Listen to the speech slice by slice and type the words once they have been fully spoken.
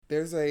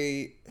there's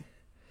a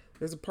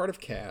part of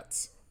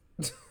Cats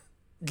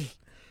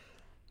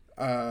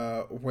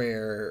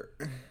where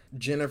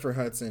Jennifer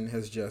Hudson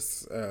has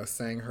just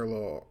sang her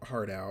little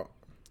heart out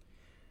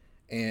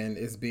and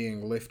is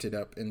being lifted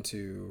up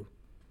into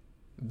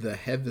the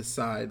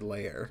heaviside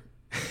layer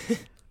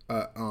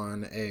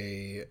on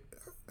a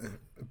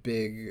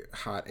big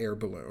hot air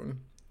balloon.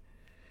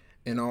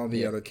 And all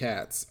the other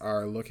cats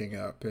are looking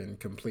up in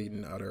complete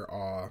and utter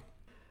awe.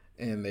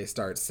 And they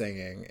start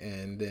singing.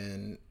 And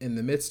then in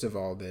the midst of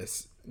all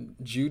this,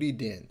 Judi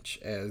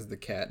Dench, as the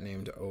cat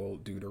named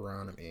Old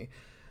Deuteronomy,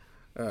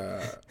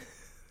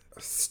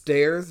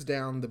 stares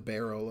down the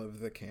barrel of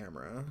the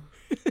camera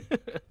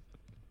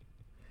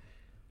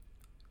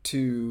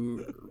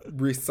to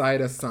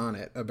recite a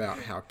sonnet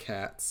about how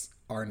cats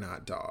are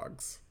not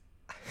dogs.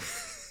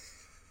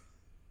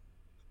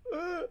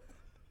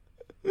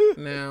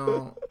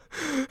 Now,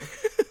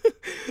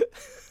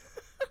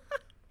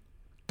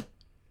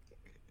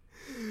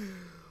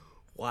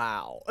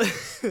 wow.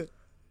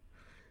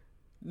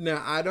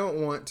 Now, I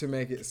don't want to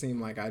make it seem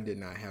like I did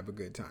not have a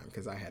good time,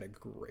 because I had a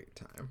great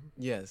time.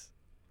 Yes.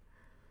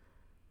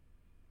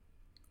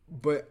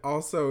 But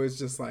also, it's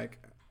just like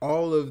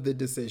all of the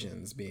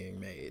decisions being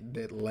made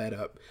that led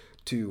up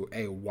to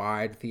a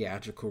wide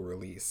theatrical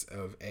release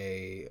of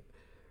a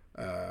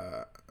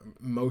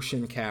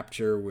motion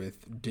capture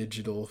with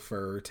digital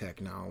fur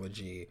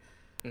technology,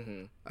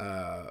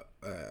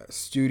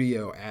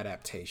 studio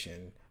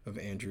adaptation of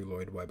Andrew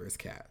Lloyd Webber's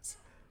Cats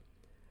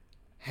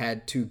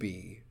had to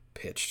be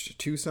pitched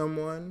to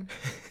someone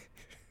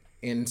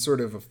in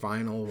sort of a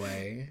final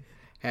way,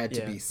 had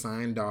to be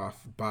signed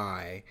off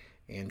by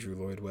Andrew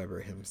Lloyd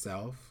Webber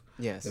himself,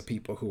 the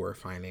people who are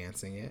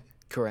financing it.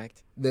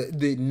 Correct.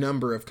 The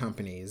number of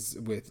companies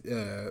with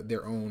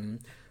their own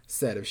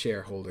set of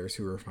shareholders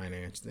who are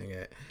financing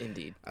it.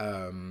 Indeed.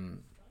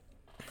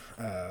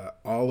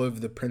 All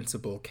of the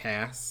principal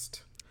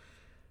cast,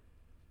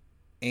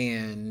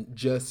 and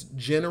just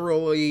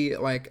generally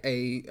like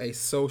a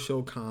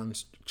social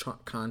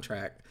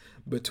contract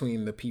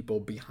between the people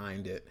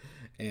behind it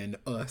and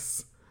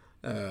us,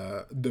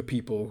 the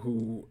people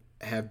who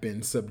have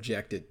been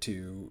subjected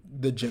to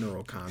the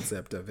general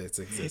concept of its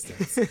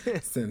existence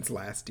since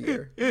last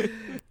year.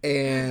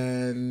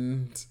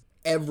 And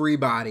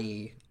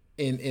everybody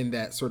in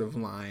that sort of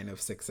line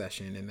of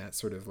succession, in that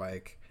sort of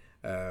like,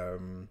 well,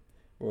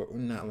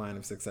 not line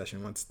of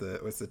succession, what's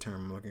the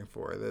term I'm looking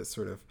for? That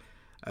sort of,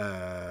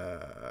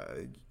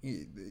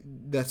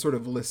 that sort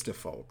of list of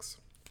folks.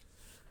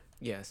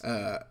 Yes.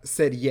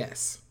 Said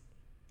yes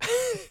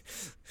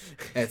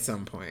at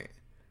some point.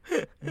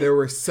 There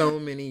were so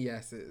many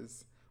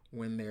yeses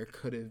when there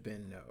could have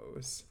been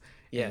no's.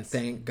 Yes. And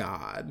thank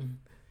God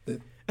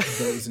that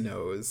those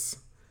no's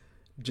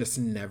just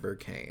never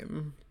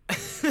came.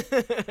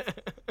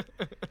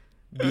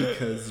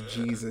 Because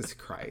Jesus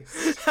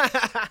Christ.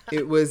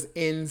 It was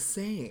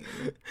insane.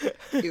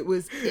 It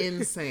was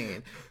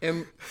insane.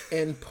 And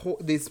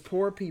these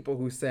poor people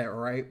who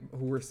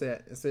were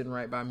sitting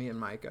right by me and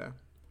Micah,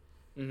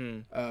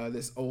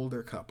 this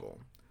older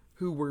couple,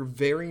 who were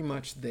very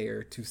much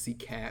there to see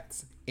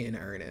Cats in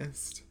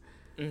earnest.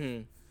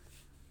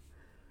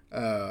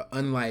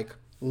 Unlike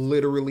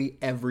literally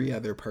every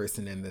other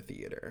person in the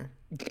theater.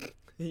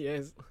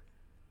 Yes.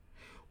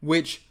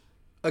 Which,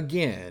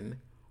 again,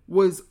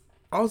 was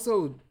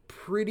also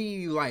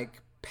pretty,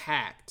 like,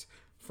 packed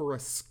for a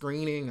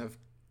screening of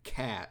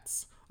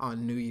Cats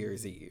on New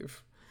Year's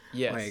Eve.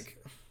 Yes. Like,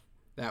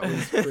 that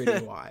was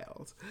pretty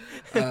wild.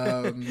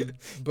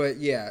 But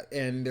yeah,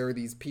 and there were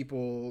these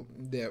people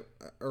that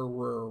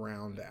were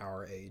around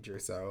our age or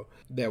so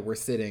that were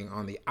sitting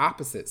on the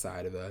opposite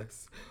side of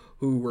us,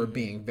 who were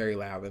being very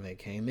loud when they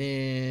came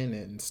in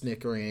and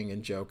snickering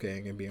and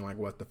joking and being like,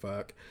 what the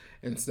fuck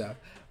and stuff.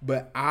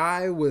 But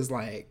I was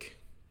like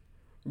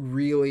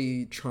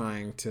really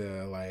trying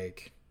to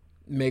like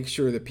make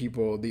sure that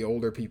the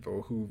older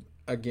people who,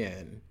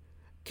 again,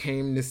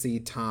 came to see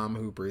Tom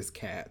Hooper's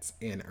Cats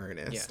in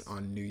earnest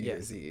on New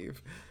Year's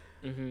Eve,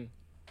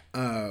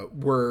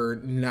 were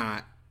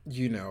not,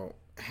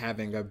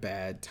 having a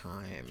bad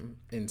time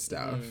and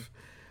stuff.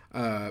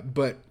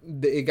 But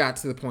it got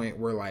to the point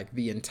where like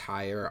the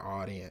entire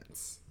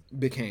audience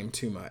became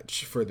too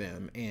much for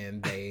them,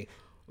 and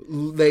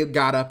they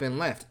got up and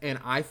left, and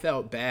I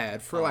felt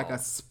bad for like a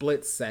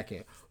split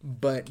second,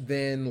 but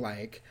then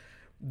like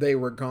they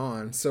were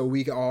gone, so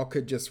we all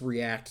could just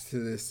react to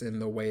this in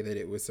the way that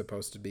it was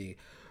supposed to be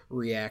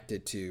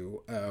reacted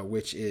to,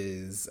 which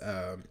is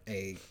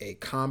a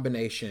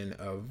combination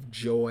of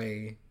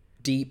joy,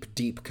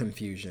 deep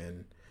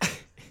confusion,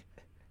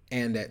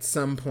 and at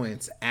some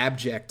points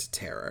abject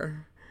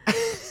terror.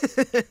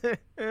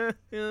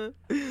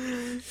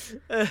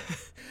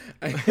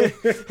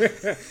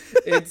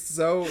 It's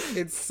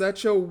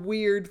such a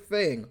weird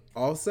thing.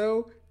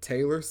 Also,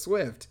 Taylor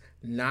Swift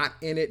not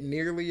in it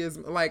nearly as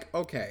like,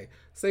 okay,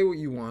 say what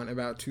you want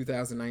about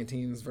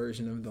 2019's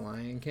version of The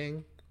Lion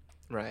King,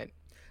 right?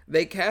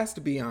 They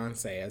cast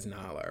Beyonce as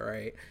Nala,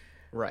 right?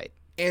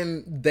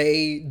 And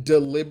they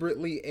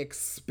deliberately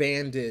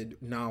expanded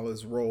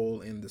Nala's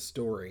role in the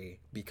story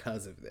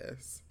because of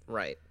this.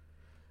 Right.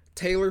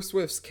 Taylor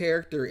Swift's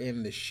character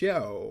in the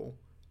show,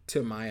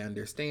 to my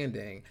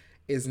understanding,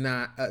 is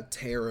not a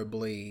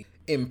terribly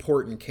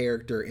important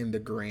character in the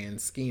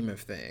grand scheme of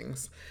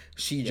things.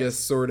 She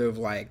just sort of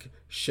like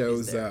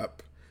shows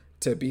up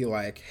to be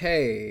like,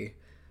 hey,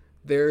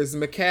 there's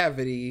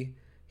McCavity.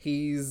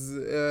 He's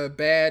a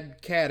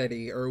bad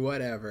catity or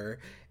whatever.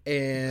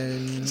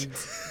 And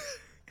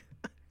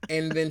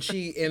and then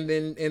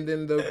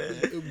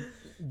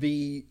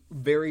the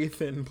very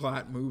thin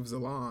plot moves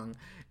along,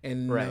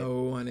 and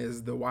no one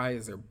is the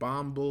wiser.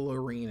 Bomble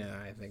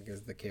Arena, I think,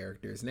 is the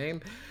character's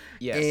name.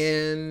 Yes.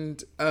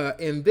 And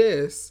in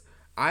this,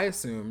 I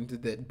assumed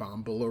that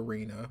Bomble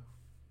Arena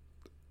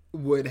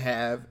would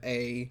have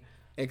a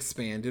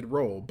expanded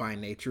role by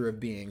nature of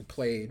being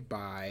played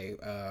by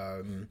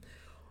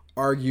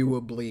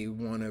arguably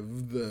one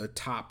of the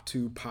top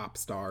 2 pop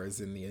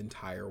stars in the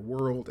entire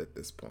world at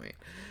this point.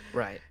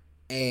 Right.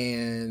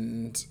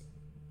 And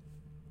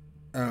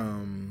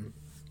Jordan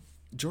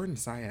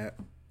Syatt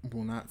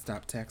will not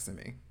stop texting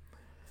me.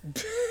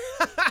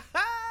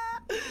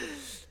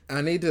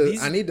 I need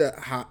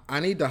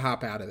to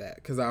hop out of that,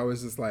 because I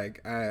was just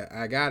like,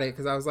 I got it,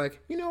 because I was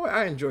like, you know what,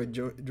 I enjoyed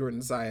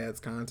Jordan Syatt's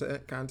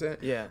content.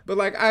 Yeah. But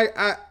like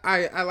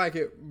I like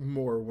it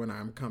more when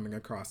I'm coming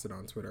across it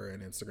on Twitter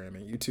and Instagram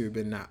and YouTube,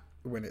 and not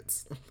when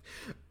it's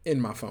in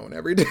my phone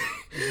every day.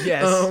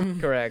 Yes,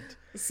 correct.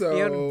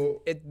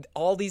 So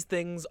all these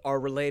things are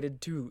related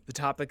to the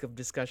topic of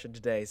discussion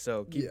today,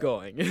 so keep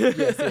going.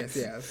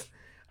 yes.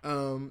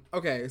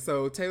 Okay,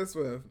 so Taylor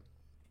Swift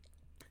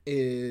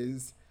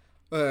is,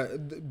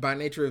 by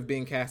nature of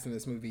being cast in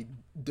this movie,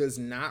 does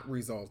not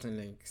result in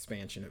an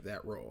expansion of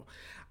that role.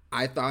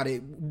 I thought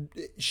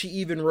she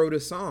even wrote a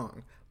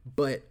song,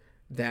 but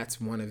that's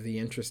one of the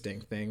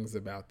interesting things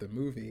about the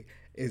movie,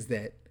 is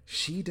that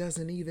she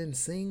doesn't even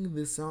sing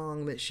the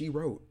song that she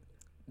wrote.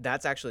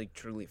 That's actually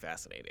truly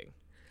fascinating.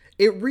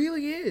 It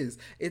really is.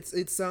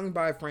 It's sung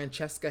by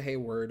Francesca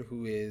Hayward,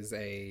 who is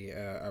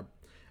a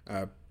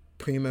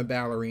prima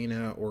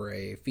ballerina or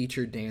a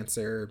featured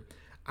dancer.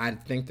 I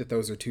think that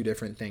those are 2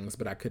 different things,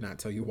 but I could not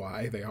tell you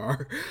why they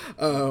are.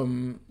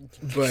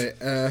 But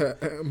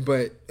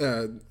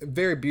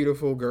very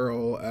beautiful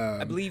girl.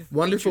 I believe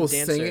wonderful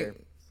singing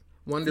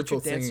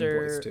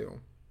voice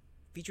too.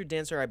 Featured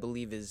dancer, I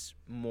believe, is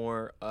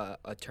more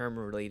a term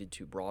related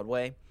to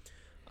Broadway.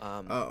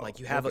 Like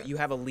you have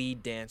a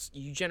lead dance.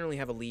 You generally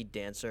have a lead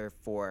dancer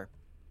for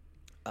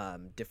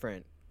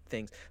different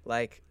things.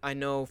 Like I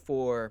know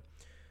for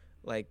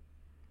like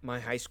my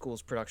high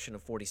school's production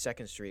of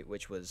 42nd Street,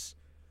 which was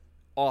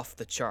off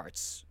the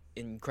charts,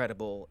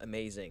 incredible,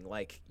 amazing.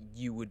 Like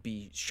you would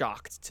be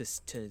shocked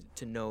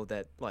to know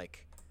that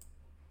like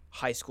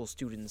high school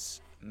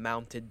students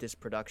mounted this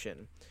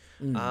production.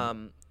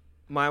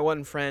 My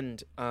one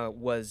friend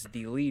was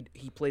the lead.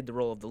 He played the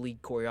role of the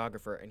lead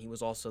choreographer, and he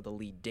was also the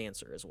lead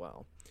dancer as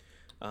well.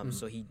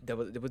 So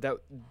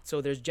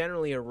there's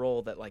generally a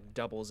role that like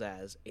doubles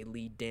as a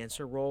lead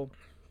dancer role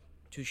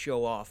to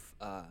show off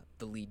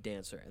the lead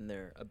dancer and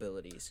their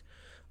abilities.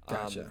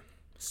 Gotcha.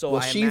 So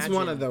well, she's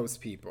one of those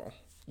people.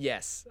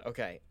 Yes.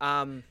 Okay.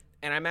 And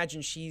I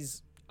imagine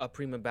she's a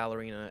prima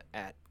ballerina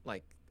at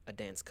like a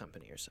dance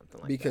company or something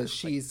like that. Because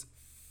she's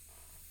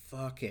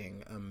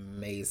fucking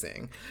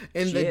amazing,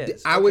 and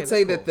I would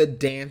say that the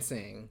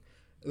dancing,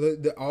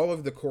 all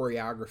of the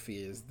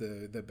choreography is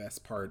the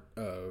best part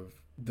of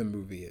the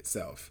movie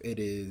itself. It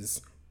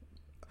is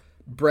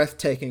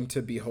breathtaking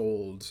to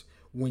behold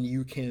when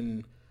you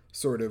can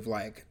sort of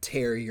like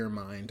tear your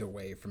mind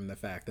away from the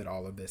fact that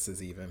all of this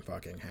is even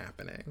fucking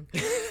happening.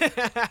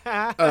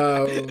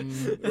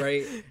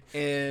 Right.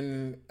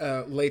 And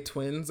Les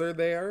Twins are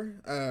there.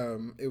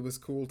 It was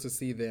cool to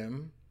see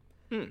them.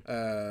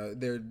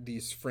 They're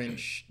these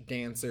French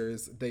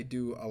dancers. They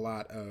do a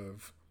lot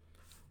of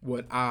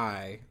what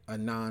I, a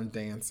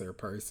non-dancer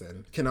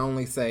person, can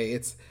only say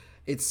it's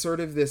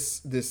sort of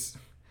this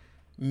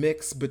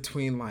mix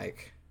between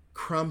like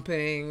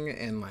crumping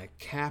and like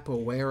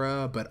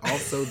capoeira, but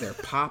also they're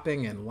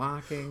popping and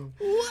locking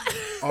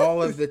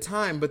all of the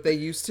time. But they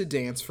used to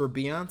dance for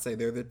Beyonce.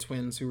 They're the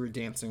twins who were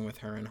dancing with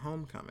her in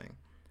Homecoming.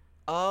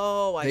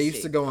 Oh, I see. They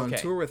used to go on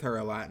tour with her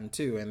a lot, and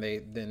too, and they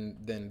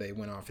then they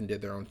went off and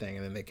did their own thing,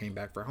 and then they came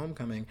back for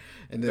Homecoming,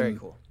 and then very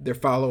cool. Their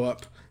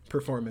follow-up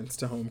performance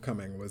to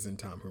Homecoming was in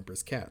Tom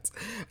Hooper's Cats.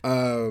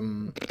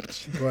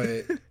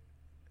 But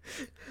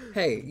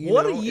hey,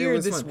 what a year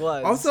this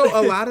was! Also,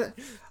 a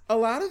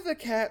lot of the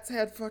cats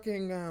had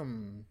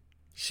fucking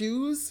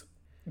shoes.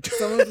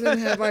 Some of them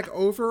had like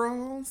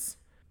overalls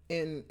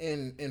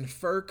and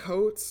fur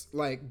coats.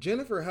 Like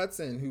Jennifer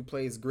Hudson, who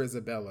plays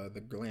Grisabella,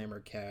 the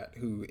glamour cat,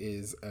 who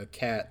is a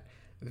cat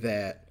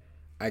that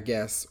I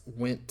guess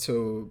went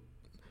to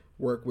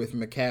work with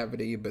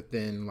McCavity, but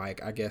then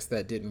like I guess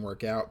that didn't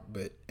work out.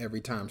 But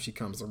every time she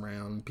comes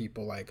around,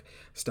 people like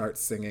start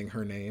singing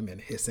her name and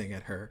hissing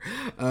at her.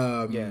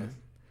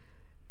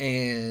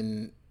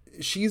 And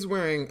she's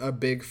wearing a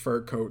big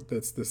fur coat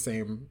that's the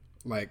same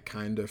like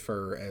kind of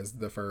fur as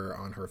the fur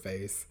on her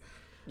face.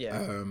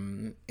 Yeah.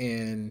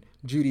 And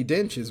Judi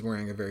Dench is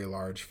wearing a very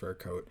large fur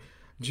coat.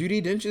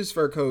 Judi Dench's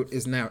fur coat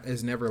is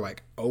never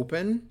like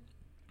open.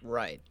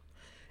 Right.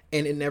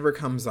 And it never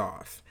comes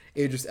off.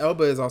 Idris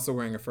Elba is also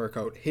wearing a fur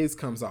coat. His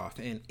comes off,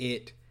 and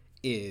it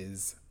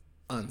is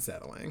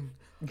unsettling.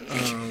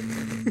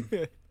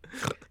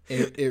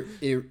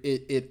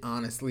 It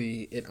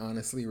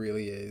honestly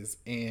really is.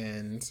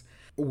 And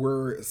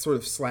we're sort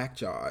of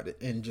slack-jawed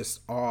in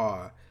just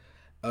awe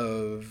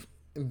of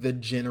the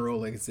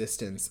general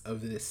existence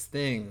of this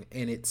thing,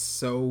 and it's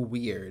so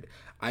weird.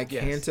 I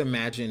can't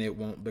imagine it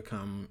won't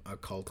become a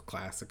cult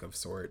classic of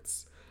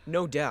sorts.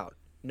 No doubt.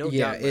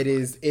 Yeah, it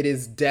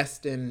is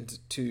destined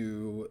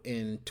to,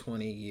 in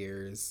 20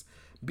 years,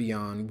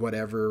 beyond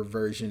whatever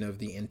version of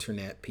the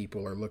internet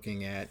people are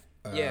looking at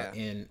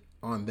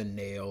on the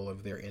nail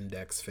of their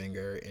index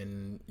finger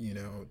in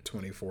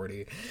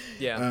 2040.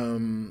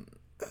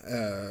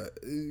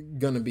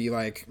 Gonna be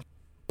like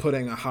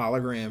putting a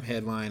hologram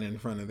headline in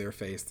front of their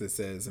face that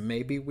says,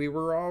 "Maybe we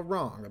were all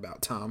wrong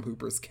about Tom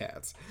Hooper's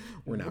cats."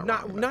 We're not wrong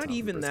about not Tom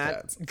even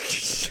Hooper's that.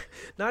 Cats.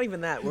 Not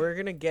even that. We're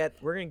gonna get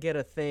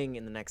a thing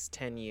in the next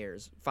 10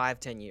 years,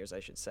 5-10 years, I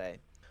should say.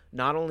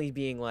 Not only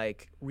being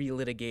like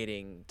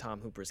relitigating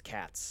Tom Hooper's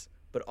cats,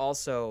 but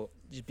also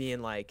just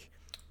being like,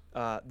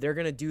 they're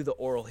gonna do the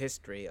oral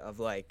history of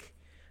like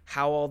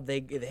how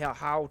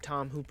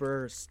Tom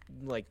Hooper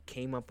like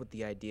came up with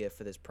the idea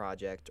for this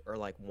project, or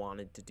like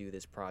wanted to do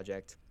this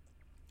project.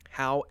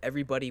 How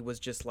everybody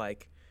was just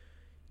like,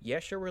 yeah,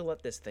 sure, we'll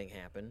let this thing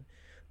happen.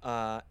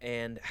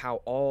 And how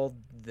all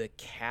the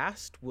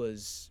cast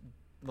was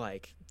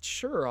like,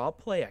 sure, I'll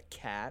play a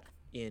cat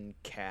in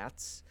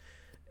Cats.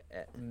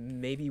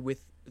 Maybe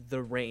with the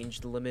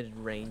limited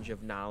range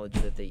of knowledge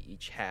that they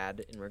each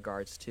had in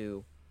regards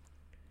to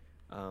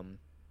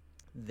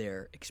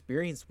their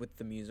experience with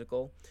the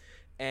musical.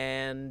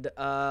 And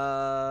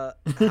how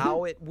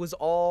it was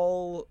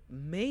all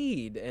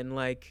made. And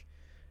like,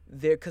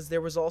 because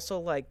there was also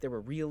like, there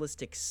were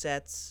realistic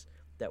sets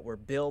that were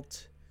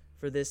built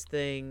for this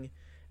thing,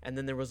 and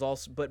then there was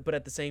also but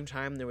at the same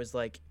time there was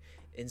like,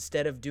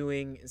 instead of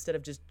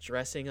just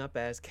dressing up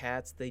as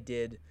cats, they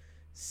did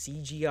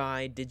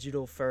CGI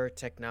digital fur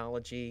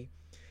technology,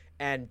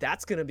 and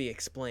that's gonna be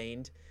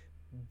explained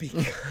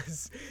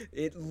because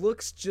it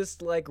looks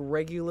just like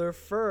regular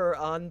fur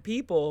on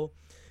people.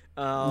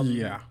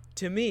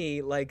 To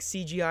me, like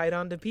CGI'd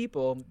onto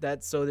people.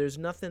 So there's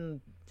nothing,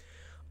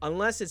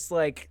 unless it's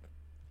like,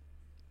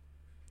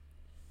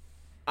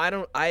 I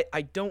don't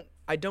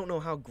know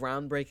how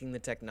groundbreaking the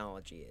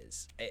technology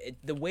is.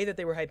 The way that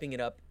they were hyping it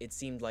up, it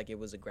seemed like it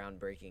was a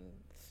groundbreaking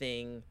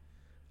thing.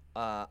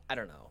 I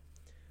don't know,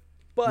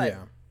 but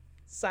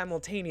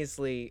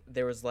simultaneously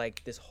there was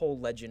like this whole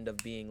legend of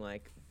being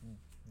like,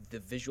 the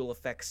visual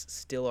effects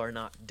still are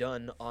not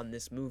done on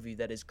this movie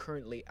that is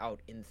currently out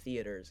in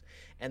theaters,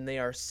 and they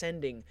are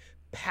sending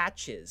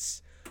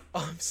patches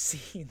of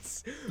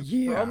scenes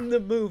from the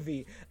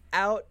movie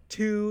out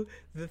to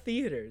the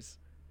theaters.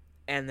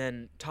 And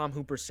then Tom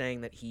Hooper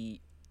saying that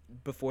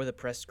before the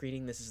press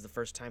screening, this is the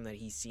first time that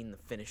he's seen the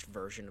finished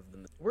version of the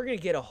movie. We're gonna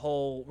get a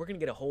whole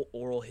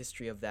oral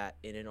history of that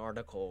in an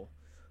article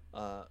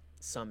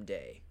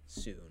someday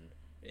soon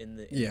in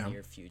the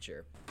near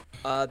future.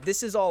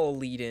 This is all a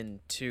lead-in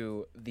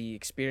to the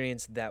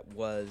experience that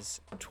was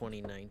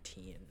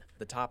 2019.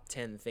 The top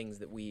 10 things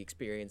that we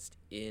experienced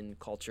in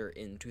culture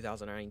in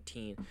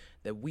 2019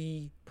 that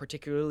we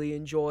particularly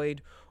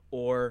enjoyed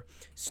or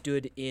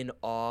stood in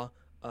awe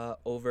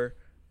over.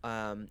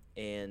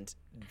 And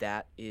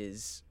that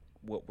is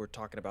what we're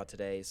talking about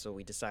today. So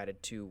we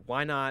decided to,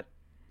 why not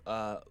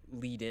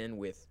lead in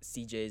with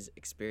CJ's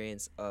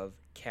experience of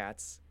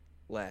Cats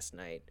last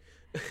night.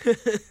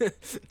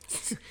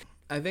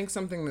 I think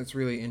something that's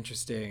really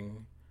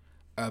interesting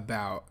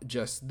about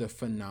just the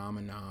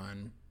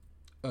phenomenon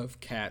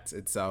of Cats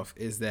itself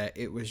is that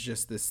it was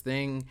just this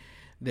thing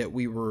that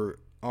we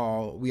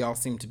all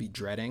seemed to be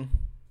dreading.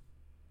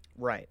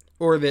 Right.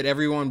 Or that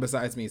everyone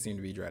besides me seemed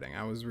to be dreading.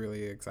 I was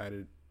really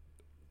excited,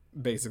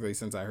 basically,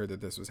 since I heard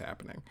that this was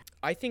happening.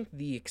 I think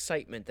the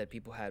excitement that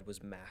people had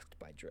was masked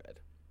by dread.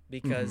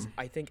 Because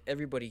I think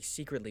everybody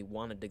secretly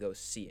wanted to go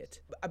see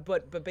it.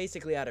 But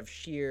basically out of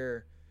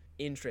sheer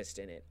interest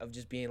in it, of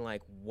just being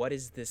like, what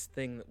is this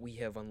thing that we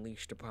have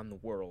unleashed upon the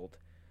world?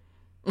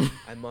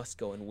 I must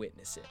go and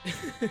witness it.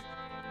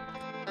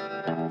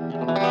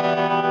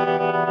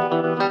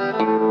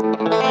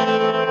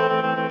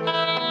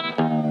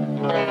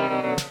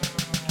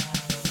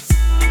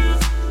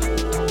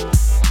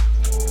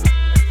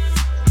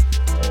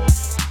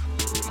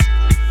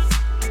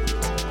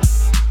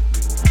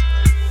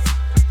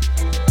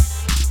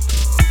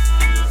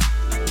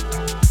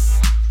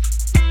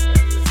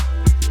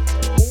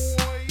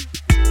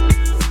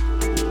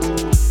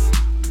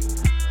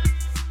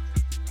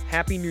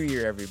 Happy New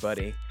Year,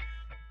 everybody.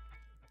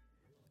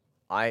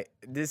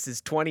 This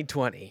is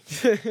 2020.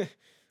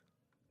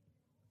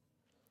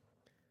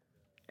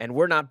 And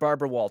we're not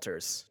Barbara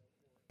Walters.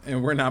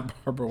 And we're not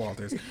Barbara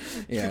Walters.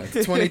 Yeah, it's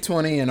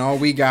 2020 and all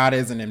we got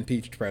is an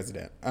impeached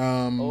president.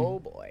 Oh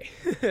boy.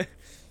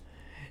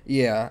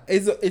 Yeah,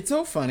 it's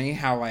so funny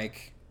how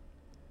like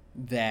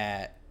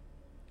that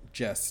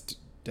just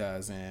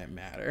doesn't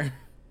matter.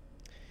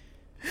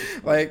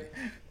 like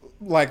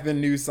the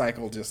news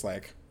cycle just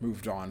like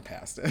moved on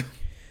past it.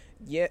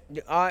 Yeah,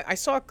 I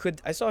saw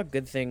a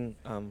good thing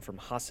from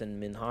Hassan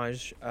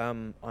Minhaj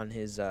on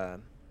his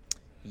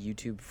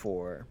YouTube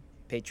for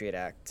Patriot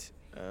Act,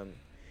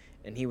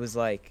 and he was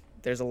like,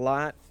 "There's a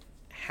lot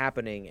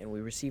happening, and we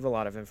receive a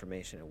lot of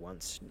information at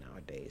once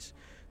nowadays.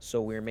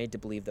 So we're made to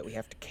believe that we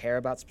have to care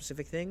about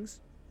specific things.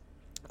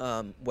 What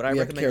I we recommend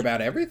have to care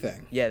about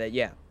everything.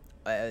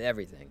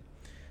 Everything.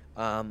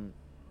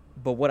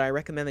 But what I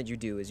recommend that you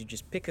do is you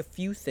just pick a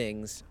few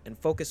things and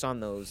focus on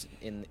those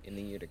in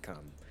the year to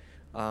come,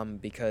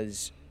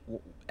 because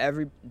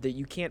that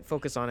you can't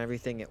focus on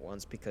everything at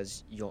once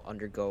because you'll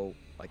undergo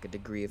like a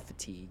degree of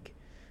fatigue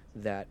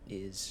that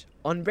is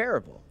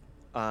unbearable."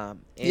 I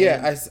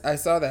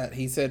saw that.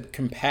 He said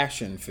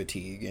compassion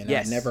fatigue, and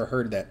yes. I've never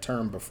heard that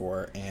term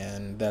before,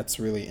 and that's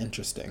really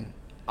interesting.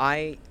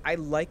 I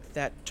like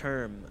that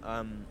term,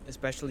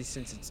 especially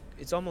since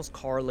it's almost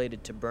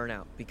correlated to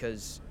burnout,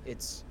 because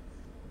it's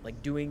like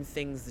doing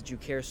things that you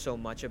care so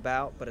much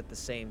about, but at the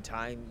same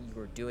time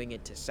you're doing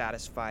it to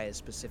satisfy a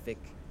specific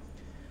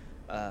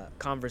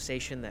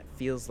conversation that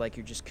feels like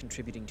you're just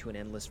contributing to an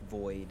endless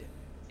void,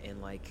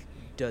 and like,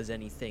 does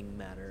anything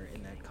matter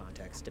in that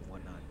context and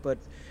whatnot. But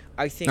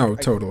I think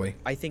totally.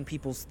 I think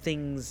people's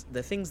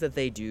the things that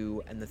they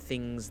do and the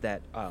things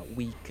that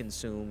we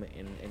consume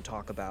and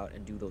talk about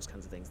and do those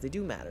kinds of things, they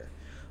do matter,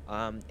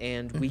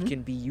 and we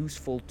can be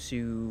useful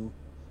to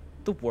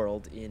the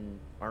world in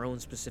our own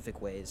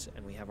specific ways,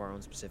 and we have our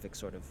own specific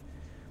sort of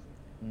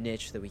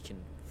niche that we can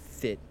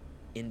fit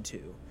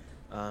into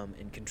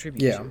and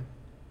contribute to.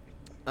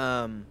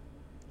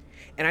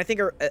 And I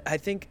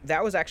think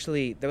that was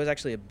actually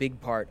a big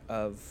part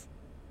of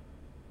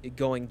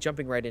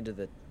jumping right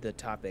into the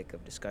topic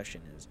of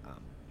discussion is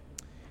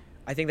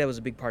I think that was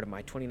a big part of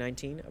my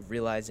 2019 of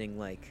realizing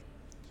like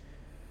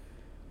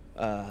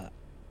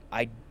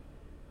I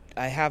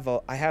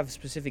have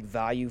specific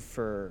value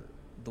for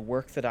the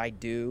work that I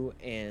do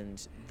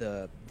and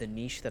the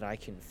niche that I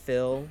can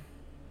fill,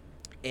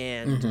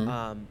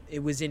 and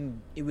it was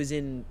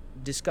in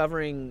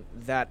discovering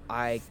that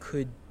I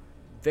could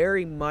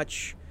very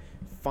much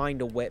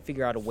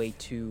figure out a way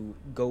to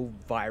go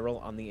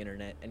viral on the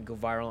internet, and go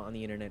viral on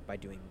the internet by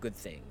doing good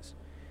things.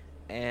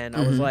 And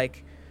I was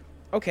like,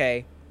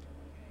 okay,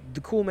 the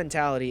cool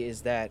mentality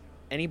is that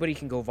anybody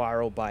can go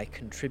viral by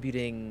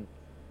contributing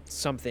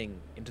something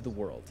into the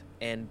world,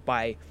 and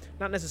by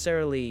not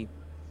necessarily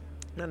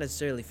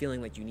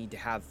feeling like you need to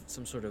have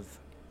some sort of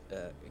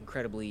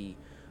incredibly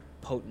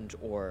potent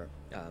or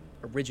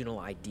original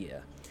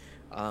idea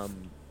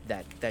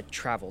that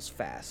travels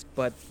fast,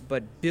 but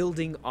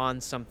building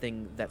on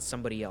something that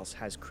somebody else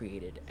has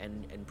created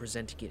and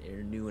presenting it in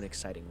a new and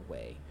exciting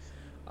way.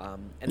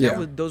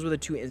 Those were the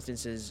two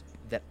instances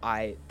that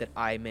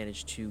I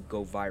managed to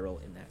go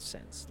viral in that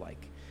sense.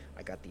 Like,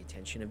 I got the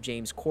attention of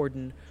James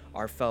Corden,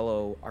 our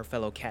fellow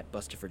cat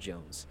Bustopher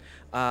Jones,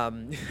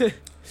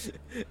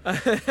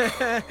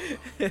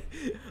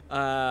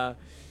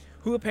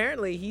 who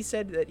apparently he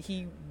said that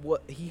he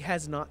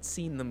has not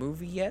seen the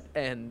movie yet,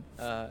 and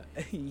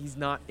he's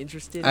not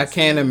interested. I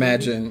can't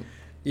imagine.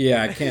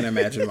 Yeah, I can't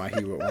imagine why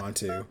he would want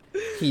to.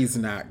 He's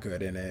not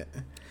good in it.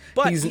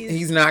 But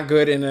he's not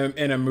good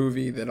in a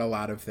movie that a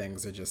lot of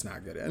things are just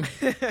not good in.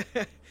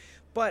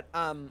 But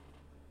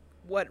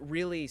what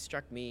really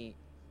struck me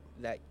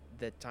that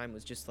time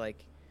was just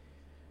like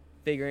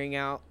figuring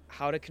out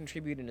how to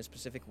contribute in a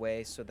specific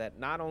way, so that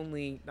not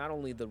only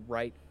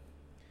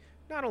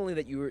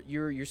that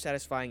you're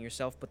satisfying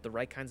yourself, but the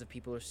right kinds of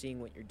people are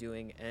seeing what you're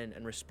doing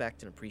and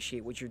respect and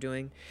appreciate what you're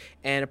doing.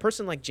 And a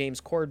person like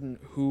James Corden,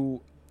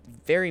 who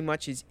very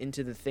much is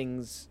into the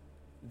things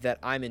that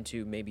I'm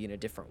into, maybe in a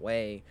different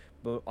way,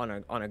 but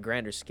on a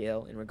grander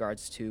scale in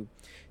regards to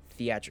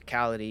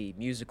theatricality,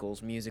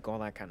 musicals, music, all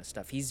that kind of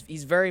stuff.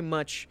 He's very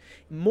much,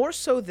 more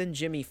so than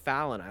Jimmy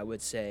Fallon, I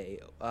would say,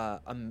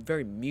 a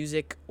very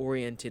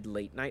music-oriented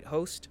late-night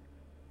host.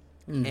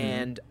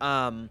 And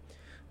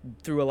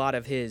through a lot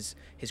of his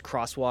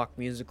crosswalk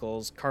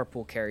musicals,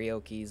 carpool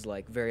karaoke's,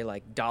 like very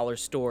like dollar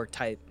store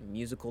type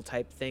musical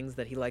type things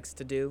that he likes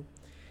to do.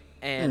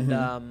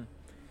 And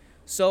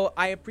so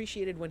I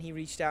appreciated when he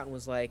reached out and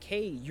was like,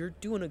 hey, you're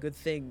doing a good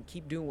thing,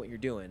 keep doing what you're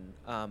doing,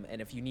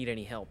 and if you need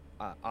any help,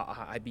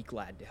 I'd be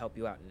glad to help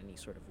you out in any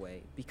sort of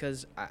way,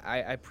 because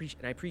I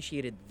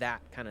appreciated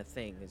that kind of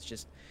thing. It's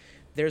just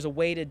there's a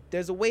way to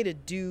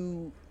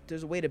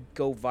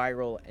go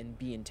viral and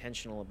be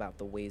intentional about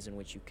the ways in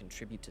which you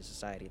contribute to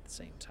society at the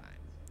same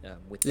time,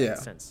 with that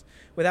sense,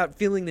 without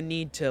feeling the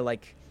need to,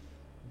 like,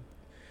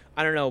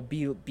 I don't know,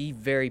 be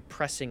very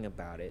pressing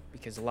about it,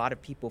 because a lot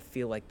of people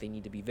feel like they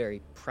need to be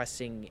very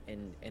pressing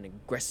and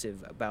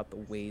aggressive about the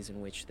ways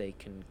in which they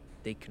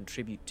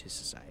contribute to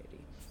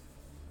society.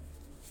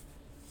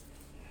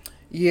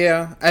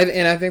 Yeah,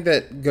 and I think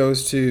that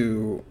goes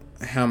to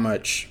how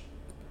much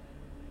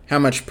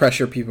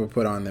pressure people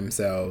put on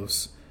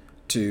themselves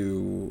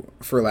to,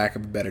 for lack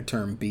of a better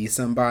term, be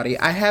somebody.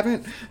 I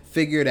haven't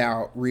figured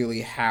out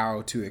really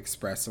how to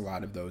express a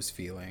lot of those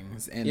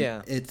feelings, and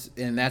Yeah.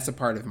 that's a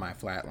part of my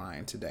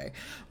flatline today.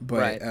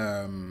 But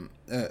Right.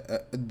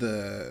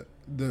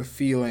 The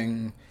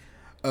feeling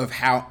of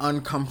how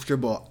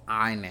uncomfortable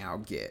I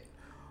now get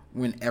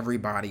when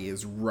everybody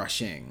is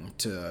rushing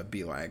to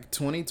be like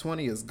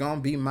 2020 is gonna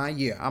be my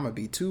year. I'm gonna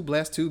be too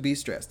blessed to be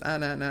stressed. Nah.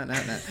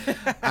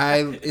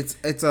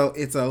 It's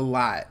a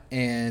lot,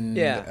 and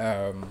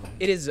Yeah.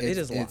 It is a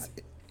lot.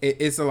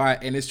 It's a lot,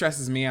 and it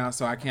stresses me out.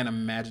 So I can't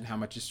imagine how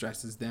much it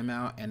stresses them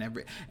out.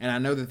 And I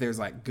know that there's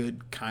like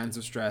good kinds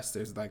of stress.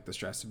 There's like the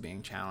stress of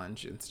being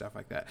challenged and stuff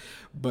like that.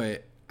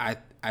 But I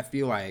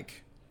feel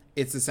like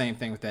it's the same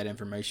thing with that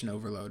information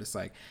overload. It's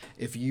like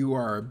if you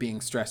are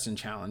being stressed and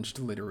challenged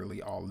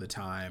literally all the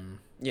time,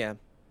 Yeah.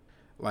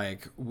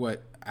 like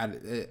what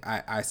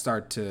I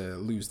start to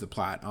lose the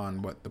plot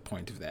on what the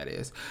point of that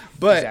is.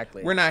 But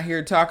Exactly. We're not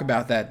here to talk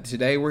about that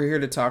today. We're here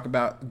to talk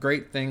about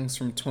great things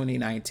from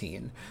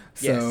 2019.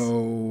 Yes.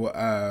 So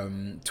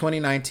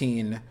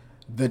 2019,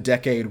 the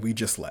decade we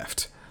just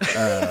left.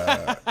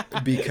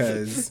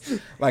 Because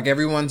like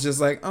everyone's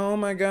just like, oh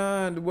my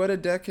god, what a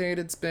decade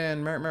it's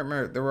been.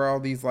 There were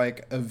all these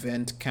like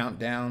event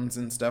countdowns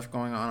and stuff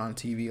going on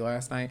TV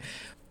last night,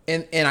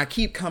 and I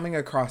keep coming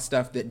across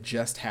stuff that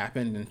just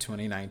happened in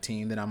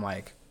 2019 that I'm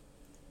like,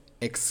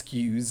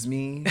 excuse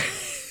me.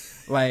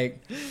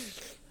 like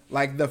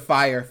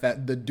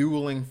the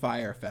dueling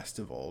fire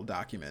festival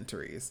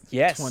documentaries.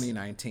 Yes.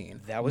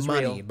 2019. That was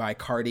Money real. by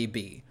Cardi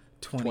B.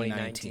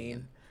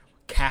 2019.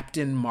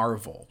 Captain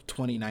Marvel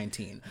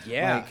 2019.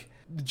 Yeah. Like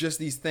just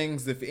these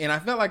things and I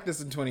felt like this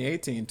in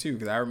 2018 too,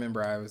 because I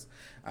remember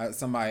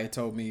somebody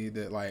told me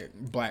that like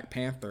Black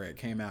Panther, it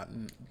came out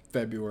in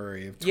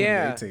February of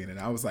 2018, and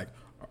I was like,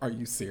 are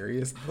you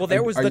serious? Well,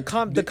 there was the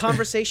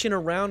conversation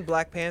around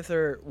Black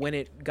Panther when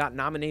it got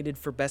nominated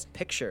for Best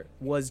Picture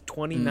was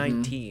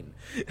 2019.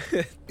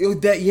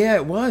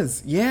 It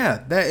was.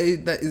 Yeah,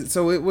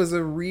 so it was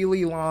a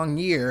really long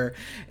year,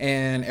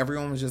 and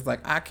everyone was just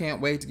like, I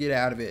can't wait to get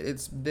out of it.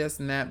 It's this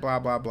and that, blah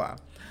blah blah.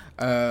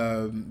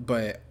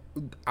 But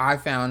I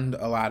found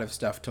a lot of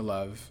stuff to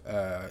love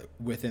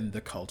within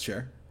the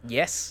culture.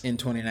 Yes. In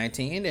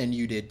 2019, and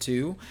you did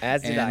too.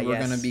 As did I, And we're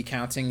yes. going to be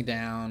counting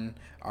down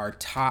our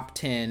top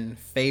 10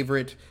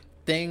 favorite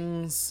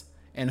things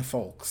and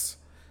folks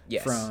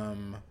Yes.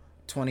 from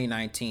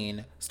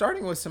 2019,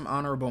 starting with some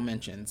honorable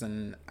mentions.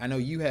 And I know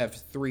you have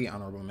 3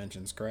 honorable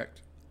mentions,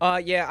 correct?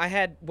 Yeah, I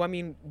had. Well, I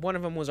mean, one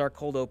of them was our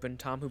cold open,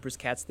 Tom Hooper's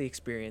Cats: The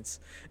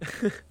Experience.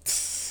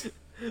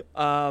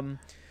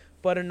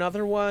 But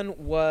another one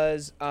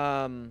was I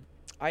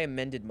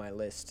amended my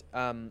list.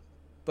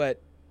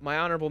 But my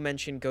honorable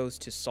mention goes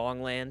to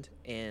Songland,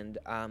 and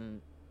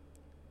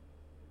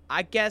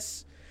I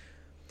guess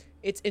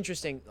it's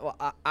interesting.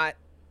 I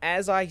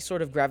as I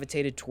sort of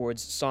gravitated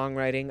towards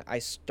songwriting, I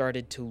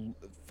started to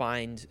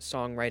find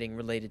songwriting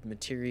related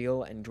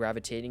material and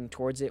gravitating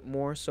towards it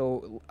more.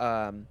 So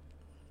a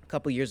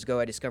couple years ago,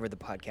 I discovered the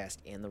podcast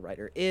 "And the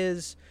Writer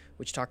Is,"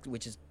 which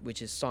is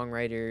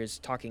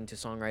songwriters talking to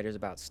songwriters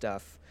about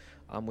stuff,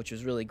 which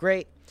was really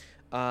great,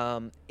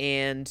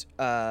 and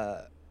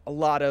a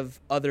lot of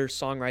other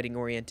songwriting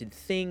oriented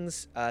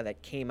things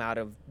that came out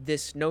of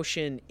this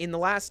notion in the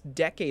last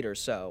decade or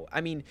so.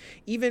 I mean,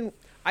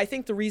 I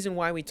think the reason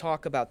why we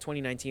talk about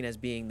 2019 as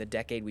being the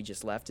decade we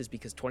just left is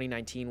because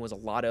 2019 was a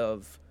lot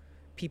of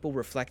people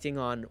reflecting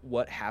on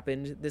what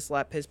happened this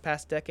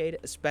past decade,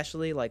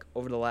 especially like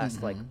over the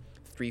last like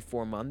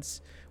 3-4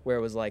 months, where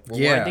it was like,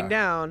 we're winding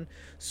down,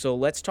 so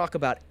let's talk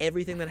about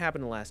everything that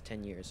happened in the last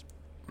 10 years.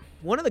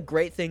 One of the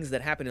great things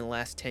that happened in the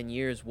last 10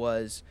 years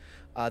was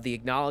the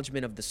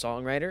acknowledgement of the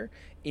songwriter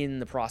in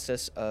the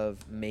process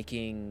of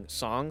making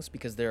songs,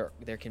 because there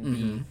can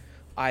be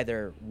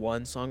either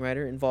one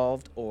songwriter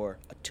involved or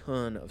a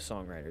ton of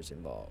songwriters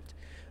involved.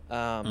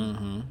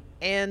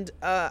 And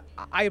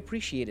I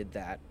appreciated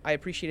that. I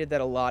appreciated that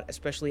a lot,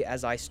 especially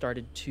as I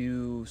started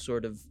to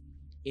sort of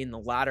in the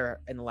latter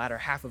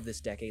half of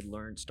this decade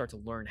start to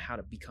learn how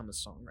to become a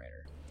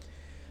songwriter.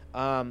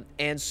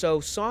 And so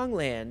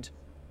Songland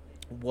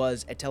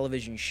was a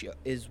television show,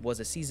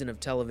 was a season of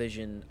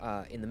television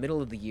in the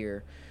middle of the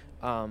year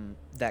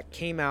that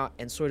came out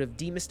and sort of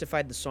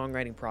demystified the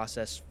songwriting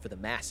process for the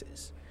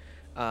masses,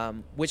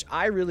 which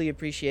I really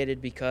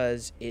appreciated,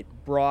 because it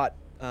brought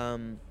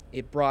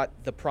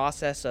the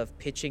process of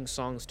pitching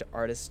songs to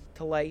artists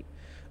to light,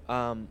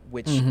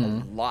 which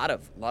a lot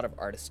of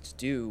artists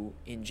do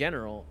in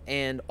general,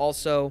 and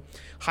also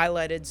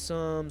highlighted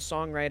some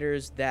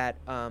songwriters that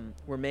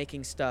were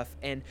making stuff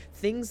and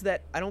things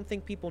that I don't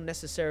think people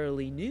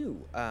necessarily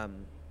knew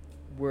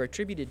were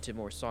attributed to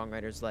more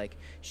songwriters. Like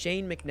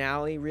Shane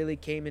McNally really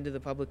came into the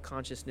public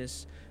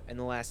consciousness in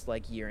the last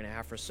like year and a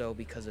half or so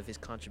because of his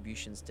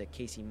contributions to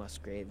Casey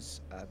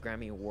Musgrave's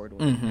Grammy Award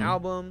winning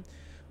album.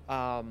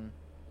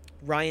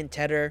 Ryan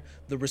Tedder,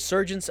 the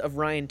resurgence of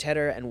Ryan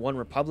Tedder and One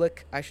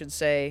Republic, I should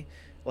say,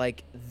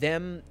 like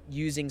them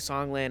using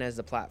Songland as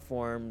the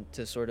platform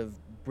to sort of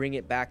bring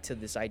it back to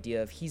this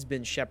idea of he's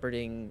been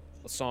shepherding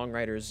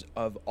songwriters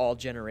of all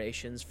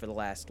generations for the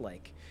last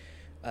like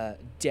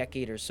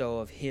decade or so,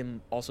 of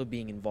him also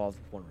being involved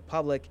with One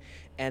Republic.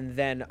 And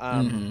then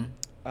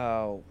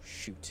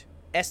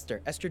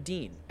Esther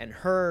Dean and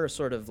her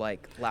sort of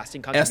like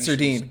lasting contributions. Esther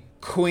Dean,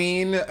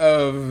 queen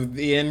of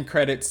the end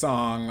credit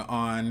song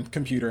on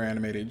computer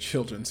animated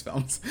children's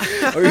films.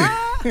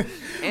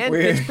 And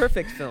Pitch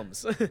Perfect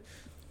films.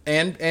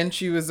 And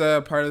she was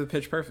a part of the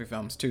Pitch Perfect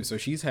films too, so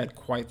she's had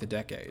quite the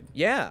decade.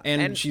 Yeah,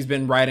 and she's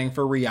been writing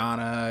for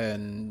Rihanna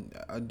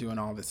and doing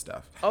all this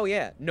stuff. Oh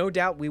yeah, no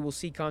doubt we will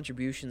see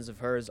contributions of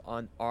hers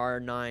on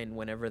R9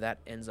 whenever that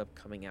ends up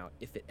coming out,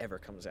 if it ever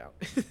comes out.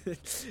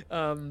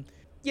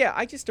 Yeah,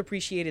 I just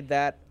appreciated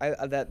that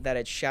that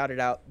it shouted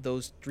out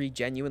those three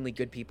genuinely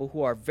good people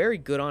who are very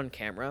good on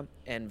camera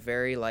and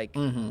very like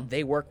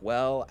they work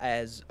well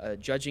as a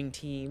judging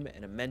team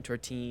and a mentor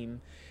team,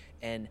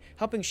 and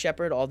helping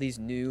shepherd all these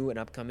new and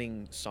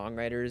upcoming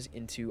songwriters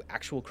into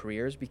actual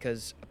careers,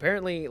 because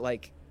apparently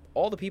like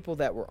all the people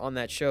that were on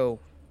that show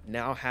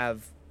now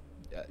have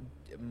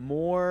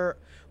more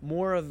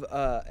of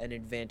an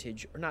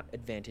advantage, or not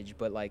advantage,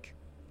 but like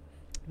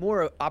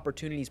more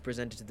opportunities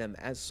presented to them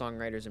as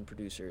songwriters and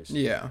producers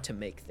to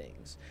make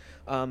things.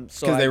 So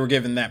because they were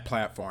given that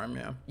platform.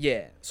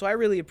 Yeah. So I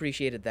really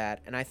appreciated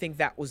that. And I think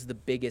that was the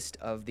biggest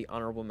of the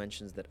honorable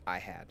mentions that I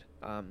had.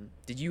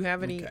 Did you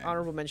have any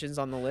honorable mentions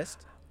on the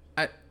list?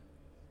 They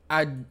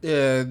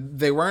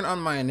weren't on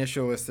my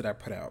initial list that I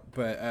put out,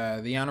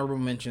 but the honorable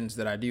mentions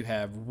that I do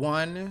have,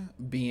 one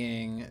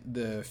being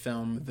the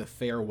film The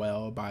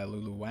Farewell by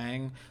Lulu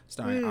Wang,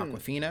 starring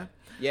Awkwafina.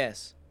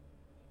 Yes.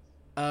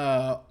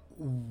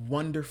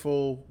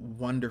 Wonderful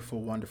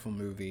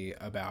movie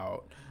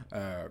about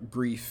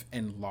grief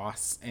and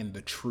loss and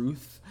the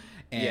truth,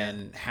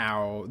 and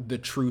how the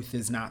truth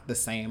is not the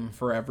same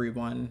for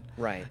everyone,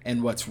 right?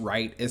 And what's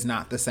right is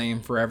not the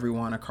same for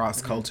everyone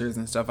across cultures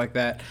and stuff like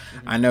that.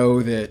 I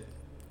know that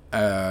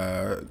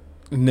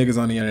niggas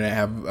on the internet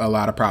have a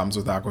lot of problems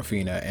with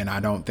Awkwafina, and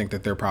I don't think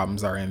that their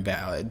problems are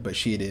invalid, but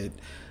she did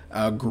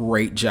a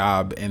great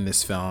job in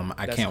this film.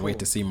 I can't wait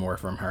to see more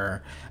from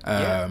her.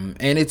 And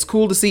it's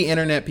cool to see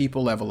internet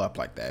people level up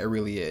like that. It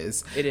really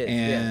is. It is.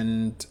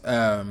 And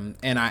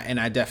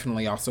I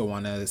definitely also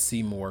want to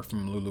see more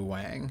from Lulu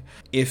Wang.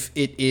 If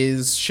it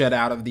is shut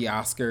out of the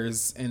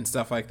Oscars and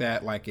stuff like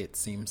that, like it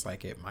seems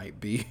like it might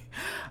be,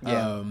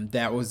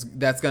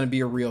 that's going to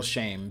be a real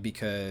shame,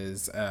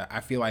 because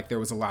I feel like there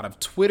was a lot of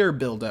Twitter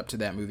build up to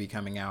that movie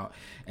coming out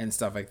and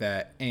stuff like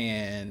that.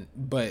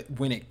 But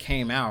when it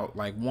came out,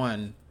 like,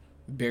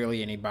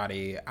 barely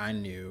anybody I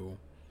knew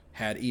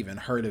had even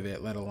heard of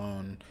it, let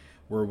alone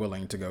were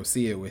willing to go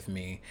see it with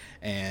me.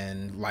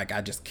 And like,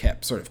 I just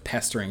kept sort of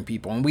pestering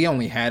people, and we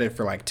only had it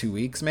for like 2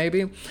 weeks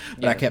maybe,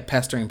 but I kept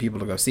pestering people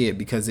to go see it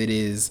because it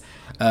is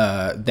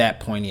that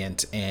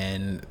poignant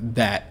and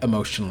that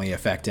emotionally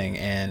affecting.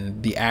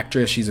 And the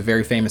actress, she's a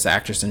very famous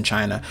actress in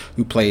China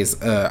who plays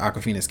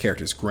Awkwafina's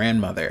character's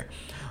grandmother.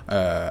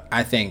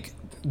 I think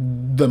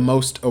the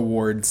most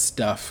award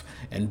stuff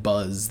and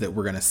buzz that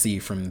we're going to see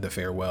from The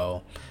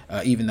Farewell,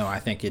 even though I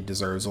think it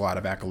deserves a lot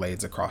of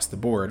accolades across the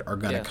board, are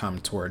going to come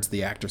towards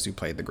the actress who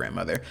played the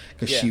grandmother,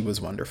 because she was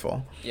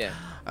wonderful. If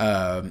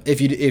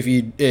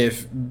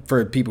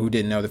for people who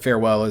didn't know, The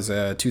Farewell is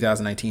a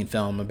 2019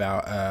 film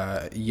about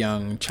a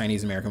young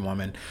Chinese American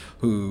woman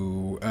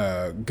who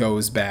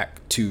goes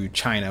back to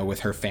China with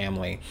her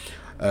family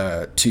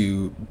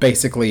to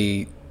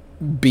basically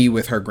be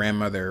with her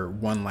grandmother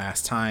one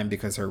last time,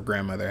 because her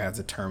grandmother has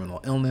a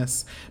terminal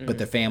illness. But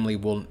the family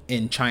will,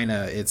 in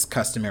China, it's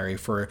customary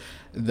for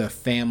the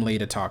family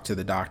to talk to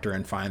the doctor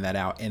and find that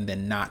out, and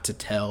then not to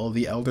tell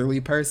the elderly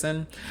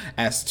person,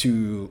 as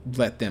to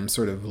let them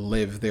sort of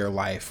live their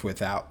life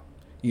without,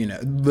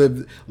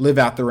 live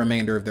out the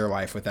remainder of their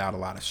life without a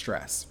lot of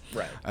stress.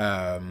 Right.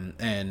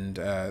 And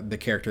the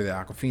character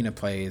that Awkwafina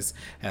plays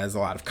has a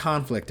lot of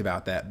conflict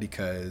about that,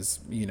 because,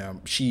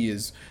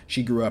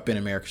 she grew up in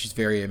America. She's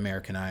very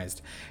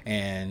Americanized,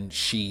 and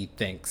she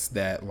thinks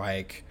that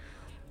like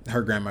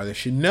her grandmother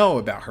should know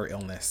about her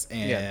illness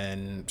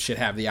and should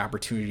have the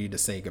opportunity to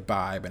say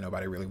goodbye, but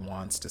nobody really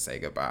wants to say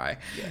goodbye.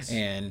 Yes.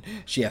 And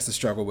she has to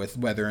struggle with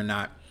whether or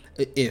not,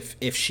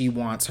 if she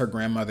wants her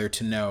grandmother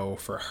to know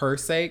for her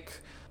sake,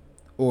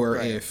 or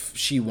if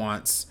she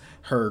wants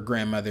her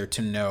grandmother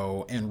to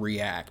know and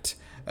react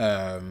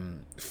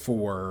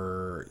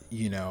for,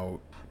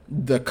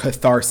 the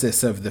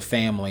catharsis of the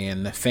family.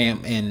 And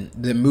and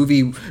the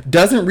movie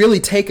doesn't really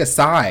take a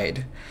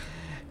side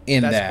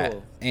in that.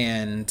 Cool.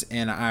 And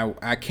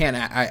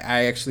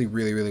I actually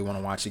really, really want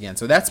to watch again.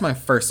 So that's my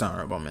first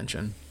honorable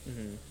mention.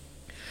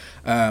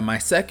 My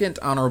second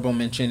honorable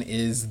mention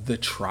is The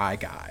Try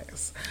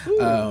Guys.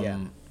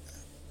 Ooh,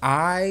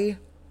 I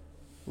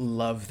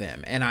love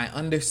them. And I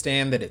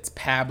understand that it's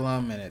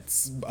pablum and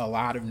it's a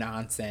lot of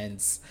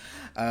nonsense,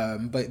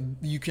 but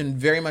you can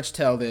very much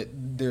tell that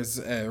there's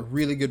a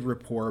really good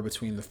rapport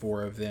between the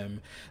four of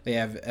them. They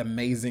have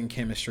amazing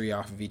chemistry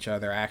off of each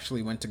other. I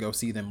actually went to go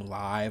see them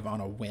live on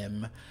a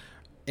whim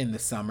in the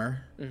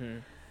summer. Mm-hmm.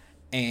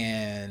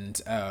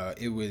 And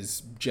it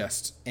was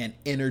just an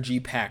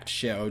energy-packed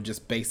show,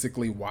 just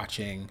basically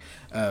watching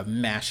a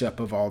mashup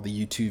of all the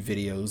YouTube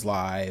videos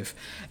live.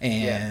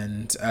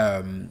 And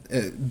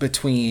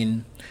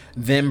between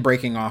them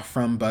breaking off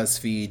from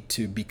BuzzFeed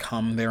to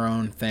become their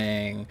own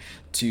thing,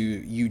 to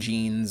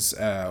Eugene's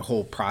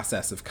whole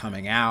process of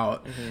coming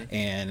out,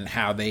 and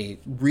how they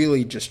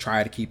really just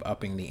try to keep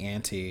upping the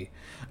ante.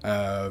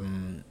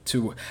 I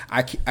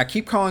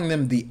keep calling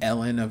them the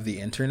Ellen of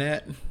the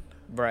internet.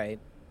 Right.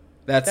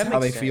 That's how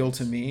they feel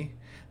to me.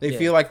 They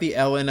feel like the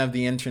Ellen of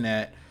the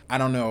internet. I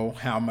don't know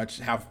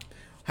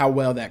how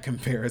well that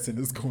comparison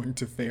is going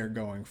to fare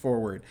going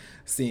forward,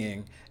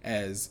 seeing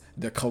as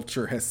the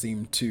culture has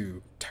seemed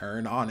to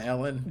turn on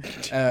Ellen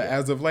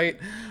as of late.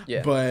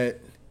 Yeah.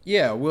 But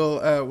yeah,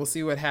 we'll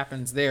see what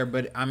happens there.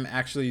 But I'm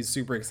actually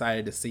super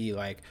excited to see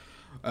like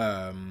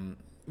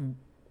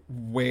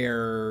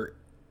where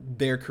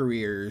their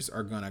careers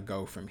are gonna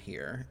go from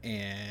here,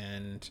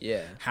 and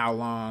how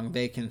long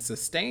they can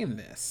sustain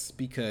this,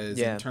 because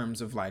in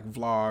terms of like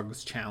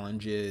vlogs,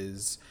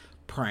 challenges,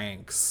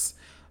 pranks,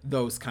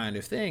 those kind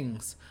of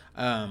things,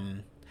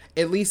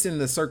 at least in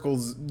the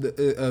circles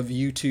of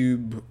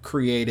YouTube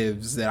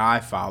creatives that I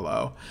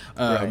follow,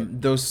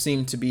 those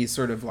seem to be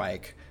sort of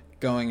like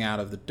going out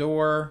of the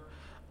door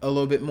a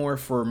little bit more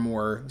for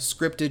more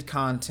scripted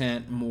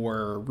content,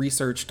 more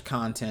researched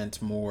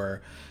content,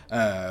 more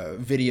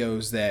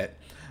videos that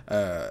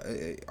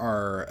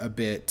are a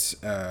bit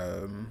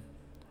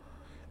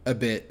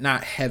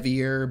not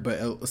heavier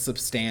but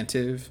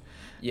substantive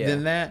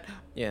than that.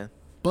 Yeah.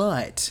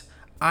 But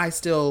I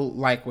still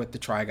like what the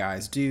Try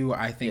Guys do.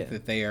 I think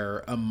that they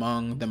are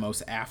among the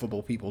most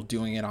affable people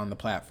doing it on the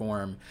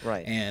platform.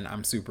 Right. And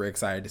I'm super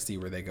excited to see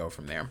where they go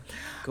from there.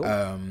 Cool.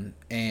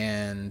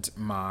 And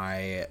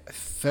my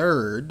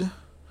third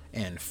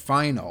and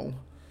final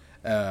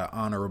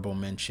honorable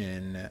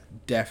mention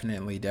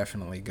definitely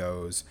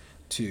goes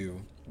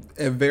to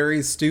a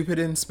very stupid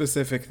and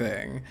specific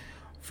thing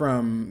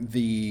from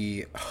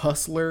the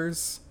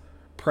Hustlers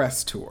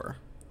press tour.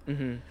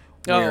 Mm-hmm.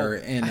 Where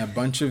in a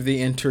bunch of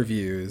the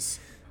interviews,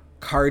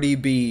 Cardi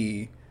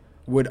B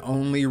would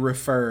only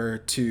refer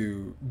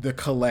to the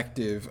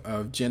collective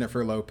of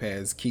Jennifer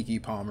Lopez,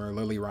 Keke Palmer,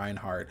 Lily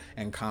Reinhart,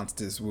 and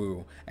Constance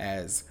Wu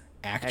as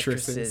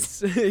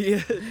actresses.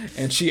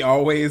 And she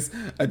always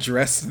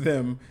addressed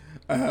them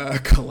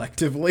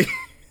collectively,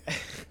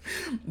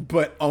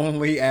 but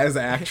only as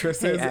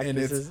actresses. And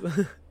it's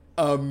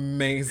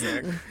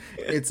amazing.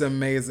 It's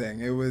amazing.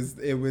 It was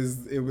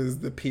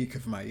the peak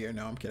of my year.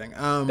 No, I'm kidding.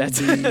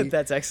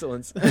 That's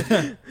excellence.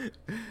 But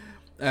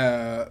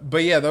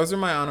yeah, those are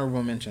my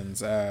honorable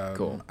mentions.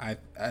 Cool. I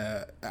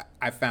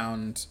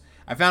found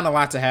a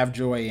lot to have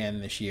joy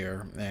in this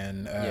year,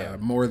 and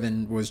more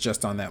than was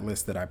just on that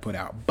list that I put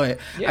out. But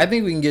I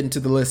think we can get into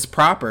the list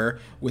proper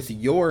with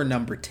your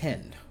number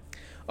 10.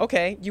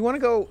 Okay. You want to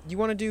go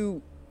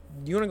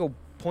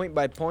point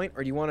by point,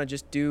 or do you want to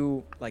just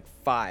do like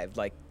 5,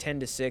 like 10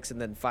 to 6 and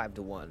then 5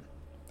 to 1?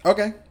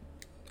 Okay.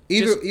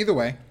 Either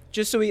way.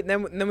 Just so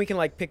then we can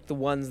like pick the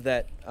ones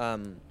that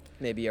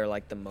maybe are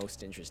like the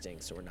most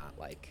interesting, so we're not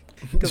like,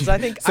 because I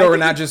think we're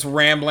not just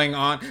rambling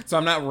on. So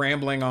I'm not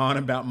rambling on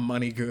about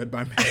Money Good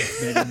by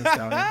Megan Thee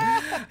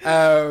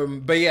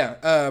Stallion. But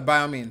yeah, by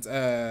all means,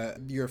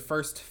 your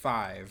first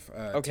 5,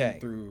 okay,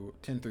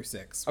 10 through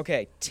 6.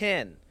 Okay,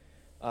 10.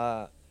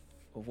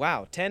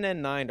 Wow, 10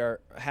 and 9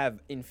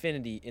 have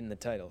infinity in the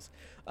titles.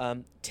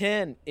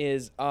 10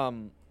 is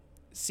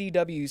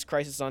CW's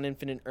Crisis on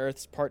Infinite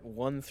Earths Part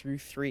 1 through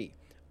 3.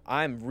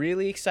 I'm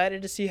really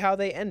excited to see how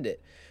they end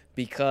it,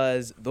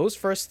 because those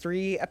first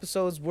 3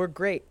 episodes were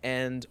great,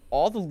 and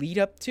all the lead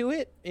up to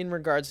it in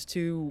regards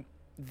to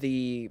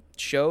the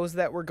shows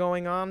that were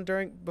going on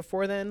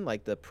before then,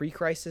 like the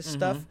pre-crisis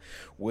stuff,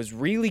 was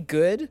really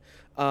good.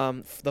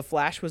 The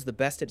Flash was the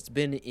best it's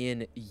been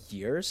in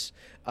years.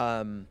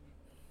 I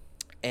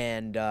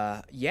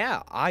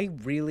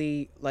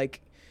really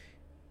like.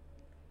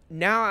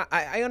 Now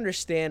I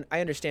understand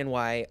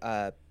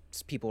why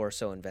people are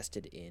so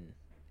invested in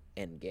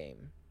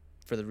Endgame,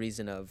 for the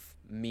reason of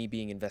me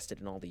being invested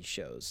in all these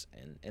shows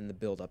and the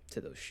build up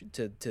to those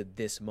to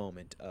this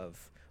moment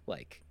of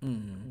like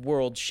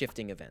world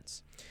shifting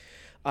events.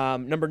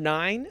 Number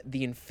 9,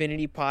 the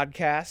Infinity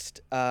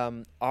Podcast.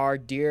 Our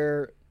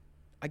dear,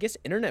 I guess,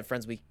 internet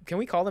friends. Can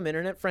we call them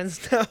internet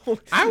friends now?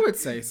 I would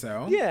say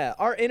so. Yeah,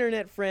 our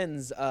internet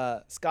friends,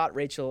 Scott,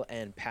 Rachel,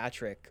 and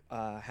Patrick,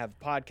 have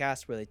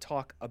podcasts where they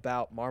talk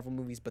about Marvel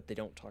movies, but they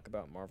don't talk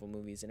about Marvel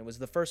movies. And it was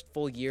the first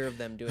full year of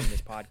them doing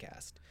this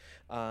podcast.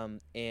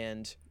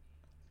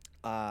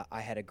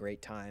 I had a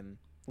great time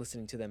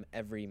listening to them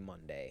every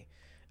Monday.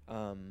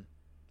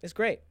 It's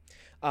great.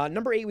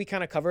 Number 8 we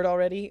kind of covered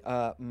already.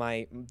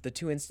 The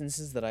 2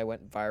 instances that I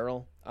went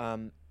viral,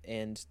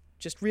 and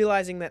just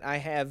realizing that I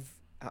have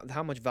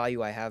how much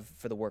value I have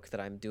for the work that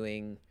I'm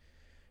doing,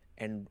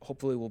 and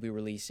hopefully will be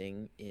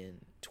releasing in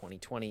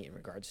 2020 in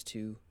regards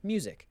to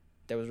music.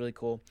 That was really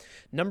cool.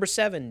 Number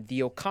 7,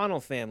 the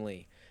O'Connell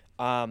family.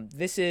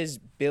 This is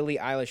Billie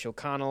Eilish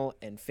O'Connell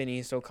and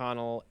Phineas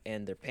O'Connell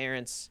and their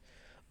parents.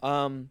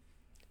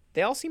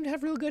 They all seem to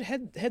have real good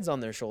heads on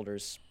their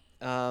shoulders.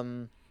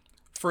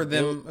 For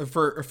them,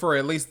 for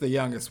at least the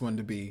youngest one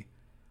to be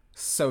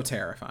so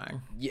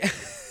terrifying. Yeah.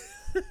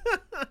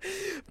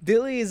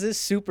 Billie is this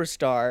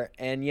superstar,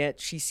 and yet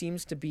she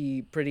seems to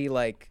be pretty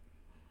like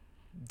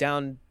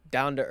down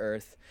to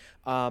earth.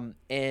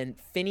 And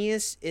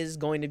Phineas is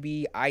going to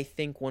be, I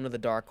think, one of the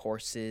dark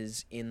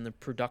horses in the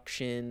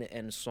production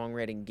and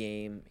songwriting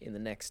game in the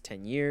next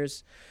 10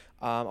 years.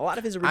 A lot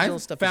of his original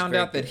stuff. I found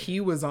out that he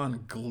was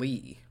on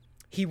Glee.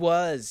 He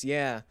was,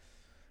 yeah.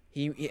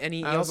 He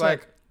I was also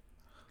like,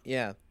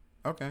 yeah.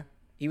 Okay.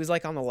 He was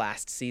like on the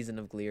last season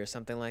of Glee or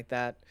something like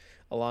that,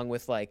 along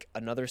with like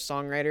another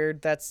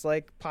songwriter that's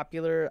like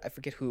popular. I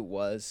forget who it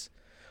was.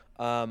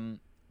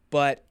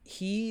 But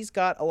he's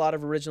got a lot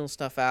of original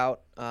stuff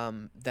out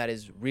that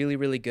is really,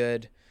 really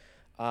good.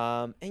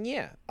 And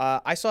yeah,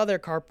 I saw the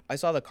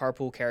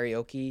Carpool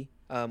Karaoke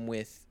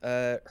with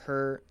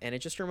her, and it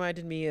just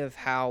reminded me of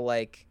how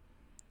like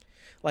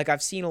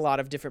I've seen a lot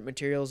of different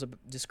materials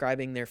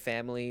describing their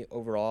family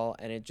overall,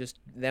 and it just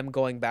them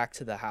going back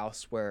to the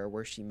house where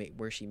she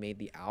made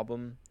the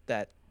album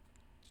that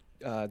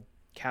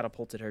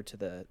catapulted her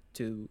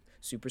to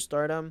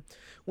superstardom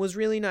was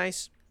really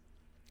nice,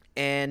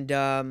 and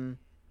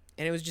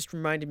it was just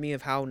reminded me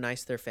of how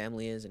nice their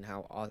family is and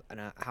how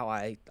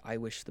I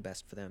wish the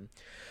best for them.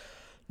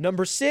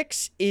 Number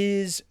 6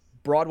 is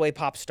Broadway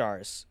pop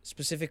stars,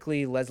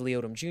 specifically Leslie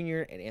Odom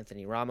Jr. and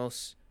Anthony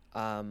Ramos.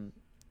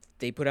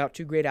 They put out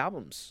 2 great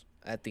albums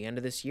at the end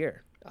of this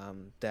year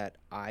that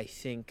I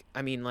think,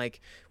 I mean, like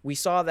we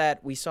saw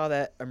that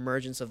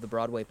emergence of the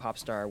Broadway pop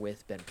star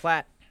with Ben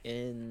Platt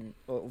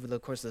over the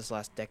course of this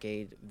last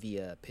decade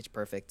via Pitch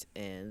Perfect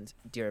and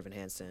Dear Evan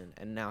Hansen,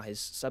 and now his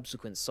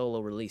subsequent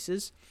solo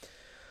releases.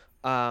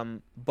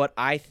 But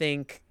I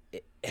think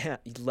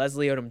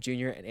Leslie Odom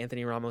Jr. and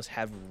Anthony Ramos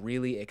have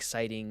really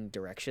exciting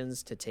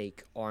directions to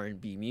take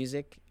R&B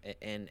music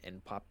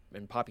and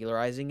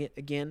popularizing it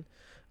again.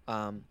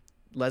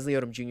 Leslie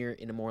Odom Jr.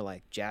 in a more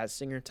like jazz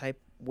singer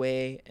type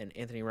way, and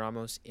Anthony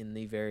Ramos in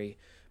the very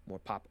more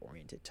pop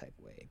oriented type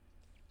way.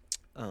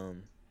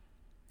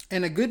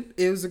 And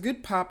it was a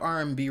good pop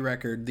R&B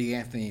record, the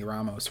Anthony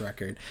Ramos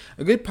record.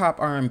 A good pop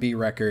R&B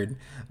record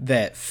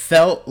that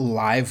felt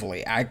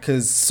lively.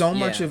 Because so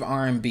much of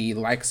R&B,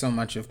 like so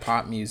much of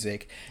pop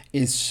music,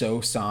 is so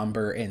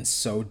somber and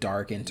so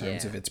dark in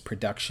terms of its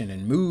production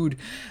and mood,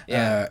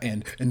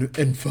 and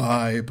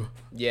vibe.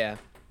 Yeah.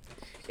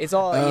 It's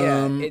all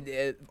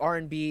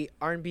R&B,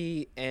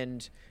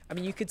 and I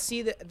mean you could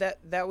see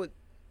that would.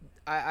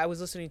 I was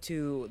listening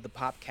to the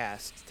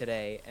Popcast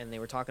today, and they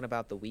were talking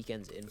about The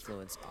Weeknd's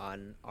influence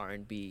on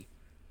R&B,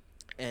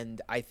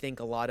 and I think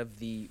a lot of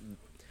the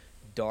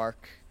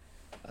dark,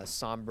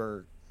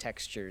 somber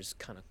textures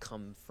kind of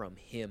come from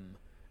him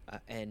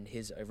and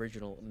his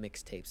original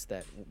mixtapes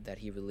that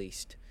he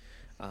released.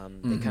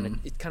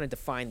 It kind of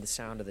defined the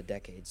sound of the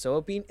decade.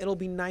 So it'll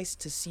be nice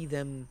to see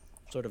them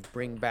sort of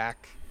bring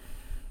back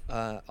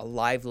a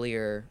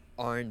livelier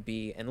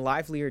R&B and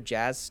livelier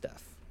jazz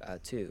stuff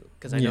too,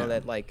 because I know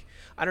that like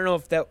I don't know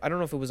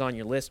if it was on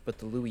your list, but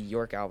the Louis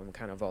York album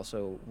kind of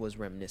also was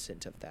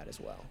reminiscent of that as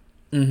well.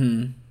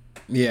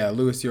 Yeah,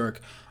 Louis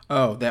York.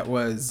 Oh, that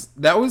was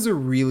a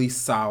really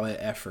solid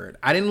effort.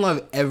 I didn't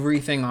love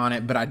everything on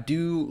it, but I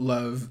do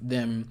love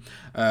them,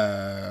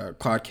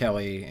 Claude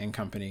Kelly and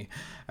company.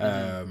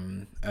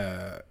 Great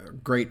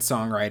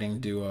songwriting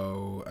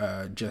duo.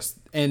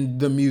 And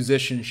the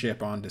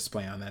musicianship on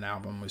display on that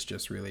album was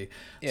just really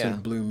sort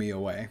of blew me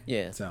away.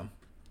 Yeah. So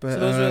those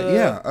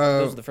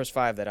are the first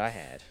 5 that I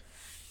had.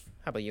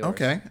 How about yours?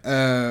 Okay.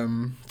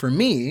 For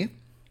me,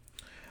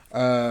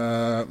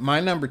 my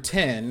number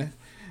 10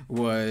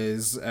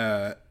 was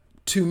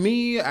to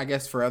me, I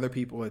guess for other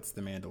people it's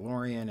The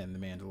Mandalorian, and The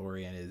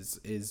Mandalorian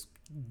is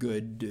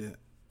good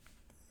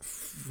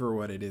for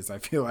what it is, I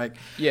feel like.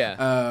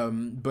 Yeah.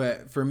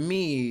 But for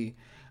me,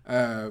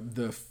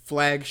 the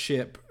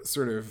flagship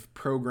sort of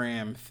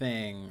program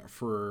thing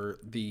for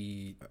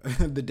the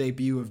the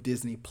debut of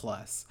Disney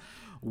Plus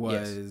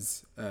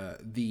was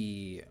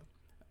the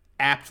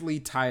aptly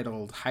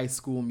titled High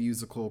School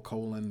Musical: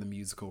 the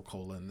musical: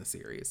 the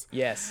series.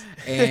 Yes.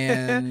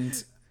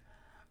 And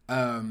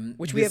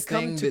which we have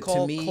come to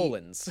call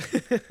colons.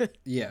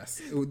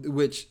 Yes.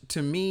 Which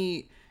to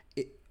me,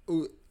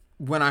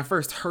 when I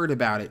first heard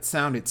about it,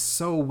 sounded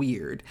so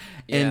weird,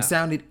 and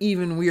sounded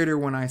even weirder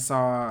when I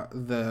saw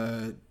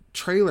the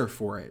trailer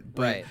for it.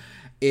 But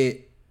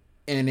it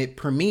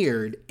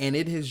premiered, and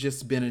it has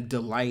just been a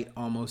delight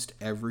almost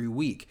every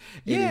week.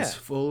 It is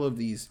full of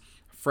these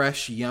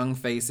fresh young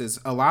faces,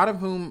 a lot of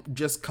whom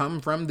just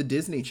come from the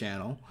Disney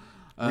Channel.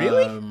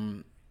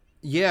 Really?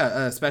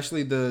 Yeah,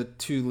 especially the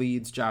two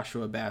leads,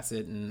 Joshua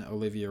Bassett and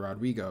Olivia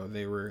Rodrigo.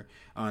 They were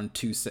on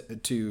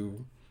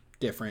two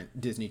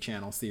different Disney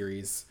Channel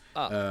series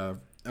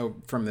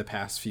from the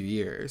past few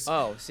years.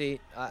 Oh,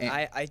 see,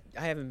 I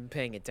haven't been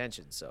paying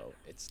attention, so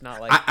it's not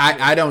like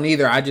I don't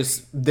either.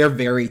 They're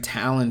very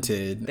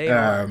talented. They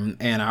are.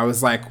 And I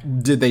was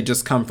like, did they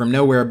just come from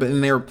nowhere?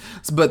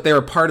 But they're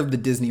a part of the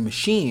Disney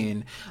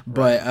machine.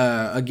 But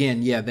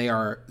again, yeah, they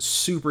are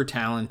super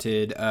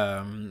talented.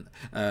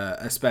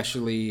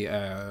 Especially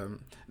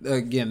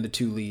again, the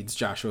two leads,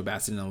 Joshua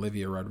Bassett and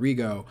Olivia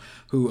Rodrigo.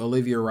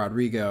 Olivia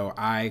Rodrigo,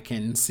 I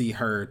can see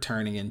her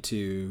turning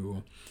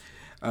into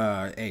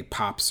a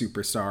pop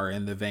superstar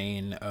in the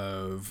vein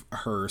of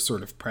her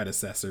sort of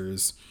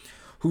predecessors,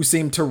 who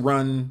seem to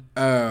run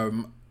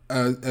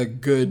a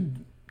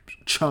good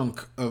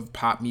chunk of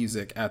pop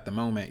music at the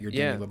moment. Your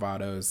Demi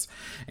Lovato's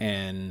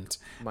and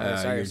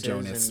your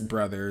Jonas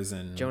Brothers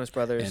and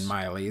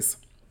Miley's.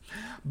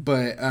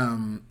 But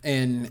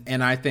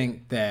and I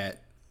think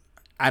that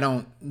I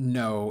don't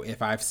know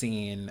if I've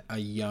seen a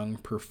young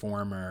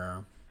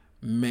performer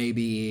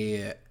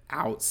maybe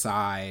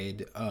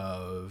outside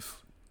of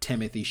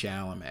Timothée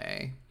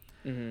Chalamet,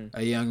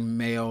 a young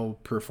male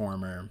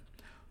performer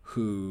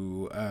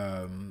who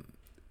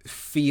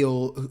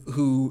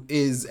who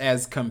is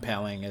as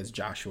compelling as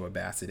Joshua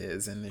Bassett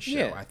is in this show.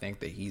 Yeah. I think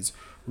that he's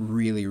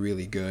really,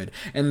 really good.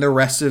 And the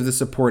rest of the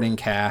supporting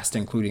cast,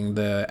 including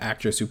the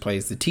actress who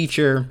plays the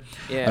teacher,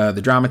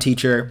 the drama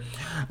teacher,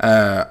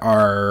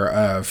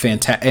 are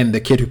fantastic. And the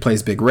kid who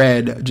plays Big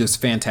Red,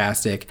 just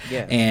fantastic.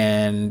 Yeah.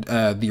 And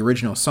the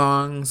original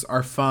songs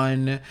are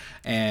fun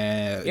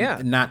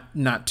and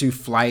not too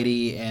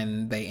flighty.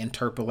 And they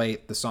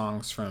interpolate the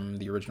songs from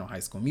the original High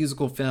School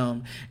Musical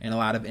film in a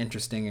lot of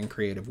interesting and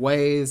creative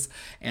ways.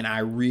 And I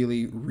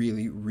really,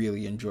 really,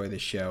 really enjoy the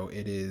show.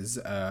 It is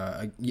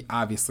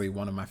obviously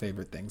one of my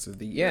favorite things of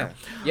the year.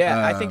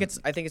 I think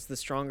it's the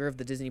stronger of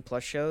the Disney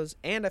Plus shows.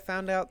 And I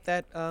found out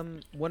that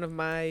one of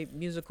my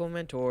musical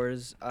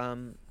mentors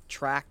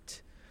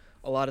tracked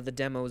a lot of the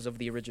demos of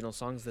the original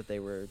songs that they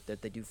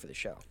do for the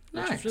show,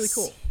 which is really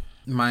cool.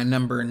 My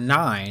number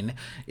 9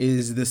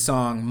 is the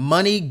song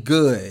 "Money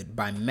Good"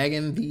 by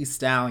Megan Thee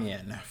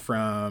Stallion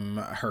from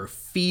her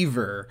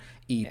Fever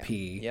EP.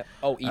 Yeah. Yep.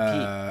 Oh,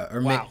 EP.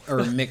 Or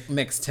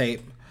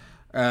mixtape.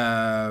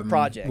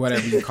 Project.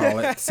 Whatever you call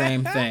it.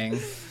 Same thing.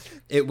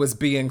 It was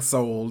being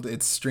sold.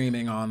 It's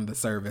streaming on the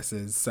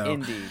services. So,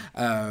 indeed.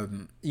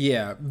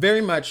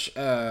 Very much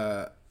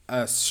a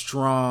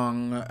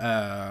strong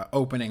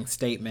opening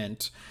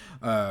statement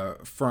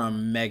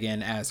from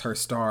Megan as her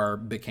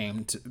star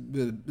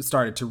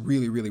started to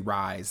really, really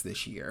rise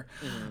this year.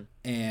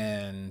 Mm-hmm.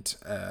 And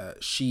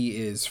she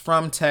is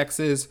from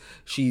Texas.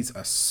 She's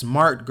a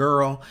smart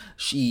girl.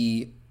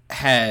 She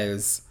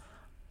has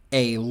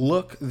a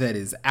look that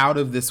is out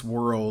of this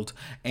world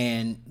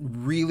and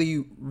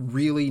really,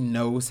 really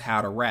knows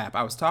how to rap.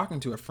 I was talking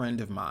to a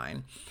friend of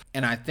mine,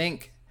 and I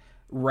think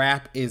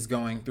rap is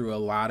going through a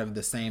lot of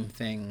the same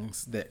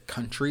things that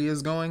country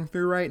is going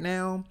through right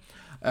now.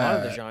 A lot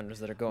of the genres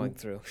that are going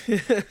through.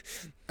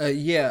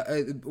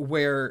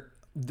 Where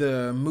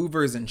the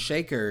movers and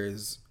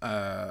shakers,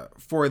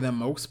 for the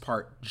most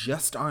part,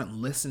 just aren't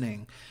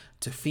listening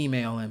to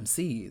female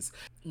MCs,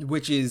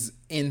 which is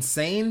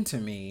insane to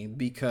me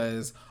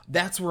because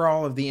that's where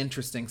all of the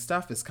interesting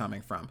stuff is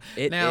coming from.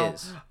 It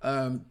is.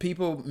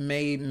 People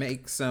may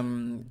make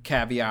some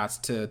caveats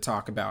to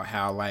talk about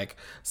how like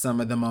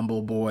some of the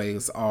Mumble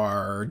Boys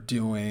are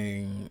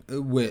doing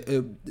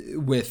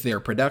with their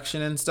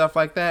production and stuff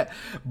like that.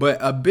 But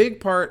a big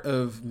part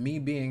of me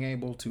being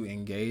able to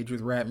engage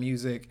with rap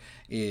music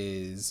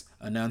is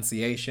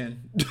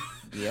enunciation.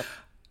 Yep.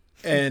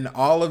 And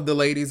all of the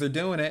ladies are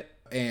doing it.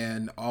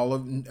 And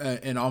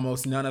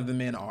almost none of the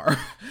men are.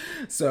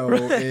 So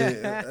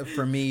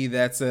for me,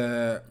 that's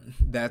a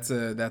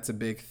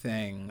big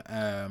thing.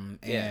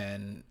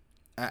 And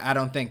I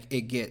don't think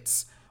it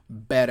gets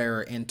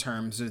better in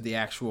terms of the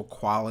actual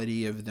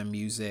quality of the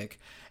music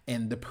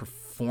and the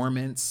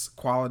performance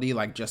quality,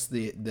 like just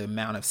the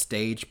amount of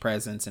stage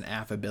presence and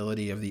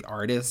affability of the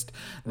artist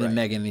than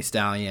Megan Thee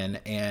Stallion.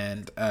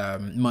 And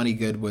Money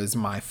Good was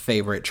my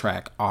favorite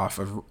track off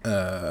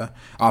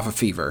of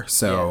Fever.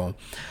 So.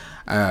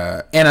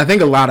 And I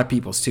think a lot of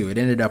people's too. It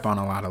ended up on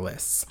a lot of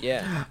lists.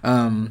 Yeah.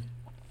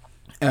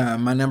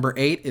 My number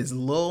 8 is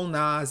Lil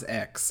Nas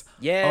X.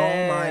 Yeah.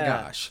 Oh my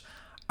gosh.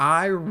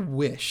 I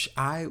wish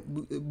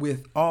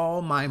with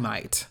all my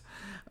might,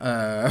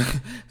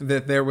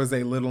 that there was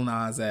a Lil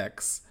Nas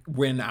X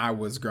when I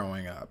was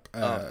growing up.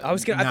 I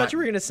thought you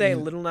were gonna say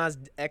Lil Nas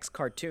X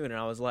cartoon, and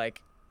I was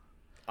like,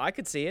 I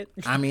could see it.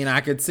 I mean,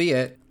 I could see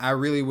it. I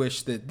really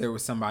wish that there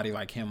was somebody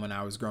like him when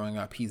I was growing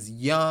up. He's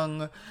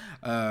young.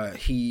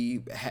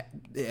 He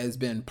has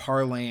been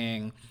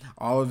parlaying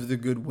all of the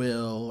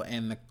goodwill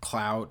and the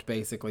clout,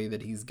 basically,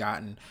 that he's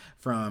gotten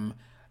from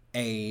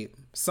a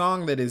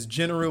song that is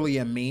generally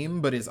a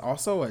meme, but is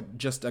also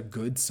just a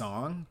good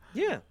song.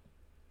 Yeah.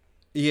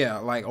 Yeah,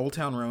 like Old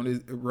Town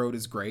Road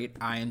is great.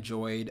 I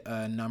enjoyed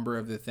a number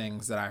of the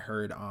things that I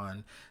heard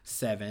on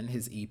Seven,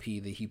 his EP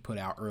that he put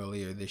out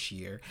earlier this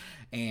year,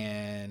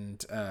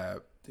 and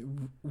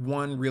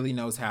one really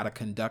knows how to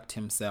conduct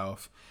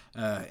himself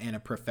in a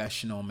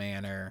professional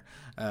manner,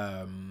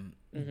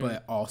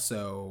 but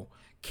also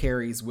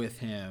carries with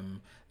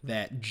him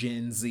that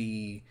Gen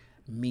Z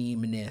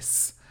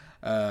meme-ness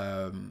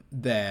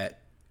that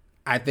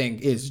I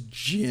think is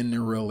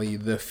generally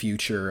the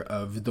future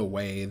of the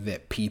way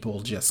that people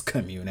just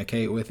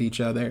communicate with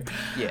each other.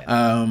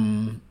 Yeah.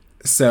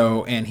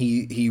 So, and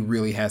he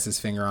really has his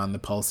finger on the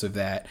pulse of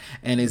that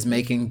and is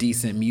making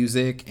decent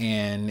music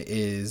and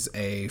is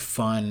a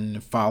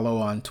fun follow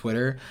on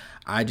Twitter.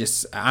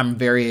 I'm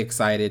very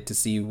excited to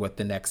see what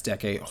the next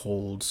decade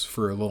holds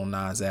for Lil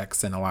Nas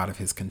X and a lot of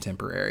his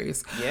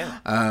contemporaries. Yeah.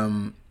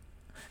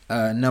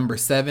 Number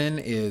 7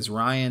 is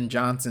Rian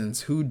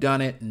Johnson's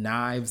Whodunit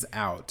Knives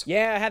Out.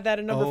 Yeah, I had that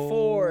at number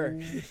 4.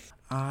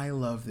 I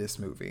love this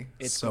movie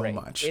great.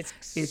 much. It's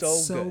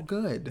so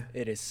good.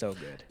 It is so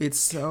good. It's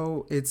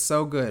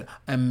so good.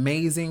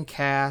 Amazing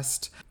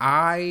cast.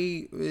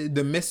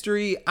 The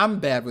mystery, I'm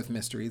bad with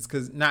mysteries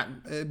because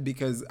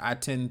I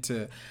tend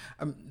to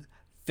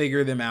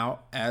figure them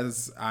out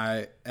as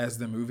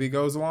the movie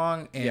goes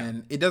along,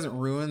 and it doesn't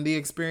ruin the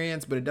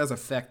experience, but it does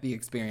affect the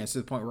experience to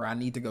the point where I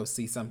need to go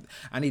see something.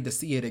 I need to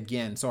see it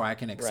again so I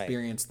can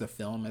experience the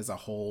film as a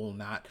whole,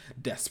 not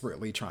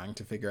desperately trying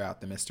to figure out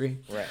the mystery.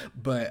 Right.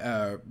 But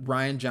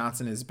Rian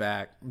Johnson is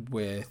back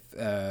with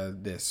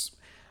this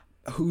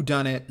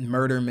whodunit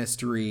murder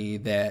mystery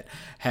that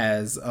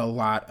has a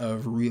lot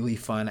of really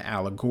fun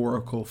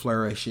allegorical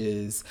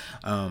flourishes,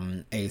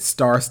 a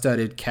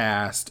star-studded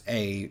cast,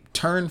 a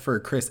turn for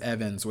Chris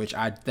Evans, which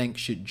I think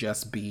should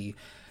just be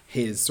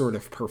his sort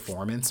of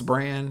performance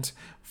brand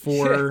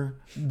for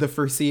the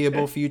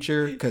foreseeable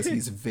future, because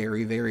he's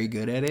very, very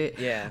good at it.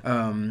 Yeah.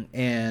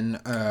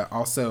 And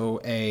also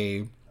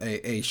a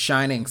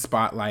shining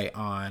spotlight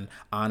on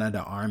Ana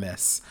de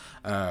Armas,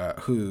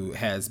 who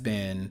has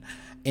been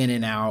in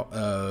and out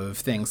of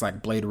things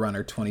like Blade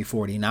Runner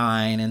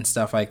 2049 and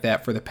stuff like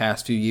that for the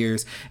past few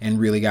years, and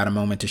really got a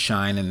moment to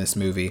shine in this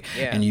movie.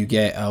 Yeah. And you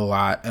get a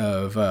lot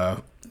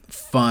of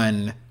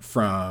fun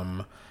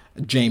from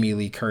Jamie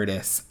Lee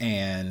Curtis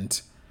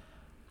and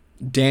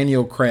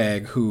Daniel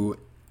Craig, who,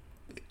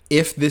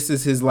 if this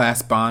is his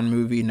last Bond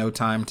movie, No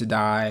Time to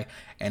Die,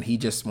 and he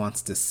just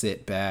wants to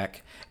sit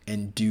back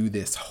and do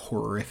this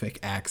horrific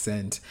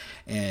accent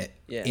and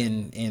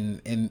in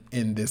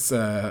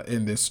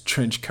this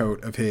trench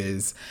coat of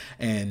his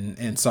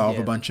and solve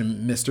a bunch of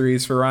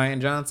mysteries for Rian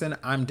Johnson,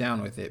 I'm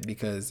down with it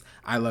because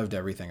I loved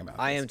everything about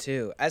it. I am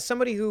too. As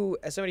somebody who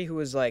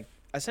was like,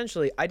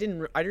 essentially, I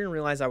didn't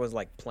realize I was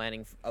like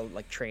planning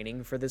like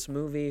training for this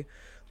movie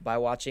by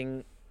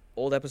watching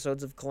old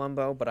episodes of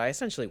Columbo, but I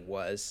essentially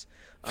was.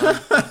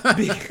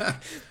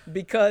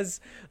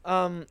 Because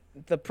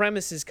the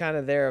premise is kind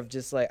of there of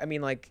just like, I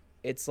mean, like,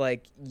 it's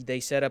like they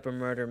set up a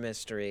murder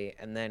mystery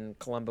and then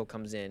Columbo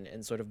comes in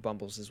and sort of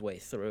bumbles his way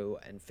through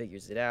and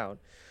figures it out,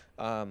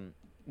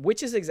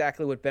 which is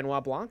exactly what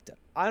Benoit Blanc did.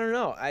 I don't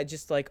know. I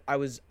just like I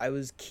was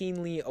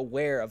keenly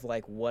aware of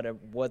like what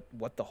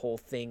the whole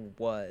thing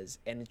was,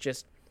 and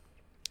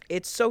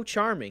it's so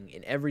charming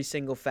in every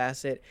single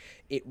facet.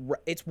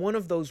 It's one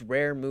of those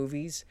rare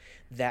movies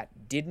that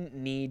didn't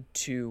need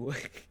to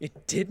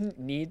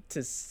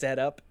set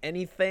up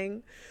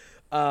anything.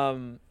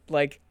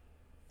 Like,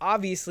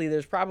 obviously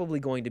there's probably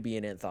going to be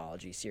an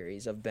anthology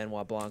series of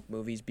Benoit Blanc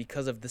movies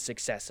because of the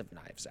success of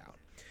Knives Out.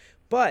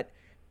 But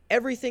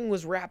everything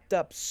was wrapped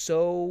up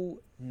so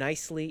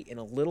nicely in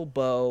a little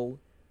bow.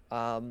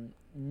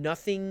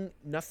 Nothing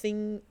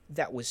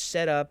that was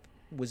set up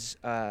was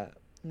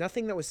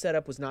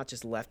not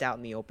just left out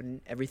in the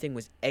open. Everything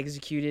was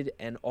executed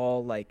and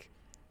all like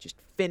just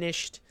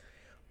finished.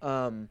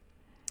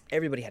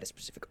 Everybody had a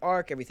specific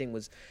arc. Everything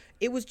was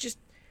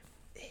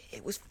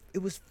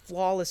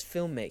flawless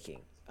filmmaking.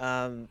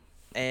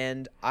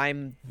 And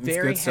I'm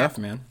very good stuff,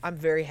 man. I'm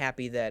very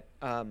happy that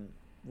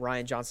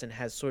Rian Johnson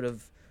has sort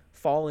of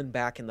fallen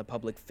back in the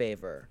public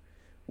favor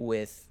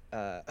with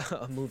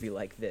a movie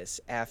like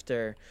this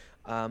after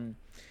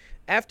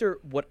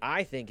what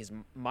I think is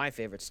my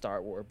favorite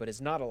Star Wars, but it's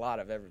not a lot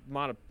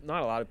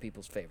of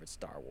people's favorite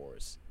Star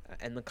Wars,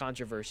 and the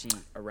controversy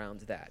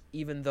around that,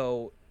 even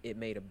though it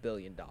made $1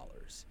 billion.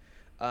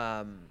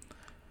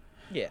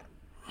 Yeah.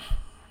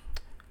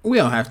 We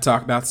don't have to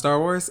talk about Star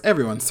Wars.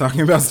 Everyone's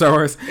talking about Star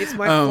Wars. It's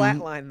my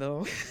flatline,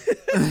 though.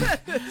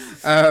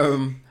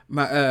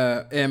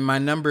 My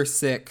number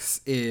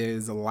 6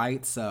 is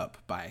Lights Up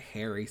by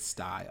Harry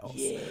Styles.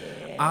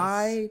 Yes.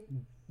 I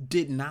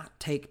did not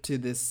take to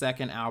this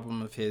second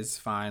album of his,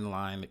 Fine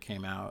Line, that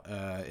came out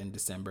in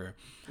December,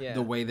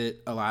 the way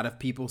that a lot of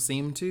people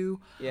seem to.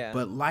 Yeah.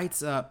 But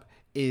Lights Up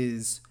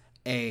is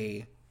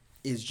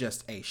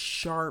just a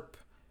sharp,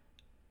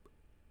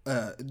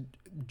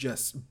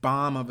 just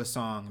bomb of a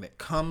song that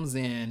comes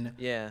in,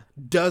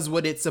 does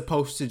what it's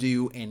supposed to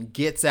do, and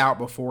gets out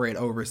before it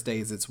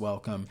overstays its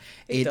welcome.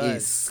 It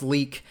is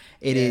sleek.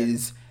 It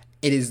is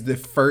it is the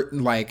first,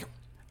 like,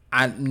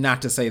 I,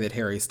 not to say that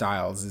Harry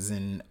Styles is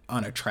an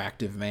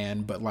unattractive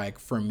man, but like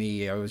for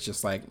me, I was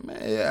just like,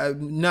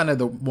 none of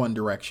the One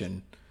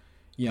Direction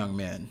young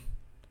men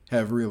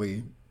have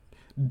really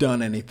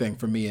done anything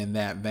for me in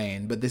that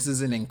vein. But this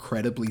is an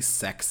incredibly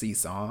sexy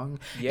song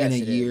in a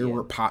year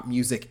where pop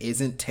music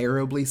isn't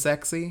terribly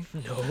sexy.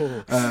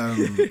 No.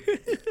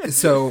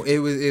 So it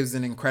was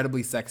an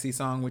incredibly sexy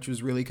song, which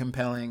was really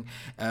compelling.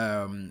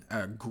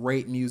 A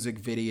great music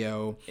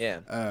video.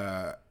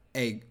 Yeah.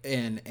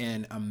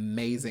 An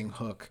amazing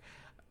hook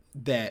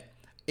that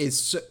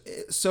is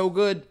so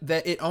good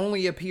that it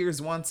only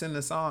appears once in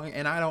the song,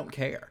 and I don't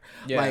care.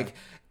 Yeah. Like,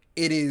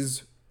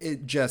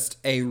 it just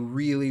a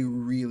really,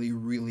 really,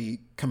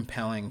 really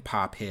compelling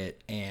pop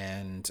hit.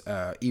 And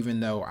even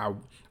though I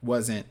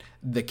wasn't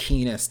the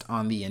keenest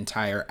on the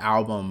entire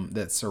album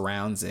that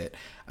surrounds it,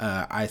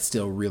 I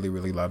still really,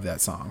 really love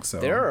that song. So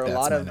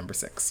that's my number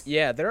 6.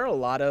 Yeah, there are a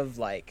lot of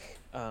like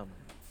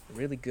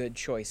really good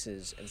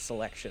choices and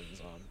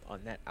selections on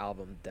that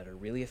album that are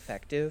really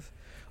effective.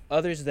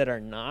 Others that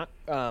are not.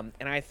 And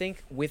I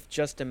think with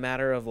just a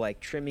matter of like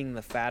trimming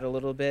the fat a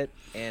little bit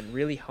and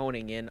really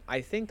honing in,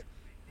 I think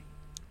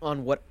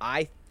on what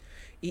Harry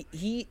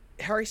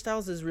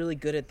Styles is really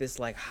good at this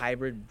like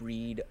hybrid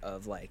breed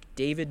of like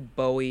David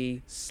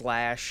Bowie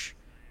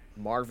 /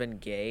 Marvin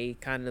Gaye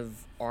kind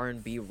of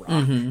R&B rock.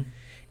 Mm-hmm.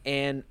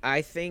 And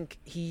I think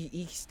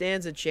he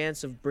stands a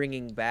chance of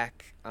bringing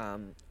back a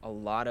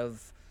lot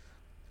of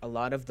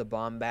the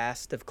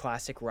bombast of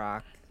classic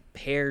rock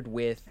paired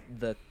with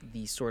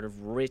the sort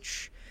of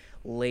rich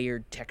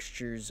layered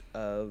textures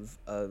of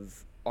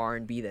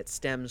R&B that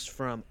stems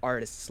from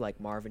artists like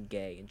Marvin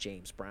Gaye and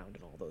James Brown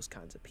and all those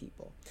kinds of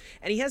people.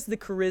 And he has the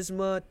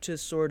charisma to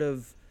sort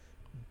of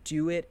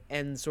do it,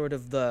 and sort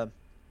of the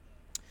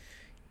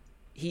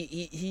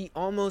he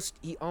almost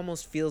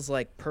feels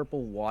like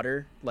purple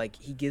water. Like,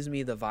 he gives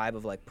me the vibe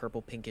of like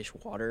purple pinkish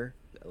water,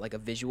 like a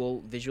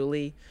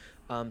visually.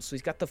 So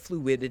he's got the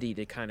fluidity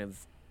to kind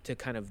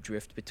of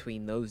drift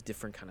between those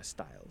different kind of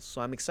styles.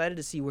 So I'm excited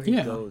to see where he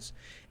goes,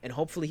 and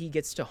hopefully he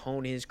gets to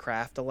hone his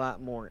craft a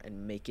lot more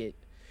and make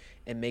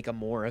a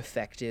more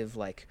effective,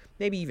 like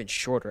maybe even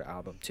shorter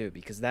album too,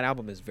 because that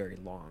album is very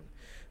long.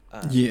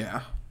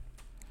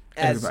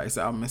 Everybody's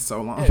album is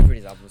so long.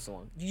 Everybody's album is so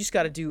long. You just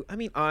got to do, I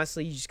mean,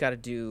 honestly, you just got to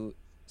do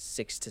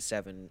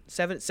 7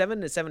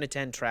 to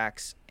 10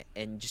 tracks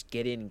and just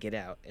get in and get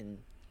out, and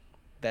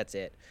that's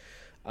it.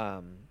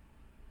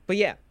 But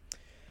yeah.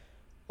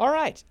 All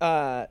right.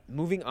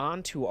 Moving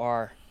on to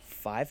our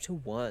 5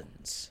 to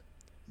 1s.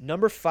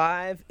 Number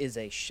 5 is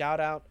a shout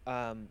out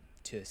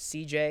to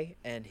CJ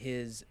and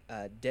his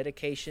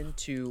dedication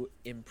to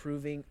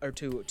improving, or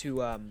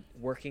to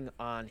working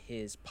on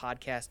his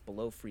podcast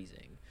Below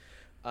Freezing.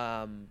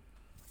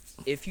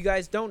 If you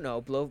guys don't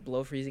know,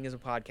 Below Freezing is a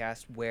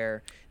podcast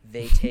where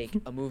they take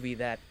a movie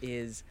that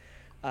is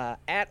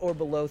at or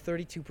below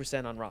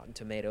 32% on Rotten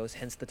Tomatoes,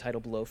 hence the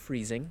title Below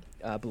Freezing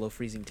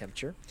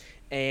temperature,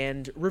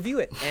 and review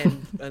it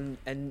and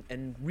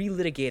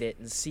relitigate it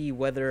and see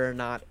whether or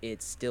not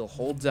it still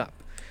holds up.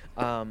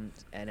 And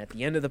at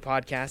the end of the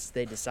podcast,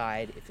 they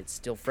decide if it's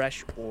still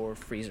fresh or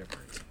freezer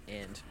burnt.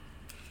 And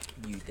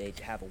they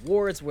have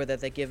awards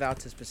that they give out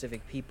to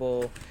specific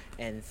people,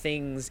 and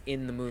things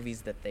in the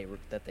movies that they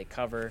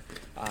cover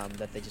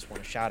that they just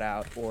want to shout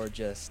out, or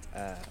just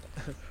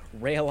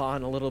rail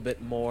on a little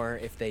bit more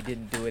if they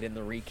didn't do it in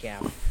the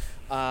recap.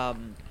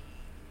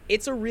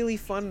 It's a really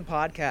fun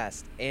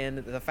podcast, and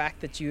the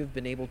fact that you have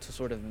been able to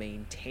sort of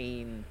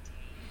maintain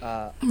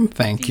the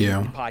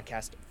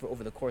podcast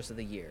over the course of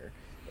the year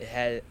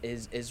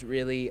is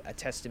really a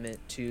testament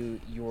to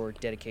your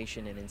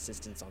dedication and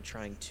insistence on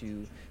trying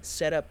to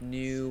set up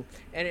new,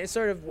 and it's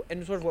sort of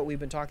what we've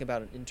been talking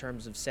about in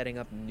terms of setting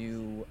up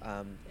new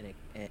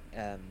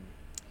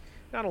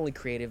not only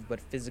creative but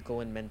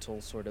physical and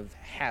mental sort of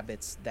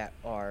habits that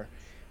are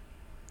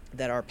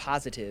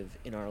positive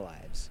in our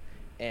lives.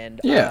 And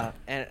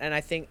and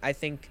I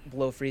think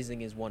Below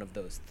Freezing is one of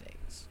those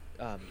things.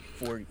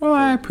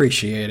 I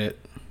appreciate it.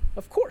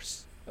 Of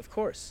course.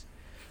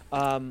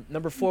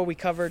 Number 4, we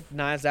covered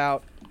Knives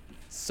Out.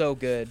 So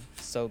good.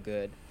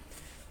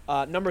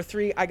 Number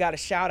 3, I got a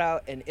shout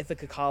out an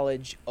Ithaca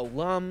College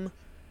alum.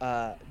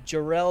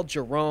 Jarrell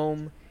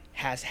Jerome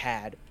has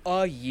had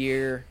a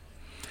year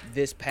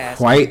this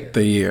past year. Quite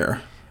the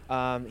year.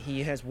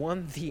 He has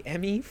won the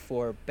Emmy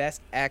for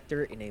Best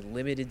Actor in a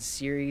Limited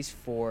Series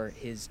for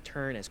his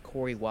turn as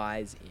Corey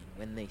Wise in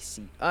When They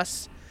See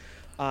Us.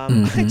 I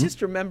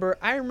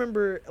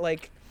remember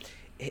like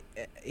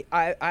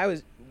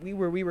we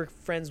were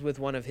friends with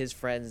one of his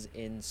friends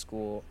in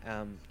school,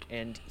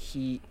 and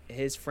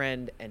his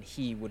friend and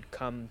he would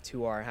come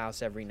to our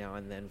house every now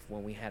and then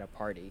when we had a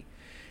party,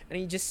 and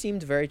he just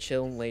seemed very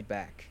chill and laid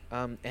back.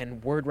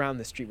 And word around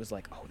the street was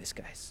like, oh, this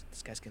guy's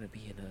gonna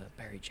be in a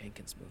Barry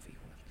Jenkins movie,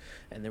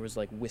 and there was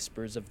like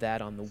whispers of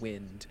that on the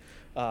wind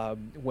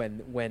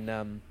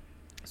when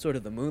sort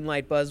of the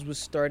Moonlight buzz was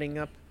starting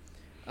up.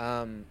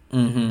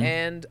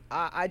 And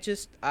I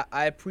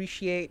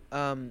appreciate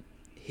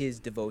his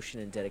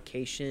devotion and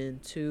dedication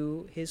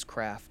to his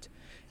craft,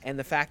 and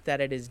the fact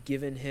that it has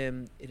given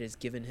him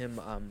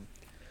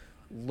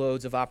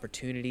loads of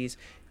opportunities.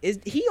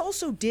 He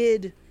was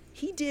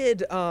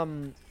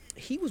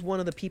one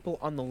of the people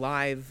on the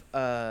live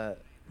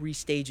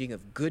restaging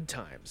of Good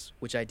Times,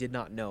 which I did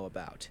not know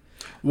about.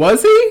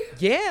 Was he?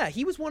 Yeah,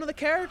 he was one of the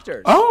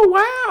characters.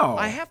 Oh wow!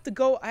 I have to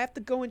go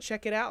and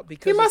check it out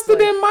because he must have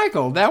been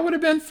Michael. That would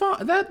have been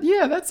fun.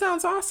 That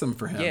sounds awesome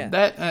for him.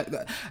 Yeah.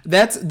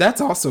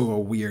 That's also a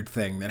weird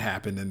thing that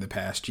happened in the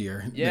past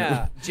year.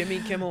 Yeah, Jimmy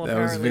Kimmel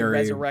apparently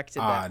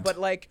resurrected that. But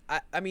like,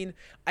 I mean,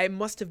 I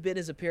must have been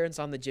his appearance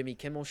on the Jimmy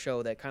Kimmel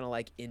show that kind of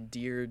like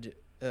endeared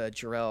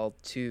Jarrell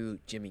to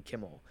Jimmy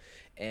Kimmel,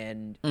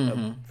 and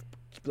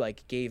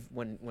like gave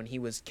when he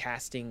was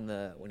casting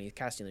the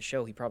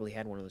show, he probably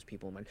had one of those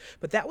people in mind.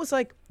 But that was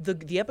like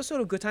the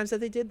episode of Good Times that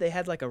they did. They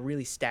had like a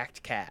really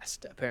stacked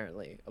cast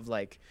apparently of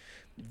like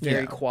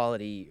very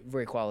quality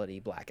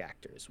black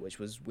actors, which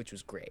was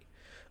great.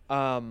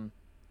 So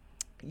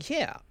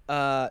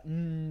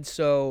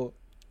go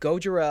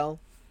Jarrell.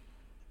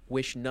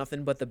 Wish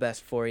nothing but the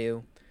best for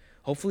you.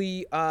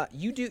 Hopefully,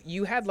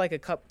 you had like a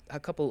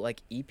couple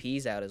like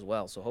EPs out as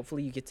well. So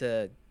hopefully you get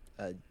to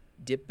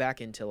dip back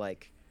into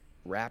like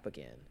rap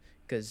again,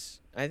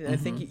 because I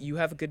think you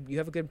have a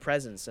good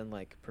presence and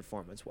like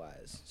performance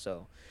wise.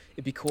 So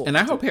it'd be cool. And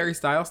I hope Harry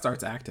Styles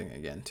starts acting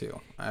again too.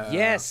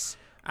 Yes.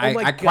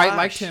 I quite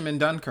liked him in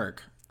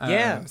Dunkirk.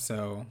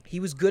 So he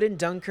was good in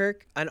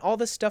Dunkirk, and all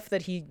the skits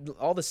that he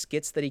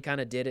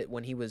kind of did it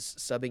when he was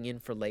subbing in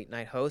for late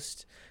night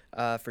host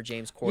for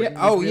James Corden.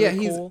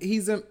 Cool.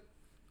 He's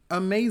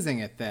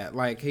amazing at that.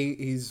 Like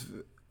he's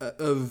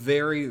a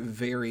very,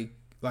 very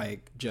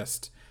like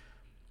just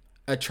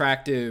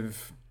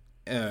attractive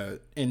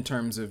in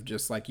terms of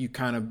just like you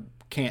kind of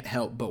can't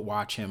help but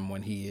watch him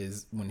when he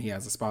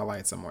has a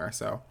spotlight somewhere.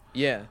 So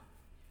yeah.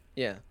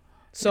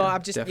 So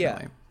I'm just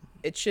definitely.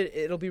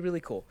 It'll be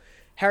really cool.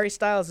 Harry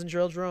Styles and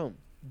Jarrell Jerome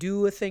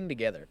do a thing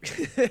together.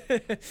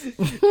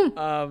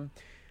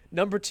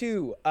 Number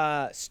 2,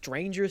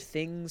 Stranger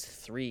Things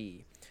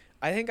 3.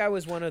 I think I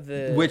was one of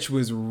the... Which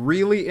was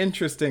really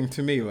interesting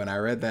to me when I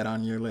read that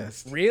on your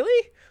list.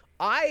 Really?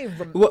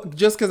 Well,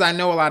 just because I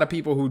know a lot of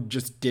people who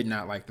just did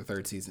not like the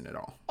 3rd season at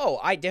all. Oh,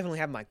 I definitely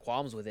have my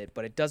qualms with it,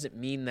 but it doesn't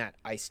mean that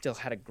I still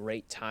had a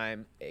great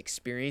time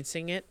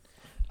experiencing it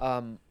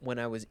when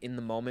I was in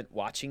the moment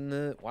watching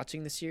the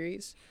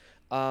series.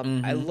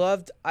 I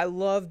loved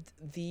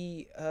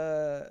the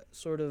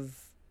sort of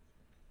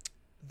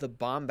the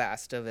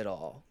bombast of it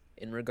all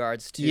in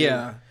regards to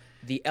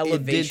the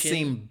elevation. It did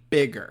seem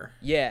bigger.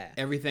 Yeah.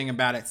 Everything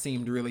about it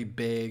seemed really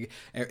big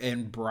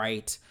and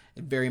bright,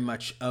 very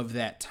much of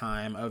that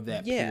time, of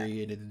that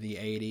period of the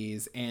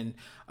 80s. And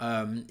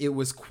it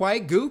was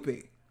quite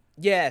goopy.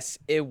 Yes,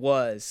 it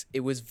was. It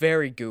was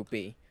very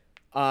goopy.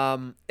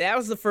 That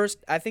was the first,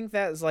 I think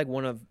that was like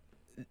one of,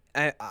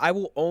 I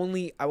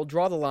will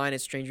draw the line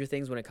at Stranger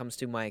Things when it comes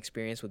to my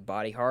experience with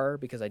body horror,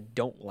 because I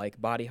don't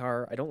like body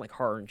horror. I don't like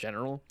horror in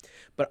general,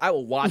 but I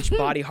will watch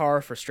body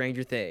horror for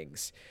Stranger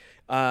Things.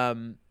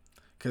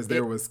 Because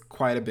there was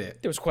quite a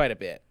bit. There was quite a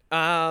bit.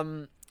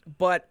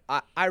 But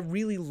I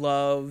really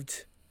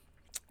loved,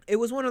 it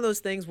was one of those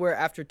things where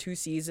after 2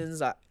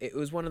 seasons, it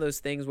was one of those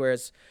things where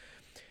it's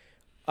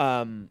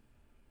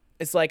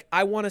like,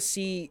 I want to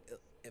see,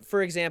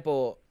 for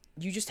example,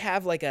 you just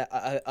have like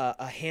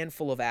a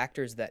handful of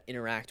actors that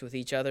interact with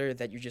each other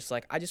that you're just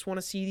like, I just want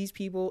to see these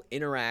people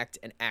interact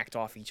and act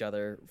off each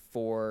other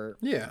for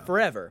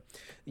forever.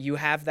 You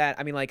have that.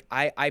 I mean, like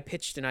I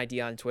pitched an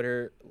idea on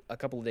Twitter a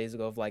couple of days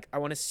ago of like, I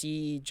want to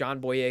see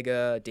John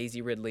Boyega,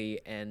 Daisy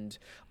Ridley, and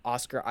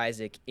Oscar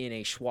Isaac in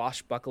a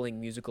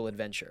swashbuckling musical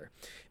adventure,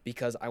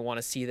 because I want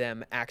to see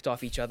them act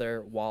off each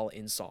other while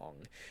in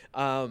song.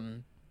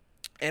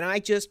 And I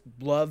just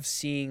love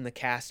seeing the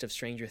cast of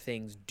Stranger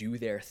Things do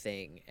their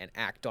thing and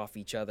act off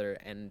each other,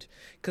 and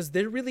because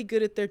they're really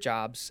good at their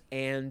jobs,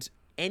 and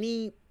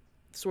any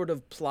sort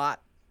of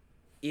plot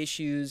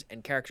issues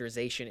and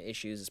characterization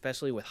issues,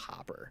 especially with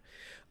Hopper,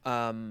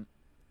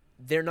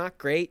 they're not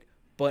great,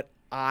 but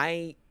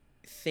I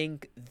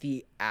think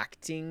the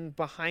acting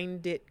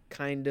behind it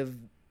kind of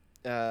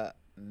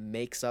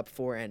makes up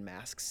for and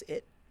masks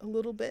it a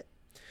little bit.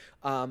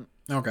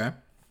 Okay.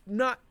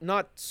 Not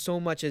so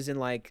much as in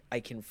like I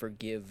can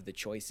forgive the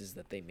choices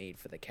that they made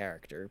for the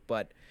character,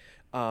 but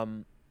I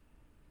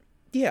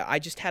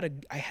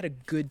had a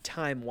good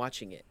time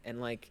watching it, and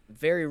like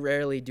very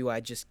rarely do I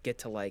just get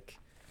to like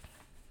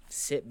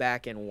sit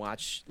back and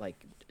watch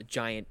like a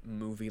giant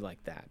movie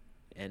like that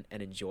and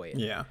enjoy it.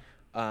 Yeah.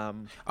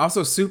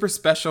 Also, super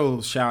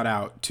special shout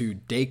out to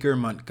Dacre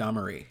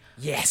Montgomery.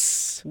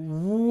 Yes.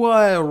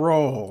 What a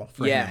role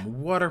for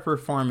him. What a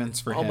performance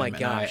for him. Oh my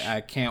gosh.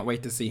 I can't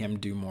wait to see him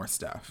do more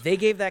stuff. They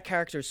gave that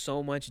character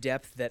so much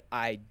depth that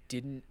I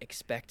didn't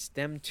expect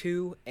them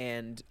to,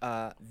 and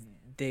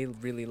they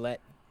really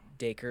let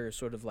Dacre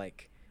sort of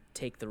like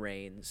take the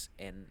reins,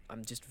 and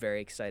I'm just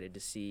very excited to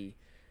see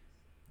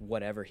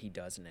whatever he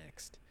does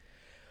next.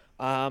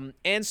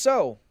 And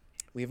so,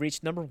 We've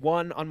reached number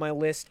 1 on my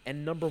list,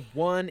 and number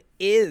 1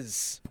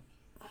 is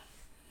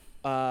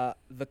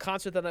the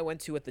concert that I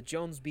went to at the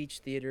Jones Beach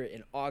Theater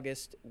in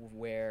August,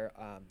 where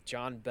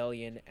Jon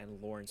Bellion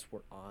and Lawrence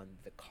were on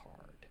the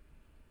card.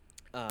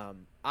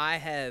 I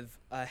have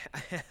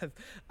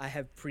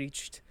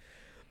preached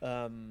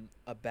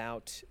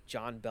about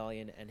Jon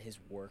Bellion and his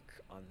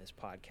work on this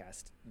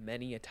podcast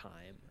many a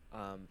time,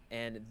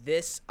 and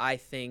this, I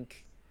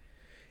think,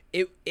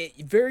 it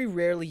very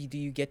rarely do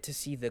you get to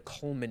see the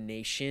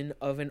culmination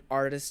of an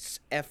artist's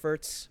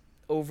efforts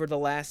over the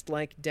last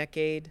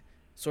decade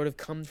sort of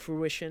come to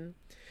fruition,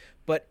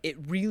 but it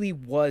really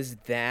was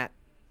that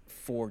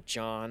for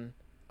Jon,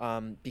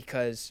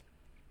 because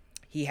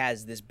he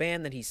has this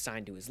band that he's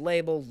signed to his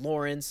label,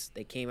 Lawrence.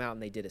 They came out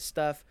and they did his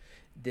stuff,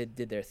 did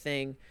their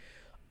thing.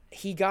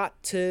 He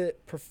got to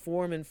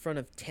perform in front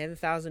of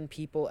 10,000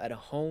 people at a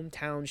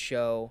hometown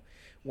show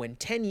when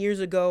 10 years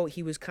ago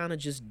he was kind of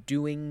just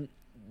doing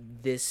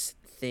this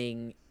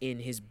thing in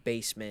his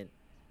basement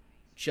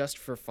just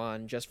for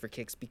fun, just for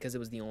kicks, because it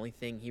was the only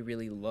thing he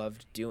really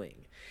loved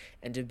doing.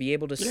 And to be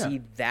able to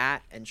see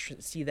that and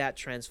see that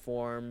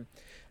transform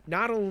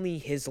not only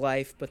his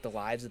life but the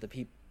lives of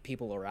the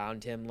people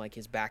around him, like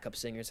his backup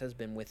singers has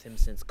been with him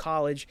since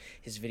college,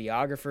 his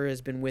videographer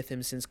has been with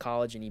him since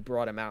college, and he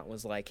brought him out and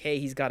was like, hey,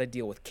 he's got a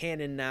deal with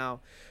Canon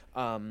now,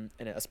 and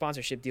a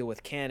sponsorship deal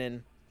with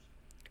Canon.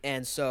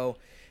 And so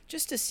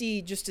just to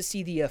see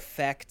the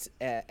effect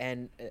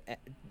and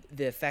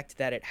the effect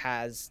that it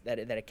has, that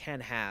it can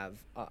have,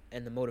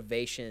 and the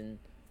motivation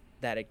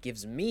that it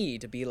gives me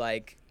to be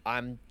like,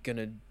 I'm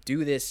gonna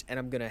do this, and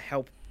I'm gonna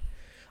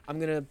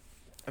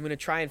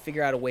try and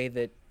figure out a way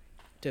that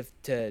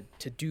to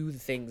do the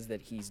things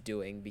that he's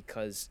doing,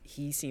 because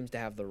he seems to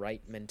have the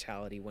right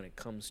mentality when it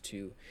comes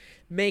to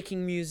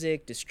making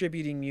music,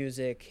 distributing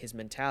music, his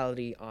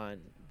mentality on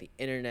the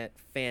internet,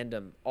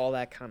 fandom, all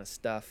that kind of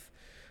stuff.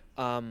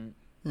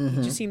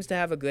 He just seems to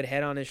have a good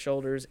head on his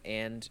shoulders,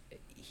 and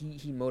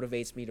he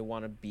motivates me to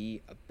want to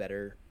be a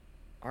better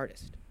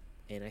artist.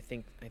 And I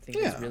think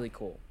it's really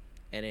cool.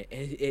 And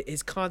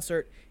his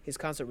concert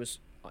was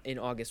in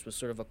August, was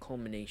sort of a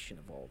culmination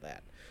of all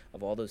that,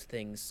 of all those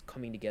things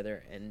coming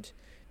together, and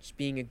just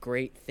being a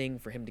great thing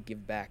for him to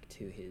give back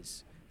to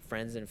his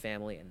friends and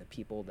family and the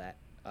people that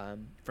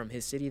from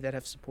his city that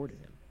have supported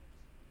him.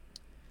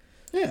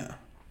 Yeah,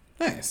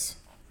 nice.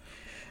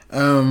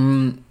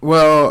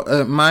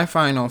 Well, my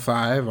final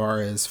 5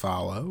 are as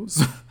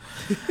follows.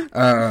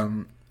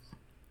 Five.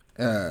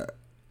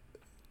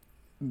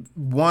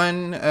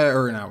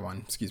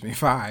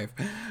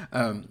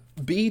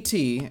 BET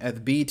at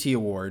the BET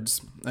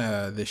Awards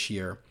this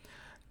year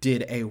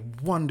did a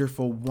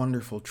wonderful,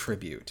 wonderful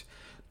tribute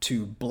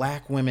to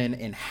Black women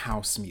in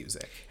house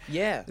music.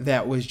 Yeah.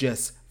 That was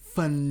just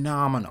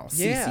phenomenal.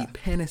 Yeah. CeCe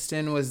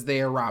Peniston was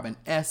there, Robin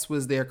S.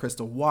 was there,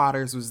 Crystal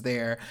Waters was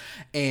there,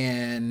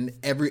 and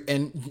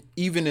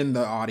even in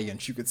the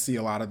audience you could see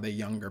a lot of the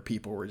younger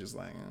people were just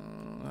like,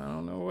 I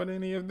don't know what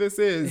any of this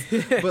is.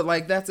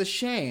 But that's a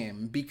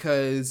shame,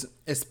 because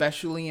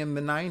especially in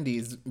the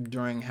 90s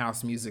during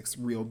house music's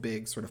real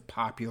big sort of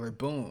popular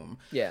boom,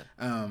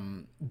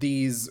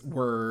 these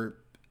were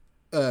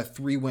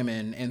 3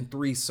 women and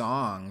 3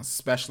 songs,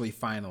 especially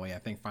Finally. I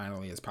think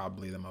Finally is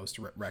probably the most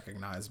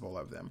recognizable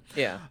of them.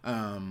 Yeah.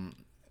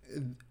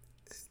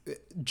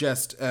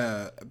 Just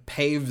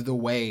paved the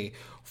way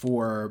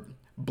for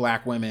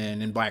Black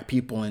women and Black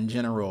people in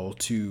general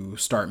to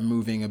start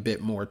moving a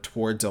bit more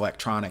towards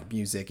electronic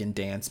music and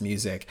dance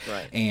music.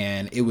 Right.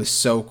 And it was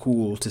so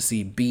cool to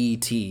see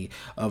BET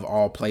of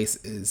all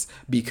places,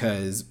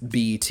 because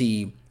BET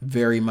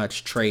very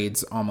much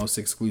trades almost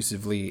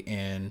exclusively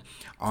in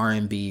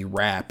R&B,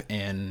 rap,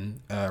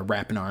 and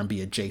rap and R&B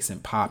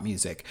adjacent pop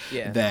music.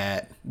 Yeah.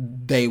 That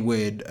they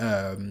would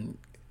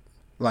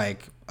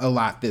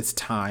allot this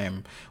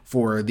time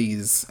for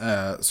these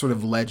sort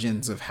of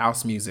legends of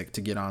house music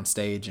to get on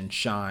stage and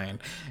shine,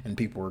 and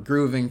people were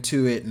grooving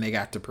to it, and they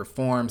got to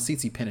perform.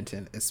 CeCe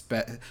Peniston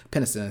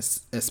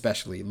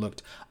especially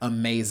looked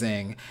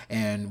amazing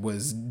and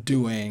was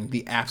doing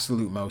the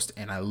absolute most,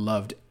 and I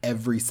loved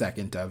every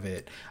second of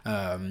it.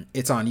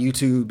 It's on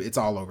YouTube, it's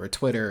all over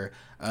Twitter.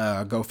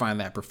 Go find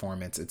that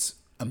performance. It's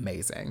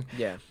amazing.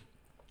 Yeah.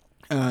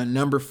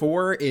 Number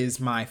 4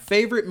 is my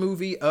favorite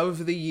movie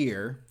of the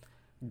year,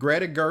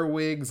 Greta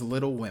Gerwig's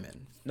Little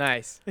Women.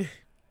 Nice.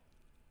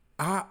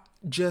 I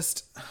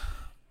just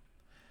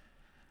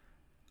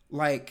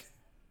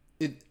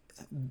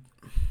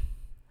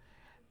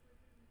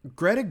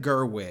Greta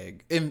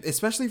Gerwig, and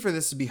especially for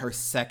this to be her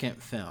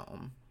second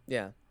film,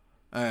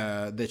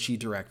 that she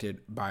directed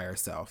by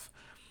herself,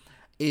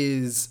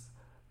 is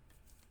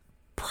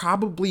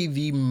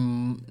probably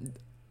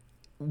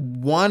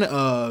one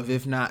of,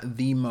 if not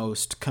the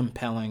most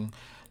compelling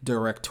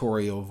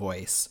directorial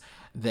voice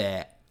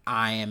that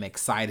I am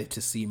excited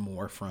to see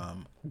more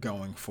from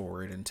going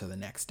forward into the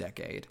next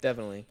decade.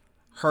 Definitely.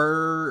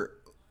 Her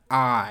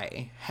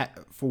eye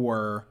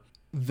for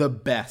the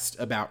best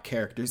about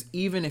characters,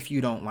 even if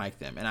you don't like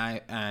them. And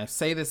I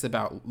say this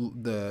about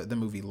the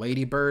movie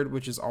Lady Bird,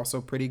 which is also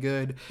pretty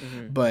good.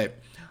 But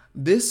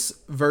this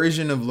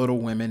version of Little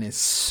Women is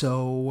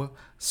so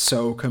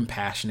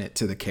compassionate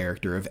to the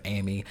character of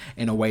Amy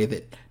in a way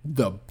that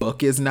the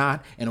book is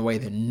not, in a way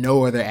that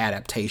no other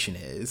adaptation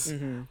is.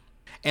 And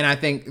I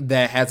think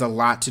that has a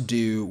lot to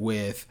do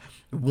with,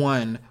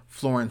 one,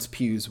 Florence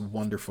Pugh's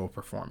wonderful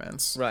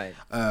performance. Right.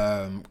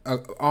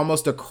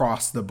 Almost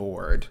across the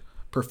board,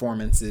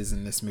 performances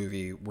in this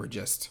movie were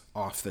just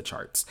off the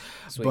charts.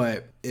 Sweet.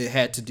 But it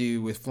had to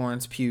do with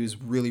Florence Pugh's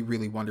really,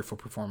 really wonderful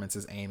performance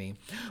as Amy.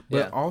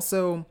 But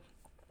also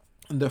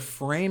the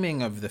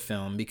framing of the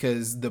film,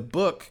 because the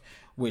book,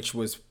 which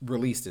was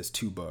released as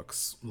 2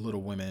 books,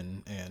 Little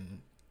Women and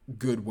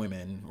Good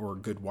Women, or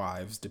Good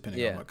Wives,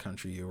 depending on what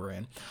country you were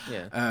in.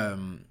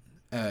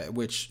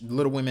 Which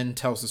Little Women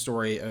tells the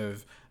story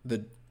of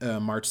the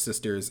March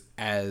sisters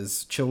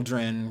as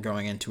children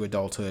going into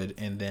adulthood,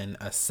 and then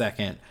a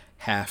second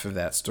half of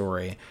that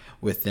story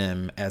with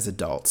them as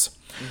adults.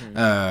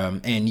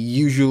 And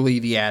usually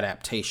the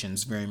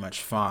adaptations very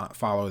much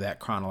follow that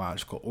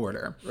chronological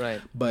order. Right.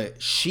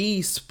 But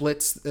she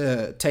takes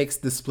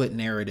the split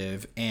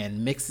narrative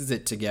and mixes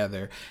it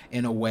together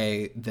in a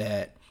way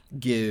that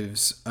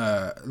gives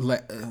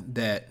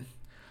that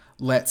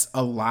lets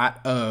a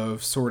lot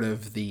of sort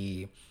of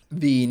the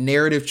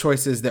narrative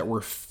choices that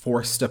were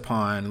forced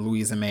upon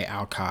Louisa May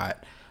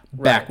Alcott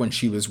back when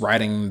she was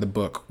writing the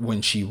book,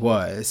 when she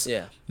was,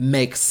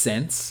 make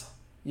sense.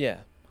 Yeah.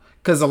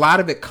 Because a lot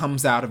of it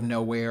comes out of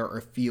nowhere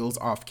or feels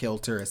off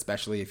kilter,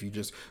 especially if you're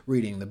just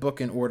reading the book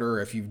in order,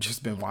 or if you've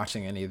just been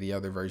watching any of the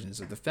other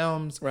versions of the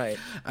films. Right.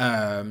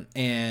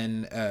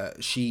 And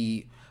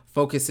she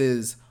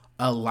focuses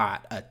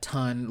a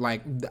ton.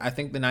 Like, I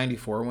think the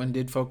 94 one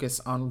did focus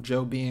on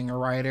Jo being a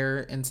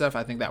writer and stuff.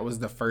 I think that was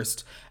the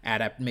first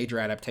major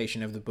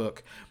adaptation of the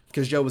book,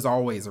 because Jo was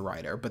always a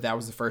writer, but that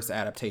was the first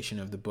adaptation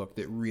of the book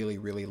that really,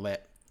 really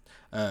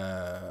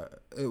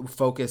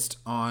focused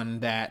on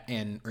that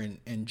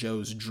and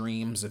Jo's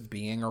dreams of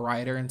being a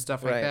writer and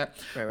stuff like that.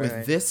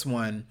 With this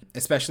one,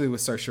 especially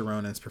with Saoirse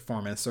Ronan's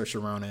performance,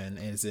 Saoirse Ronan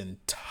is in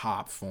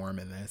top form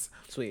in this.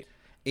 Sweet.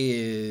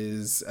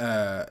 Is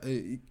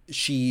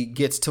she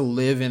gets to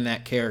live in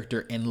that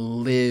character and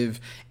live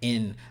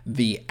in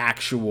the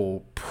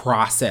actual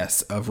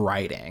process of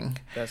writing.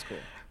 That's cool.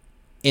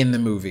 In the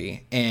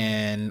movie,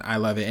 and I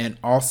love it. And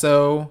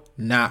also,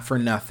 not for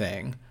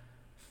nothing,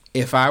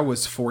 if I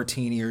was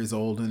 14 years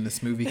old when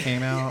this movie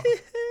came out,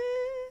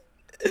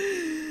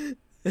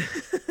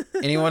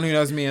 anyone who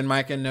knows me and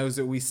Micah knows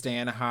that we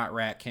stand a hot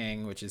rat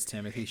king, which is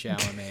Timothée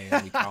Chalamet,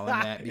 and we call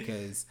him that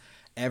because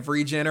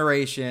every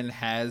generation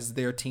has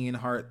their teen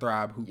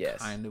heartthrob who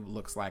kind of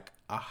looks like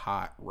a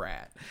hot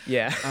rat.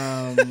 Yeah.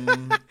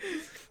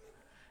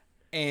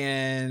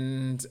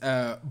 And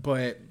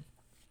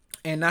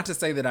not to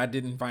say that I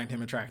didn't find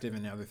him attractive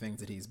in other things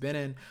that he's been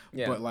in,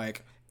 but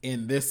like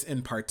in this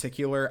in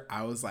particular,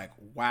 I was like,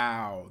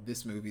 wow,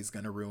 this movie's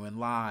going to ruin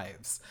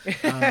lives.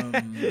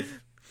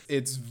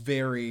 It's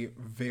very,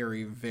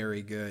 very,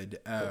 very good.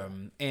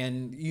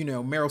 And, you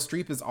know, Meryl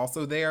Streep is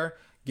also there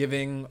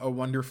giving a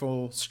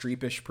wonderful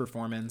Streepish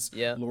performance.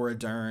 Yeah. Laura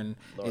Dern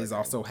is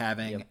also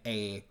having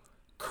a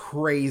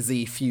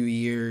crazy few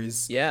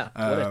years. Yeah,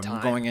 what a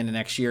time. Going into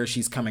next year,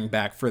 she's coming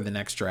back for the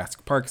next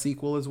Jurassic Park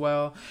sequel as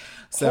well.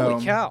 So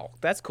holy cow,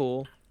 that's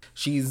cool.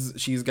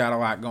 She's got a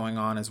lot going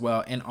on as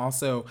well. And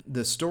also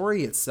the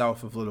story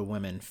itself of Little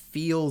Women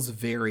feels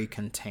very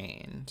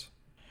contained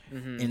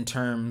in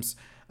terms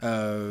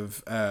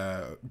of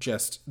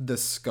just the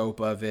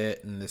scope of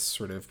it and this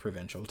sort of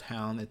provincial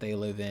town that they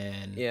live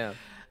in. Yeah.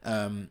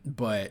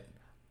 But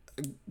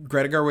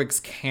Greta Gerwig's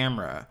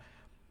camera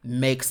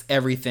makes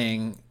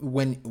everything,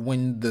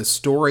 when the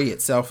story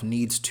itself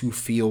needs to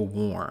feel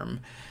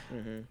warm,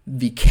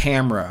 the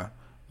camera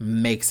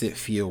makes it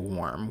feel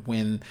warm.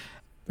 When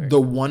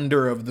the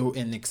wonder of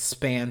and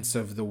expanse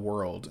of the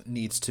world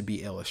needs to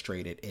be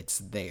illustrated, it's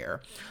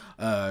there.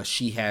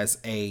 She has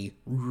a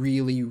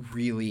really,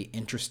 really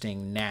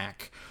interesting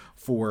knack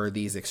for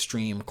these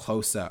extreme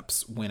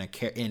close-ups when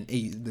and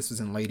this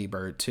was in Lady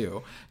Bird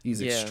too,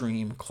 these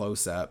extreme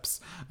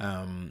close-ups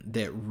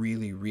that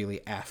really,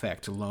 really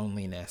affect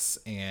loneliness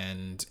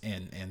and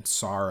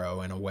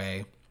sorrow in a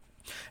way.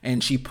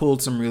 And she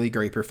pulled some really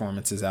great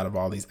performances out of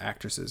all these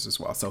actresses as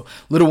well. So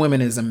Little Women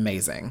is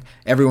amazing.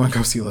 Everyone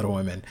go see Little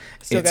Women.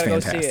 Still it's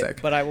gotta fantastic. Go see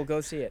it, but I will go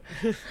see it.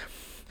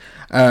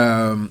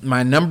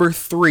 My number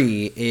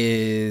 3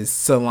 is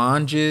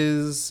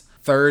Solange's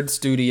third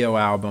studio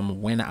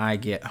album, When I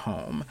Get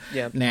Home.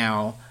 Yep.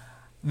 Now,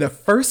 the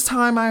first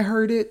time I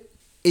heard it,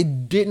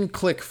 it didn't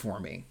click for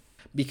me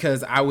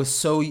because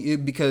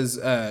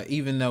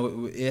even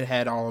though it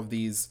had all of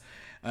these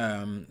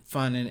fun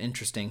and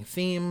interesting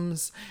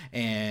themes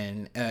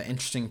and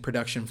interesting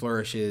production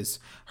flourishes,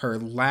 her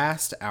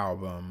last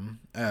album,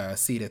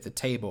 Seat at the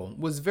Table,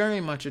 was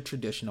very much a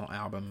traditional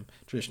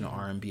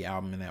R&B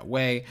album in that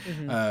way.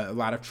 A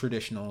lot of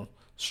traditional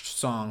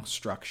song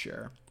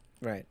structure.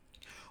 Right.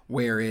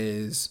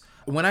 Whereas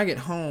When I Get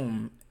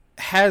Home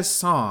has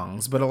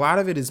songs, but a lot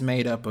of it is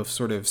made up of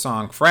sort of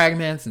song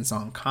fragments and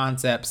song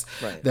concepts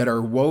that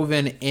are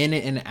woven in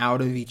and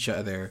out of each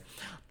other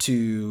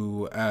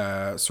to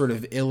sort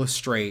of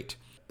illustrate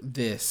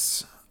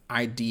this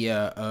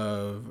idea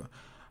of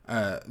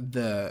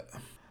the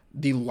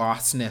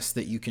lostness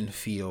that you can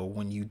feel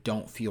when you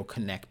don't feel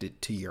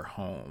connected to your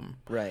home.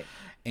 Right.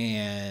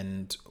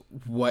 And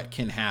what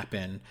can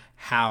happen,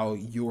 how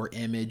your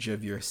image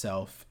of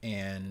yourself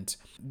and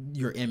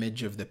your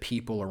image of the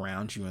people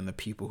around you and the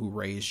people who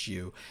raised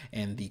you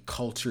and the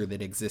culture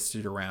that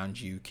existed around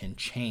you can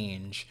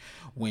change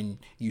when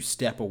you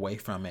step away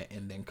from it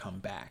and then come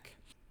back.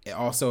 It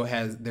also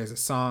there's a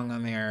song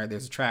on there,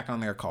 there's a track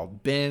on there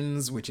called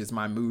Benz, which is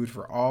my mood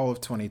for all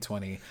of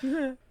 2020.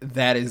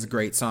 That is a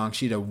great song.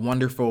 She did a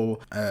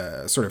wonderful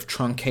sort of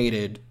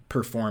truncated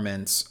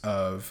performance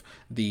of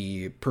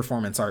the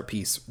performance art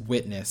piece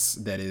Witness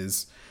that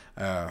is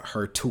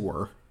her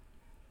tour,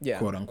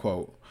 quote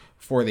unquote,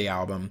 for the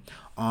album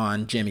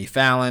on Jimmy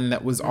Fallon.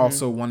 That was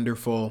also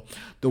wonderful.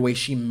 The way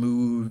she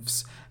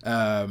moves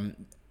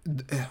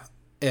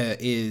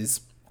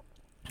is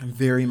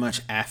very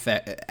much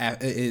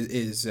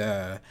is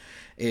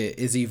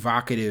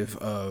evocative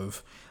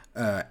of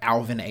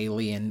Alvin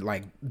Ailey and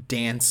like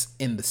dance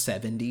in the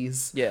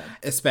 70s,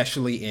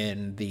 especially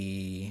in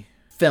the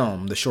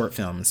short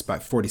film. It's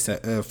about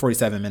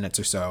 47 minutes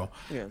or so.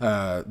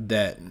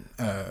 That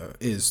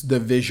is the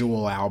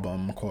visual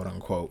album, quote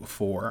unquote,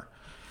 for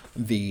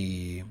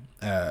the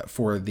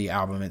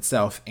album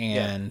itself.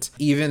 And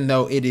even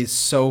though it is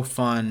so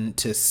fun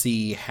to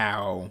see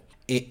how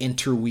it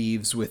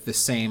interweaves with the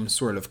same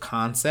sort of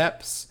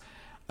concepts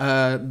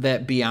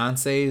that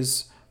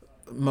Beyonce's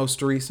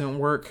most recent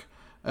work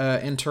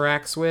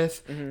interacts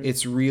with,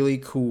 it's really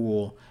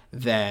cool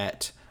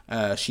that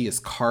she has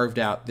carved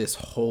out this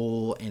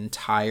whole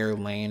entire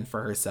lane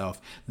for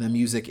herself. The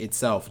music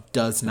itself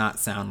does not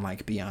sound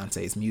like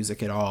Beyonce's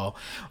music at all,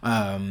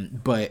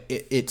 but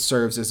it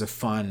serves as a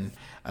fun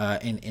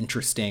and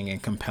interesting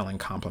and compelling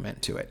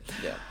complement to it.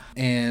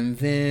 And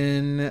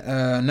then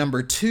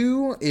number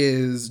 2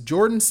 is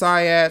Jordan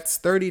Syatt's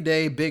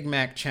 30-Day Big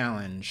Mac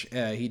Challenge.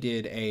 He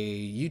did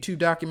a YouTube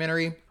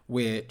documentary,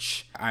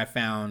 which I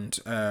found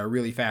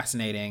really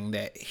fascinating,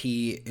 that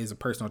he is a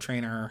personal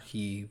trainer.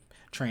 He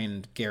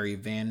trained Gary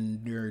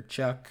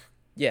Vaynerchuk.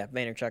 Yeah,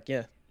 Vaynerchuk,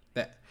 yeah.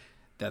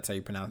 That's how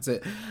you pronounce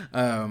it.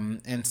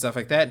 And stuff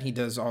like that. And he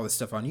does all this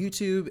stuff on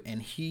YouTube,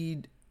 and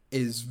he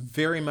is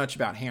very much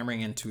about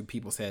hammering into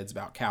people's heads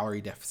about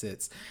calorie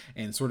deficits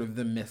and sort of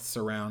the myths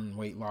around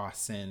weight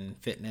loss and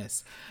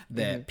fitness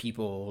that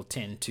people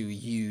tend to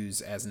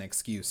use as an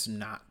excuse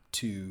not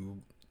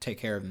to take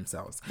care of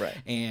themselves. Right.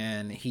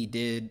 And he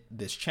did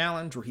this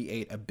challenge where he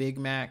ate a Big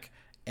Mac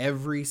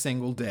every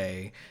single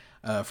day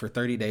for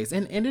 30 days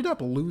and ended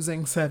up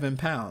losing 7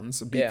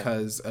 pounds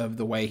because of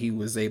the way he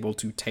was able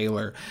to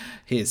tailor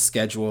his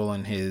schedule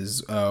and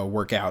his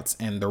workouts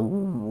and the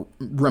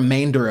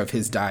remainder of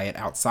his diet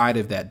outside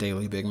of that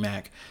daily Big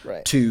Mac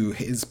to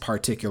his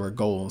particular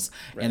goals.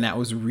 And that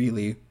was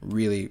really,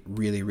 really,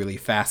 really, really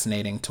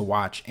fascinating to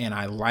watch. And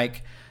I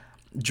like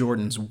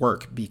Jordan's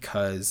work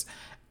because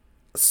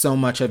so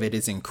much of it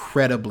is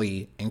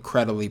incredibly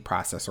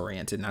process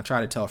oriented. And I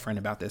tried to tell a friend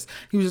about this.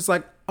 He was just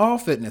like, all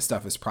fitness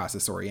stuff is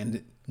process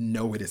oriented.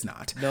 No, it is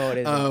not. No, it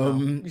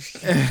isn't.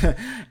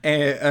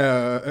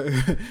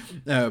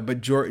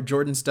 But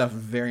Jordan stuff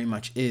very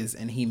much is,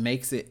 and he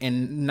makes it.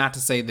 And not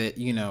to say that,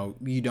 you know,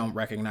 you don't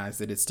recognize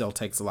that it still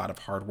takes a lot of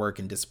hard work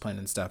and discipline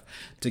and stuff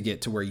to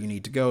get to where you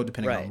need to go,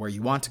 depending on where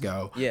you want to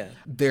go. Yeah.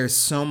 There's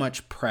so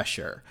much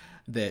pressure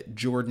that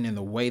Jordan, in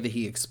the way that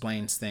he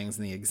explains things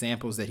and the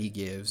examples that he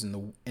gives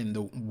and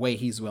the way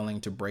he's willing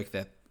to break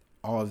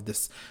all of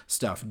this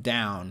stuff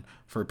down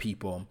for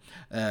people,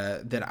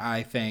 that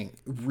I think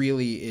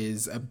really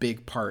is a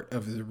big part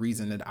of the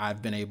reason that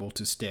I've been able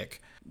to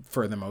stick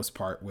for the most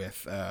part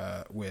with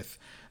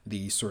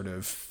the sort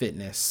of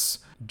fitness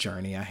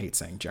journey. I hate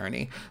saying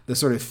journey, the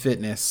sort of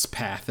fitness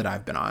path that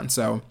I've been on.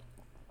 So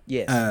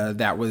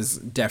that was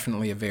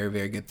definitely a very,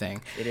 very good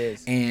thing. It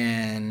is.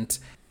 And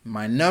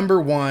my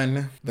number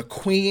 1, the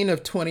queen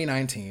of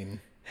 2019,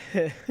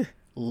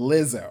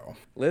 Lizzo.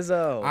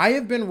 I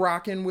have been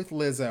rocking with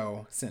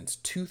Lizzo since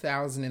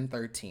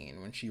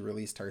 2013 when she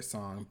released her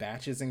song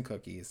Batches and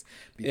Cookies,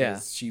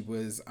 because she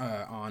was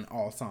on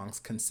All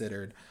Songs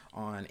Considered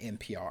on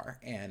NPR.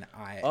 And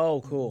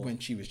when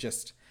she was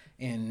just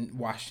in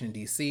Washington,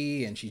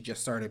 D.C., and she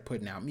just started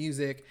putting out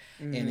music,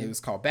 and it was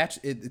called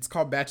it's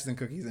called Batches and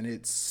Cookies, and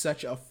it's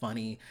such a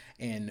funny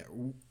and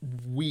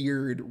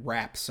weird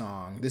rap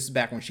song. This is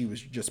back when she was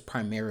just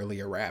primarily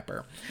a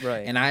rapper.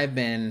 Right. And I've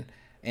been,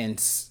 and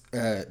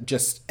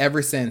just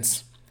ever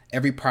since,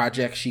 every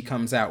project she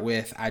comes out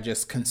with, I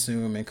just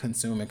consume and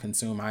consume and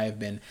consume. I have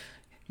been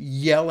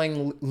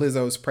yelling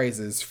Lizzo's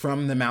praises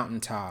from the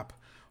mountaintop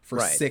for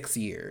Right. 6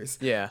 years.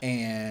 Yeah.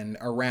 And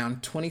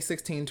around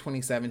 2016,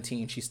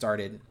 2017, she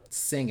started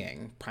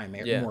singing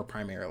more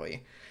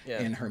primarily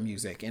in her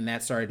music. And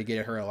that started to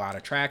get her a lot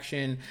of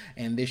traction.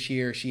 And this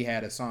year she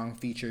had a song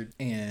featured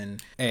in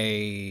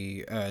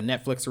a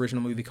Netflix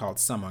original movie called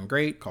Someone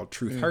Great, called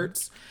Truth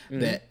Hurts,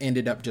 that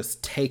ended up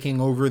just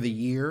taking over the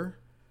year.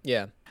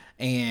 Yeah.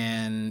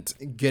 And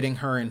getting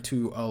her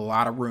into a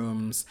lot of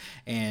rooms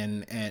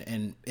and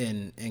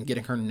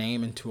getting her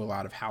name into a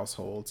lot of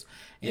households.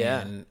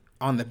 And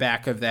on the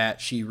back of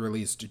that, she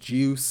released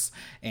Juice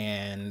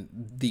and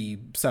the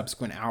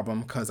subsequent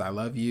album, 'Cause I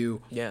Love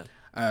You. Yeah.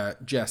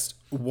 Just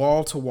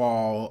wall to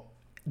wall,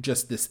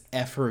 just this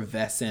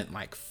effervescent,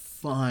 like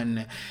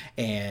fun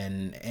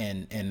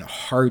and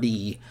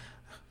hearty.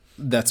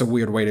 That's a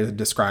weird way to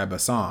describe a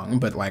song,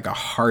 but like a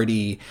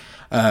hearty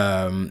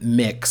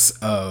mix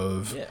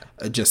of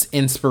just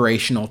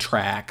inspirational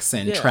tracks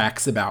and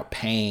tracks about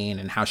pain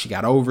and how she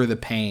got over the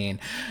pain,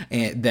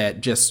 and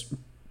that just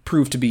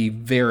proved to be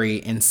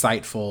very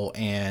insightful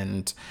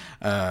and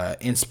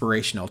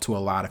inspirational to a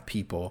lot of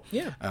people.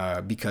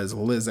 Because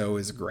Lizzo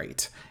is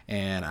great,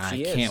 and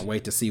I can't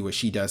wait to see what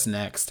she does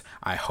next.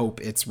 I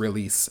hope it's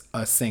release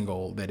a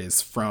single that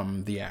is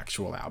from the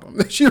actual album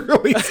that she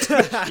released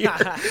this year.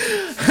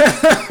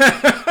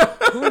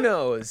 Who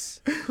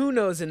knows? Who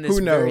knows in this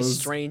very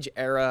strange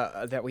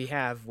era that we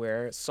have,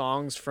 where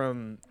songs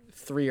from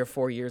 3 or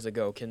 4 years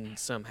ago can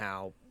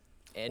somehow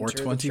enter or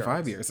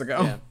 25 years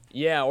ago.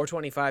 Yeah, or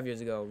 25 years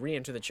ago,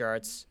 re-enter the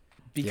charts,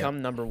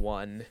 become number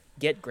one,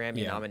 get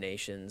Grammy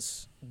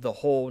nominations, the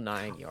whole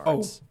 9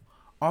 yards.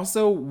 Oh,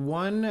 also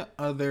one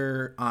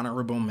other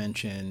honorable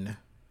mention,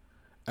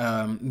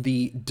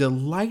 the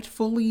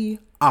delightfully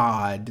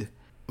odd,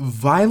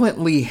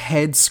 violently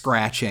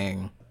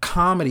head-scratching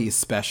comedy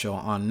special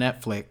on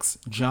Netflix,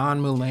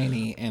 John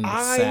Mulaney and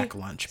the Sack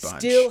Lunch Bunch.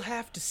 Still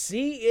have to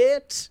see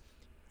it.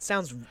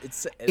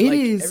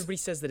 Everybody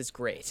says that it's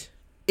great.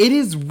 It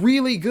is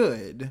really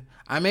good.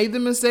 I made the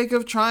mistake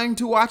of trying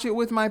to watch it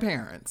with my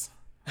parents.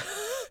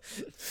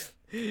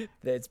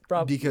 That's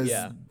probably because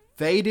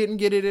they didn't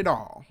get it at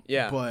all.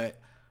 Yeah. But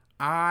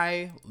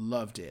I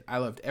loved it. I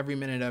loved every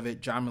minute of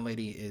it. John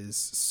Mulaney is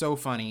so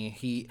funny.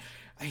 He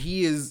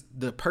is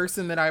the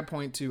person that I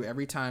point to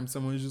every time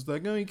someone's just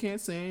like, "Oh, you can't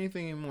say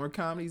anything anymore.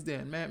 Comedy's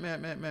dead." Matt.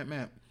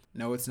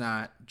 No, it's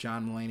not.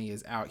 John Mulaney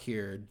is out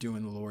here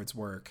doing the Lord's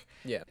work.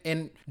 Yeah.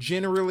 And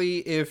generally,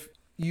 if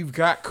you've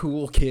got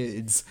cool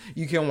kids,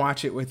 you can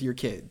watch it with your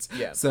kids.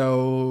 Yeah.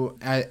 So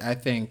I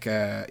think,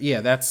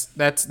 that's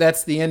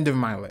the end of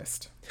my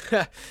list.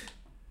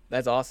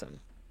 That's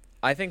awesome.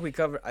 I think we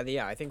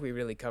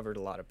really covered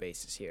a lot of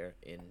bases here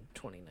in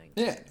 2019.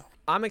 Yeah.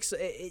 I'm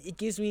excited. It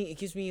gives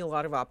me a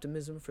lot of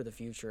optimism for the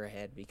future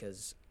ahead,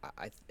 because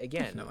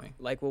Definitely.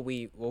 like what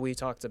we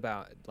talked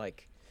about,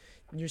 like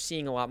you're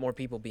seeing a lot more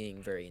people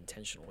being very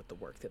intentional with the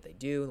work that they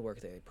do, the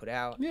work that they put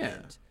out,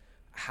 and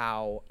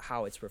how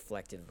it's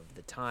reflective of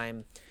the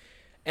time.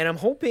 And I'm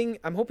hoping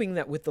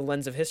that with the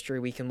lens of history,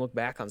 we can look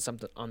back on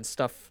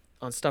stuff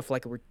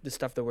like the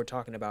stuff that we're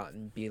talking about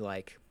and be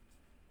like,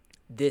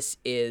 this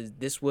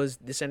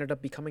ended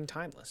up becoming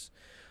timeless.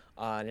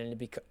 And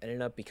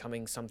ended up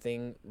becoming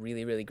something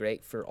really, really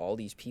great for all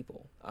these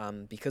people,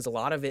 because a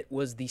lot of it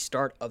was the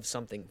start of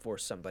something for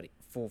somebody,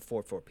 for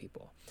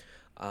people.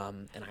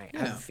 And I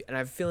have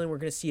a feeling we're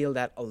going to see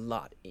that a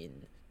lot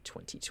in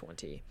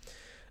 2020.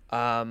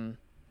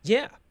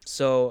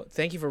 So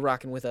thank you for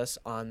rocking with us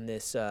on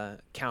this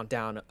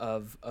countdown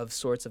of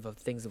sorts of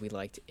things that we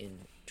liked in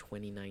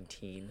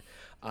 2019.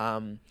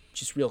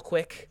 Just real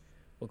quick,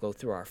 we'll go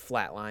through our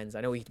flatlines.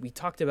 I know we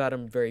talked about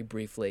them very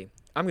briefly.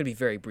 I'm going to be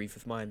very brief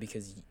with mine,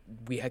 because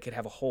we could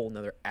have a whole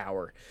another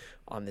hour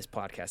on this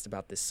podcast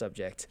about this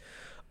subject.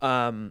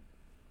 The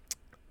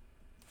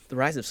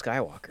Rise of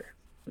Skywalker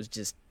was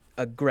just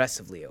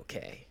aggressively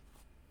okay.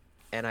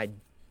 And I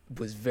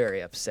was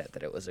very upset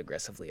that it was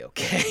aggressively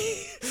okay.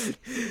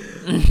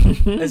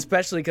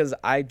 Especially because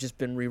I've just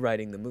been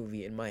rewriting the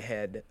movie in my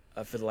head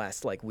for the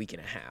last week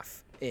and a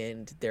half.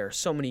 And there are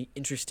so many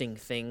interesting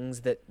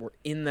things that were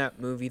in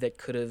that movie that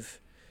could have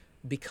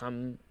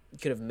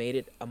made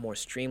it a more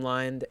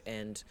streamlined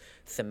and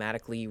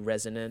thematically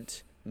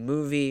resonant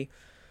movie.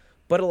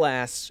 But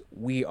alas,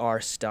 we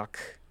are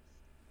stuck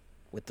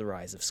with The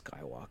Rise of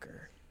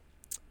Skywalker.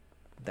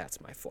 That's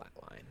my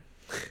flatline.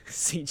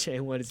 CJ,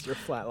 what is your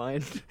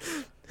flatline?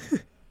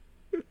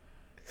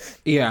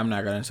 Yeah, I'm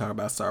not going to talk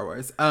about Star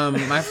Wars. My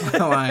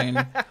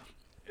flatline...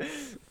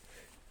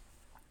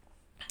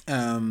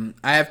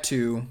 I have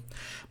two.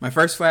 My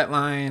first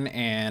flatline,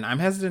 and I'm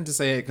hesitant to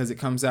say it because it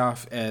comes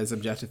off as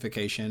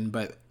objectification,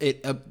 but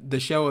the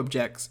show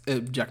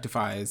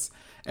objectifies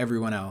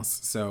everyone else,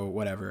 so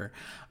whatever.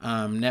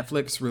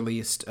 Netflix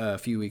released a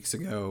few weeks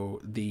ago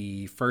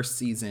the first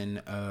season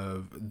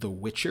of The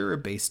Witcher,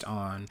 based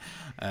on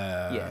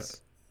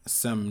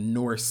some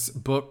Norse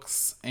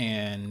books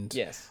and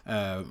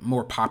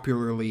more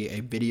popularly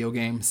a video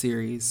game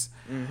series,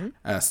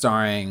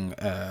 starring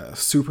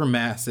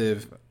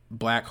supermassive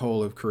black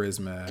hole of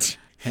charisma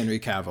Henry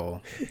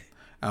Cavill,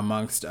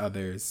 amongst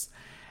others.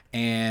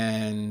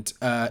 and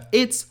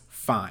it's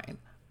fine.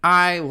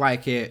 I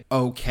like it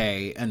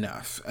okay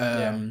enough.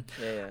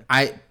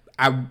 I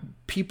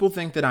people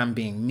think that I'm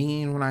being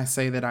mean when I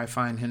say that I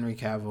find Henry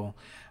Cavill,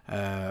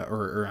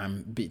 or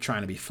I'm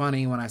trying to be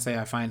funny when I say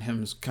I find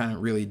him kind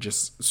of really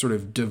just sort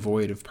of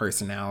devoid of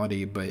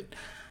personality. But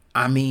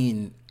I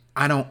mean,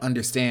 I don't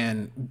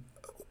understand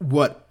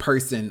what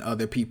person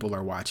other people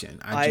are watching.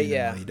 I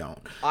genuinely don't.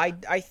 I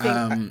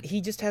think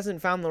he just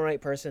hasn't found the right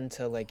person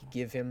to like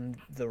give him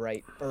the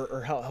right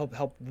or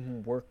help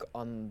him work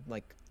on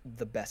like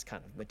the best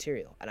kind of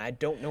material, and I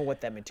don't know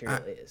what that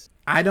material is.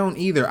 I don't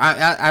either.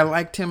 I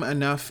liked him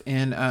enough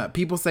in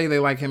people say they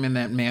like him in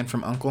that Man from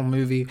U.N.C.L.E.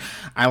 movie.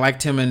 I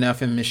liked him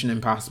enough in Mission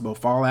Impossible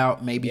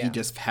Fallout. Maybe he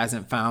just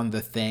hasn't found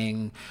the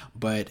thing,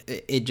 but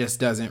it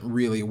just doesn't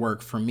really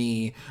work for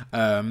me.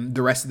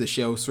 The rest of the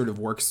show sort of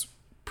works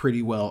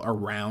pretty well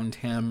around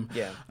him.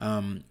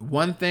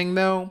 One thing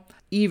though,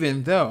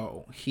 even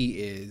though he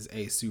is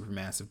a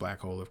supermassive black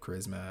hole of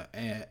charisma,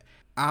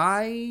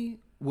 I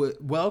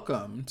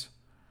welcomed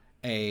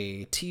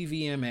a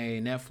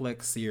TVMA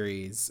Netflix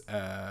series,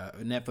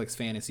 Netflix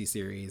fantasy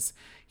series,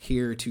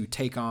 here to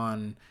take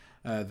on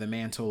the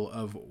mantle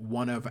of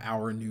one of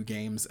our new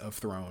games of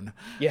Throne.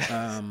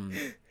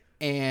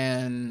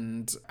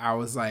 And I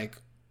was like,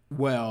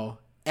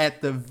 well,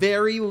 at the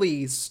very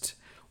least,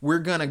 we're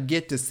gonna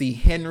get to see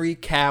Henry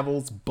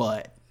Cavill's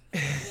butt.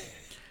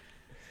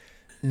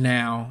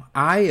 Now,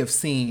 I have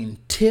seen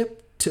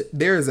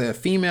there's a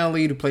female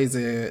lead who plays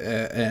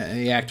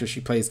the actor. She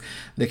plays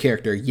the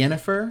character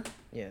Yennefer.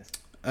 Yes.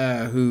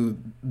 Who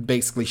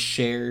basically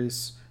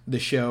shares the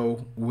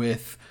show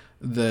with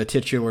the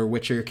titular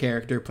Witcher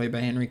character played by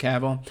Henry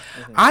Cavill.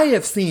 Mm-hmm. I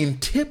have seen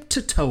tip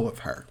to toe of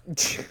her.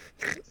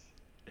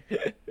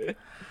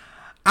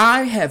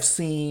 I have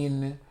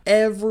seen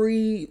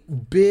every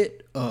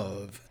bit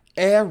of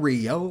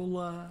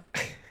areola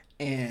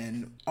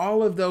and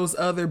all of those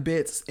other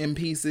bits and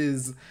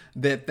pieces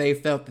that they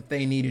felt that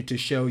they needed to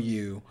show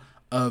you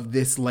of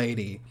this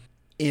lady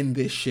in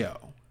this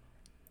show.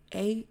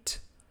 8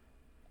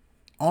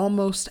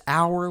 almost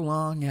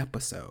hour-long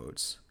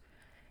episodes,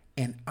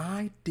 and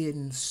I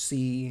didn't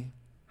see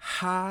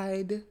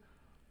hide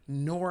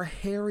nor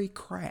hairy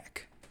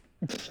crack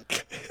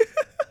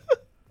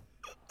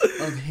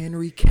of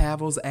Henry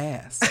Cavill's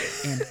ass,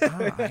 and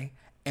I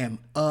am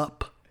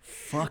up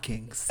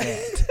fucking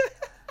set.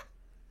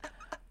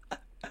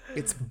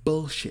 It's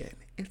bullshit.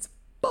 It's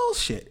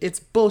bullshit. It's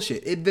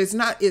bullshit. It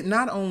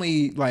not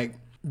only like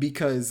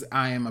because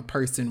I am a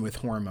person with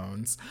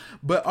hormones,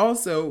 but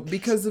also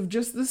because of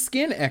just the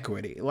skin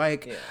equity.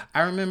 Like,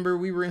 I remember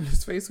we were in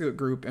this Facebook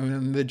group and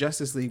when the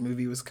Justice League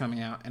movie was coming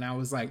out, and I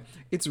was like,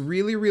 it's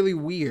really, really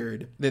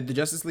weird that the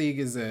Justice League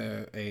is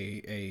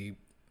a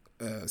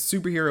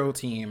superhero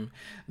team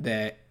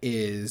that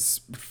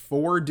is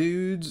 4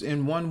 dudes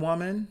and 1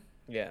 woman.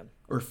 Yeah.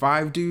 Or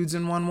 5 dudes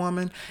and 1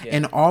 woman. Yeah.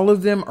 And all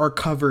of them are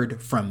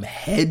covered from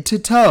head to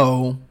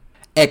toe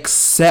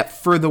except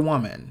for the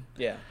woman.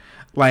 Yeah.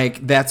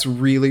 Like, that's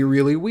really,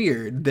 really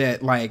weird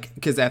that, like,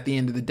 because at the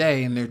end of the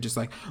day, and they're just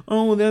like,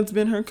 oh, that's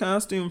been her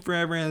costume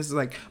forever. And it's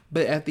like,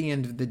 but at the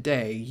end of the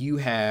day, you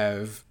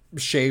have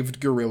shaved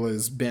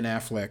gorillas, Ben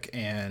Affleck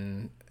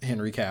and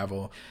Henry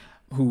Cavill,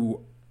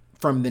 who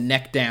from the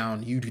neck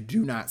down, you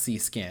do not see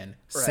skin.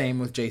 Right. Same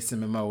with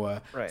Jason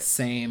Momoa. Right.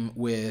 Same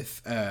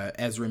with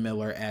Ezra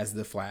Miller as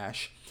the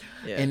Flash.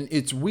 Yeah. And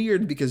it's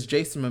weird because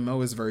Jason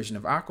Momoa's version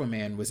of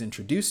Aquaman was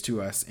introduced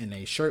to us in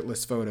a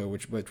shirtless photo,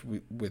 which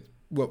with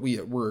what we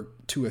were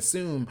to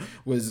assume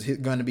was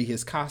going to be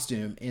his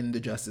costume in the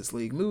Justice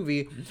League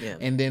movie. Yeah.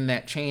 And then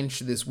that changed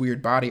to this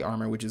weird body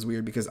armor, which is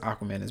weird because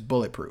Aquaman is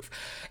bulletproof.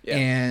 Yeah.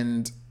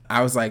 And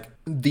I was like,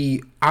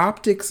 the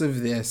optics of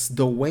this,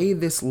 the way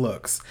this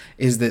looks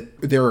is that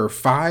there are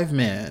 5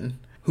 men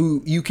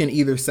who you can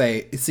either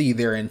see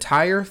their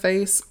entire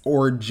face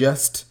or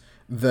just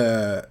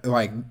the,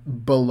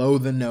 like, below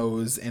the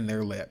nose and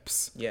their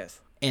lips. Yes.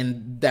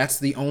 And that's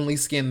the only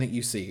skin that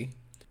you see.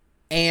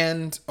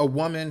 And a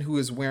woman who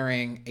is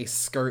wearing a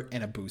skirt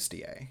and a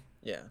bustier.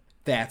 Yeah.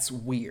 That's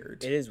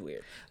weird. It is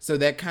weird. So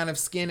that kind of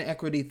skin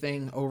equity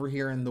thing over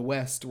here in the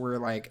West, we're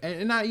like,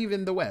 and not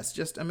even the West,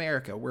 just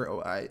America.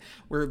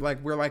 We're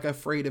like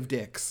afraid of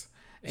dicks.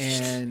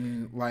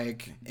 And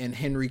like, and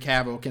Henry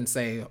Cavill can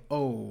say,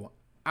 oh,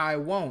 I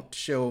won't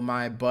show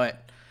my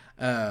butt,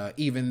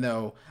 even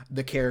though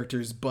the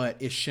character's butt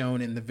is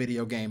shown in the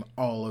video game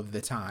all of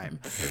the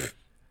time.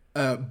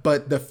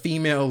 But the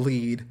female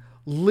lead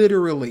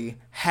literally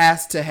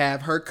has to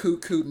have her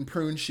coot and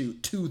prune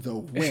shoot to the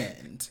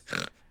wind.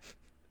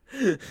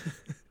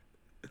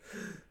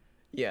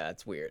 Yeah,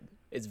 it's weird.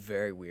 It's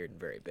very weird and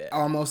very bad.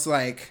 Almost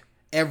like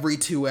every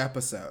 2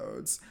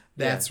 episodes.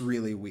 That's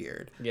really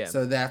weird. Yeah.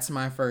 So that's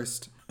my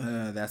first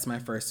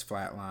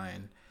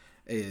flatline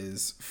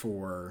is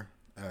for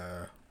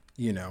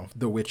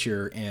The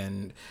Witcher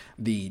and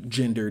the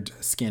gendered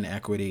skin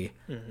equity.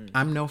 Mm-hmm.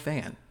 I'm no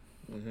fan.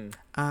 Mm-hmm.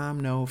 I'm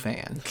no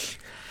fan.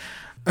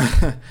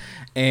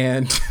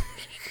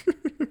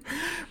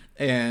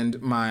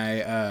 And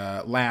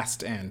my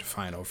last and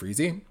final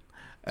freezy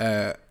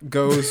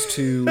goes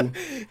to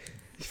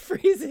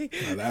Freezy.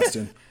 That's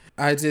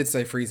I did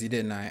say Freezy,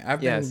 didn't I?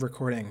 I've been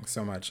recording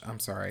so much. I'm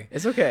sorry.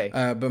 It's okay.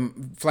 But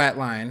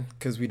Flatline,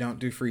 because we don't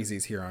do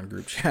Freezies here on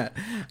group chat,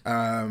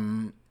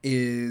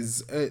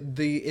 is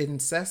the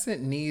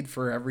incessant need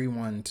for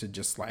everyone to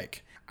just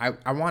like,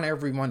 I want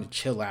everyone to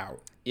chill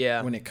out.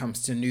 Yeah. When it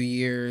comes to New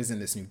Year's and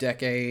this new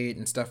decade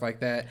and stuff like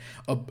that.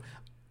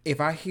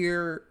 If I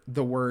hear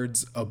the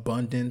words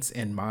abundance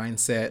and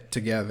mindset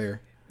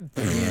together,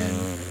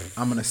 and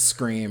I'm going to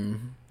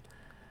scream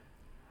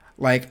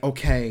like,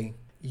 okay,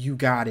 you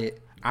got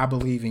it. I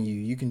believe in you.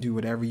 You can do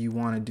whatever you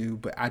want to do,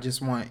 but I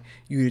just want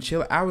you to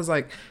chill. I was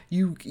like,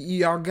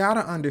 y'all got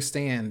to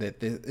understand that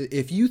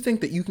if you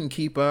think that you can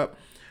keep up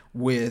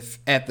with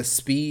at the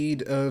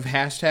speed of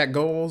hashtag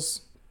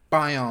goals,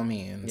 by all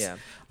means. Yeah.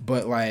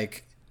 But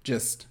like,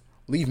 just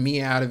leave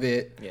me out of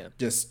it. Yeah.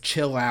 Just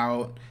chill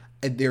out.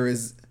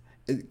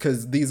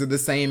 Because these are the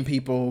same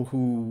people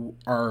who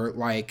are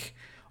like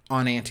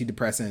on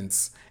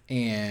antidepressants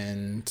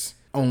and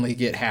only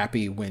get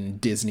happy when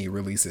Disney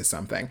releases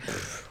something.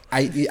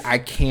 I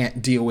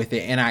can't deal with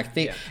it, and I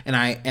think, and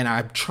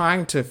I'm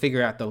trying to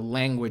figure out the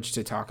language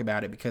to talk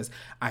about it, because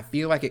I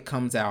feel like it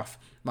comes off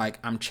like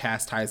I'm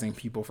chastising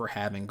people for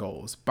having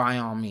goals. By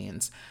all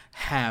means,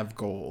 have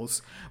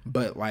goals,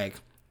 but like,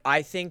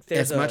 I think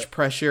there's as much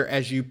pressure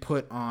as you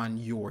put on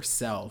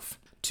yourself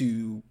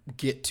to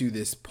get to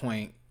this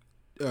point,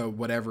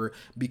 whatever,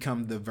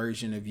 become the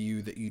version of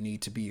you that you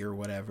need to be or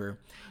whatever,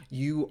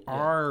 you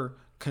are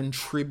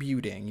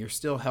contributing. You're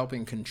still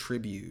helping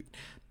contribute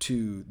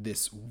to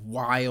this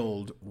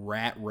wild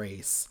rat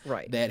race,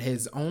 right? That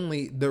has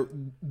only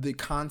the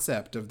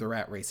concept of the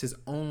rat race has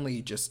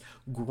only just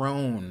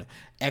grown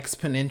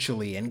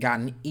exponentially and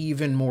gotten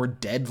even more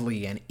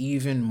deadly and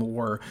even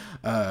more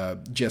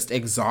just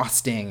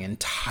exhausting and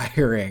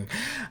tiring.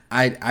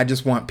 I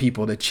just want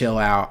people to chill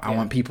out. I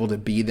want people to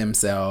be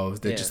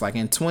themselves. They're just like,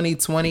 in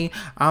 2020,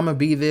 I'm gonna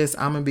be this,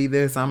 I'm gonna be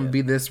this, I'm gonna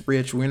be this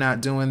rich. We're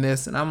not doing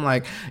this. And I'm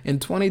like, in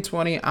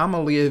 2020, I'm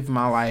gonna live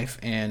my life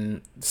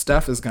and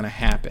stuff is gonna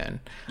happen.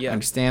 I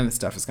understand that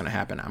stuff is gonna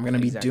happen. I'm gonna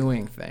be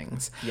doing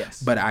things.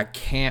 Yes. But I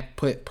can't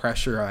put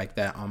pressure like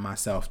that on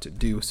myself to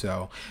do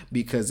so,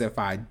 because if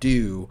I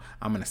do,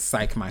 I'm gonna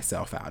psych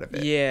myself out of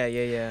it.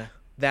 Yeah.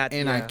 That,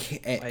 and I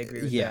can't. I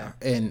agree with that.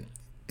 And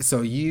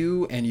so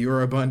you and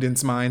your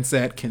abundance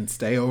mindset can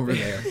stay over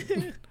there.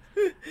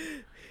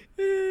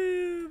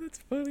 That's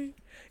funny.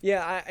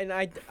 Yeah,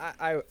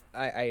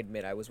 I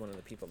admit I was one of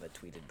the people that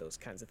tweeted those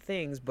kinds of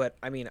things, but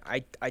I mean,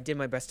 I did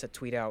my best to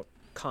tweet out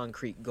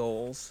concrete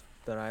goals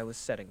that I was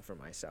setting for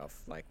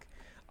myself. Like,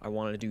 I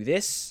want to do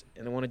this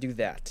and I want to do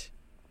that,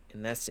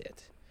 and that's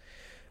it.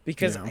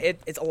 Because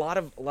it's a lot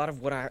of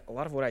what I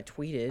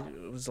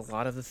tweeted was a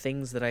lot of the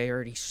things that I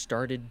already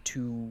started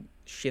to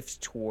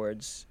shift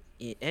towards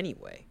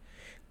anyway.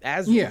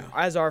 As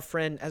our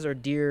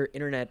dear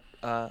internet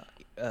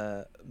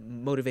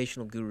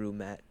motivational guru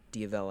Matt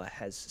Diavella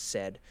has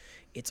said,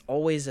 it's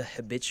always a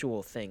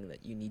habitual thing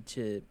that you need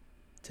to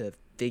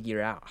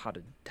figure out how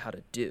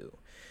to do.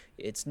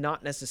 It's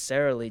not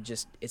necessarily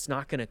just, it's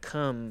not going to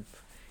come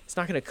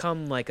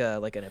like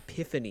an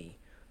epiphany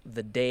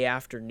the day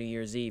after New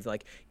Year's Eve,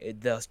 like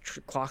the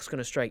clock's going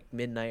to strike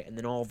midnight and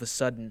then all of a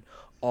sudden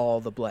all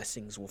the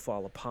blessings will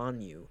fall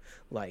upon you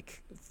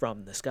like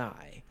from the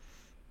sky.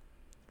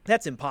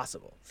 That's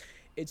impossible.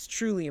 It's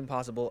truly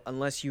impossible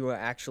unless you've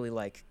actually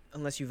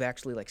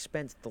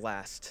spent the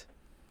last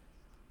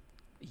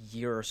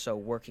year or so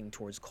working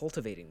towards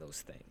cultivating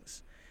those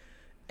things.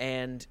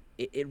 And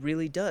it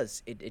really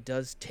does. It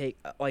does take,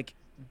 like,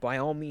 by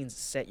all means,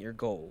 set your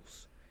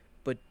goals.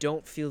 But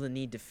don't feel the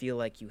need to feel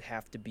like you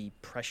have to be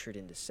pressured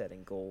into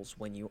setting goals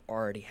when you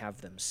already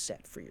have them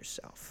set for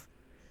yourself.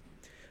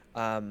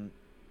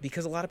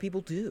 Because a lot of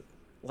people do.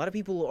 A lot of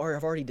people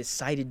have already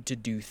decided to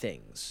do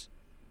things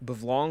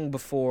long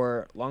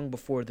before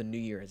the new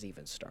year has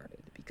even started,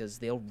 because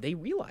they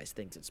realize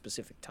things at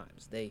specific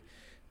times. They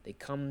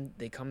come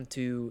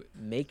to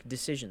make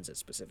decisions at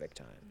specific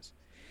times.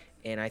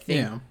 And I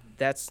think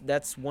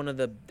that's one of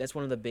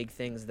the big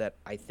things that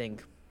I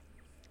think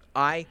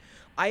I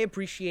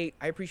appreciate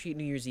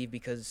New Year's Eve,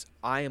 because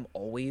I am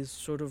always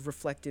sort of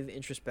reflective,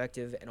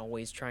 introspective, and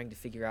always trying to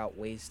figure out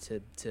ways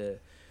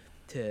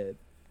to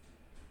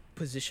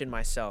position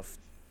myself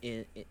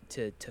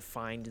to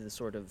find the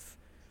sort of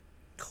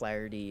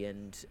clarity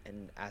and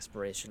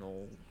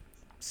aspirational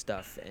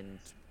stuff and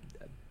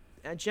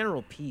a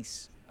general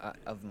peace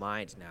of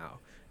mind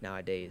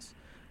nowadays.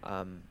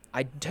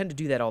 I tend to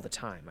do that all the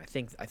time. I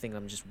think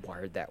I'm just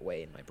wired that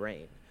way in my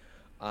brain.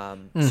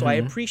 So I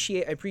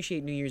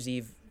appreciate New Year's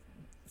Eve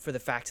for the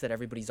fact that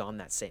everybody's on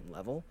that same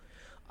level.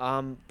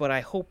 But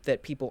I hope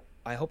that people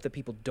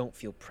don't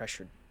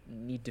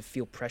need to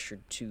feel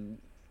pressured to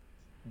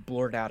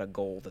blurt out a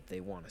goal that they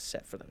want to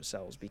set for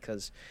themselves,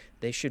 because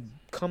they should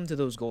come to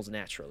those goals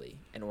naturally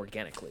and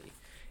organically,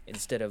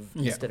 instead of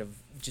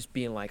just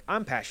being like,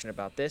 I'm passionate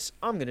about this,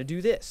 I'm gonna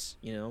do this,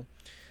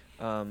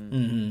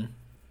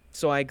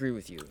 So I agree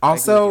with you.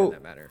 Also, in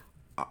that matter.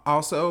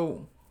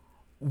 Also,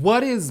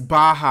 What is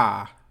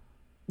Baja?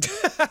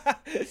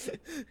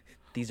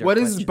 What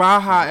is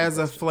Baja as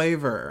a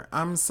flavor?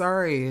 I'm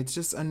sorry. It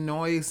just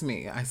annoys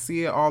me. I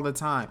see it all the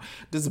time.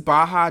 Does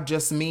Baja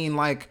just mean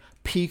like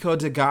pico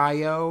de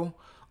gallo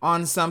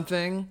on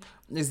something?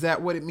 Is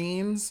that what it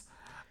means?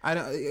 I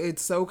don't.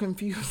 It's so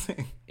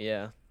confusing.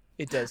 Yeah,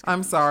 it does.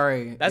 I'm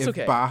sorry. That's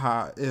okay.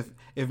 Baja,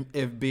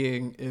 if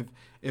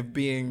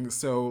being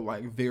so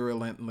like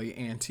virulently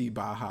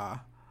anti-Baja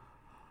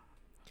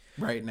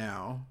right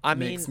now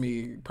makes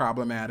me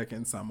problematic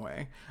in some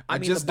way. I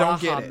just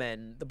don't get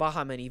it. The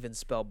Baja men even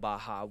spell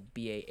Baja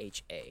Baha,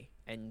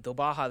 and the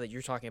Baja that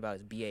you're talking about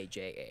is Baja.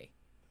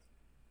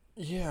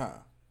 Yeah.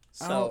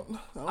 So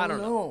I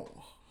don't know.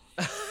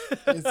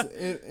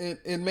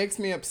 It makes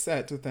me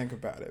upset to think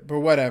about it, but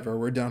whatever.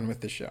 We're done with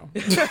the show.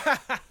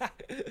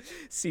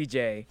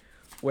 CJ,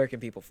 where can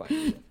people find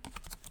you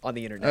on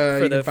the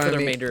internet for the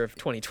remainder of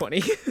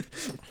 2020?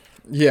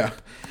 Yeah.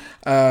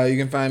 You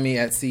can find me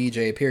at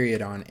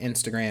CEJ on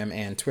Instagram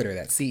and Twitter.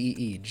 That's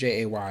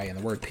CEEJAY and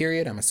the word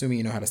period. I'm assuming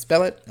you know how to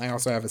spell it. I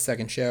also have a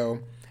second show,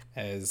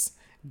 as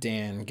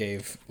Dan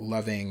gave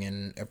loving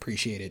and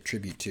appreciated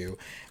tribute to.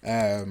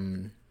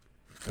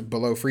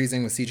 Below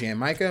Freezing with CJ and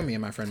Micah. Me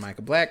and my friend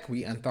Micah Black.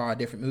 We unthaw a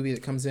different movie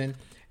that comes in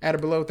at a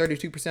below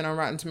 32% on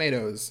Rotten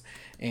Tomatoes.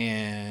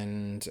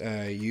 And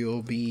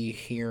you'll be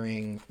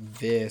hearing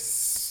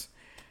this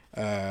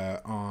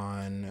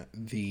on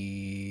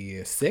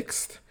the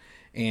 6th.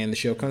 And the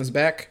show comes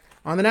back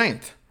on the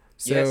 9th.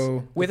 So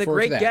yes, with a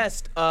great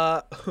guest,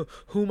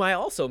 whom I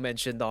also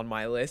mentioned on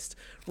my list,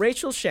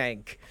 Rachel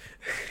Shank.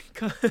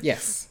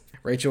 Yes.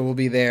 Rachel will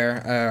be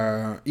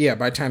there.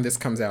 By the time this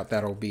comes out,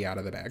 that'll be out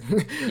of the bag.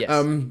 Yes.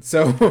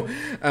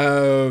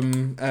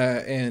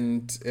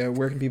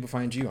 Where can people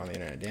find you on the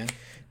internet, Dan?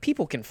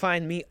 People can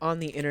find me on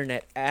the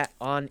internet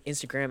on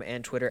Instagram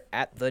and Twitter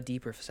at the D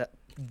Purcell.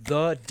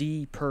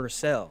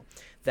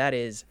 That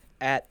is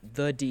at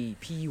the D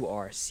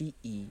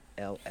Purcell.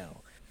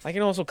 I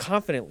can also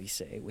confidently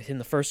say within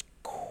the first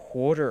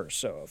quarter or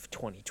so of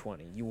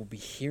 2020, you will be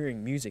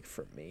hearing music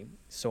from me.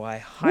 So I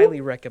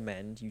highly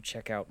recommend you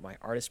check out my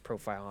artist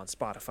profile on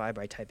Spotify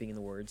by typing in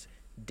the words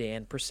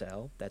Dan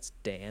Purcell. That's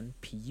Dan,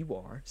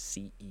 Purcell.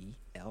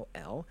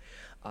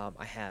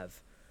 I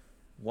have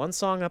one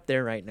song up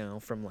there right now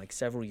from like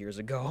several years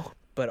ago,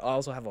 but I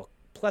also have a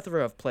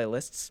plethora of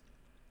playlists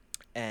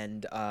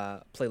and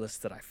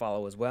playlists that I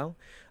follow as well.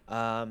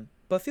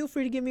 But feel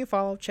free to give me a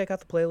follow, check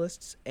out the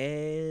playlists,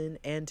 and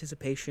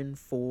anticipation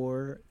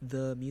for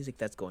the music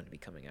that's going to be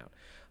coming out.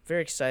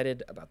 Very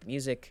excited about the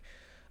music.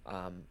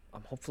 I'm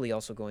hopefully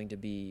also going to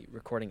be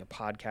recording a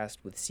podcast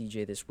with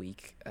CJ this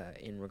week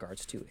in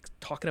regards to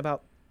talking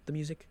about the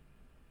music.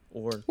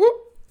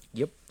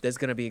 Yep, that's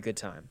going to be a good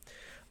time.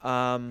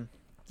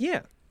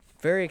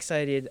 Very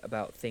excited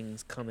about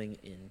things coming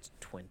in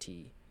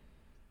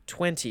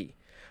 2020.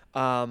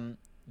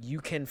 You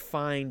can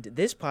find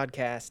this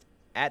podcast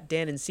at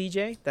Dan and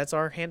CJ. That's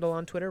our handle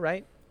on Twitter,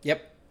 right?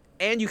 Yep.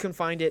 And you can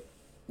find it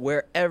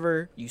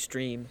wherever you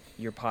stream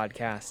your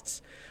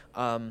podcasts.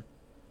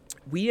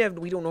 We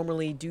don't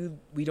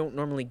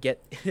normally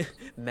get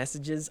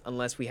messages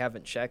unless we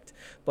haven't checked,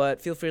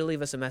 but feel free to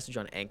leave us a message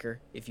on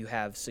Anchor if you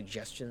have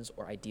suggestions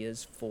or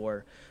ideas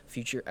for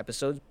future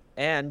episodes.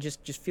 And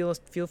just feel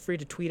free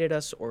to tweet at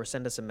us or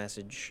send us a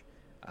message,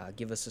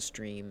 give us a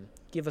stream,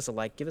 give us a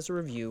like, give us a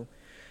review.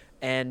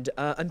 And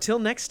until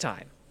next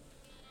time,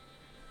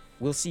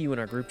 we'll see you in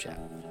our group chat.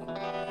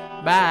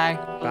 Bye.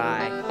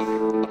 Bye.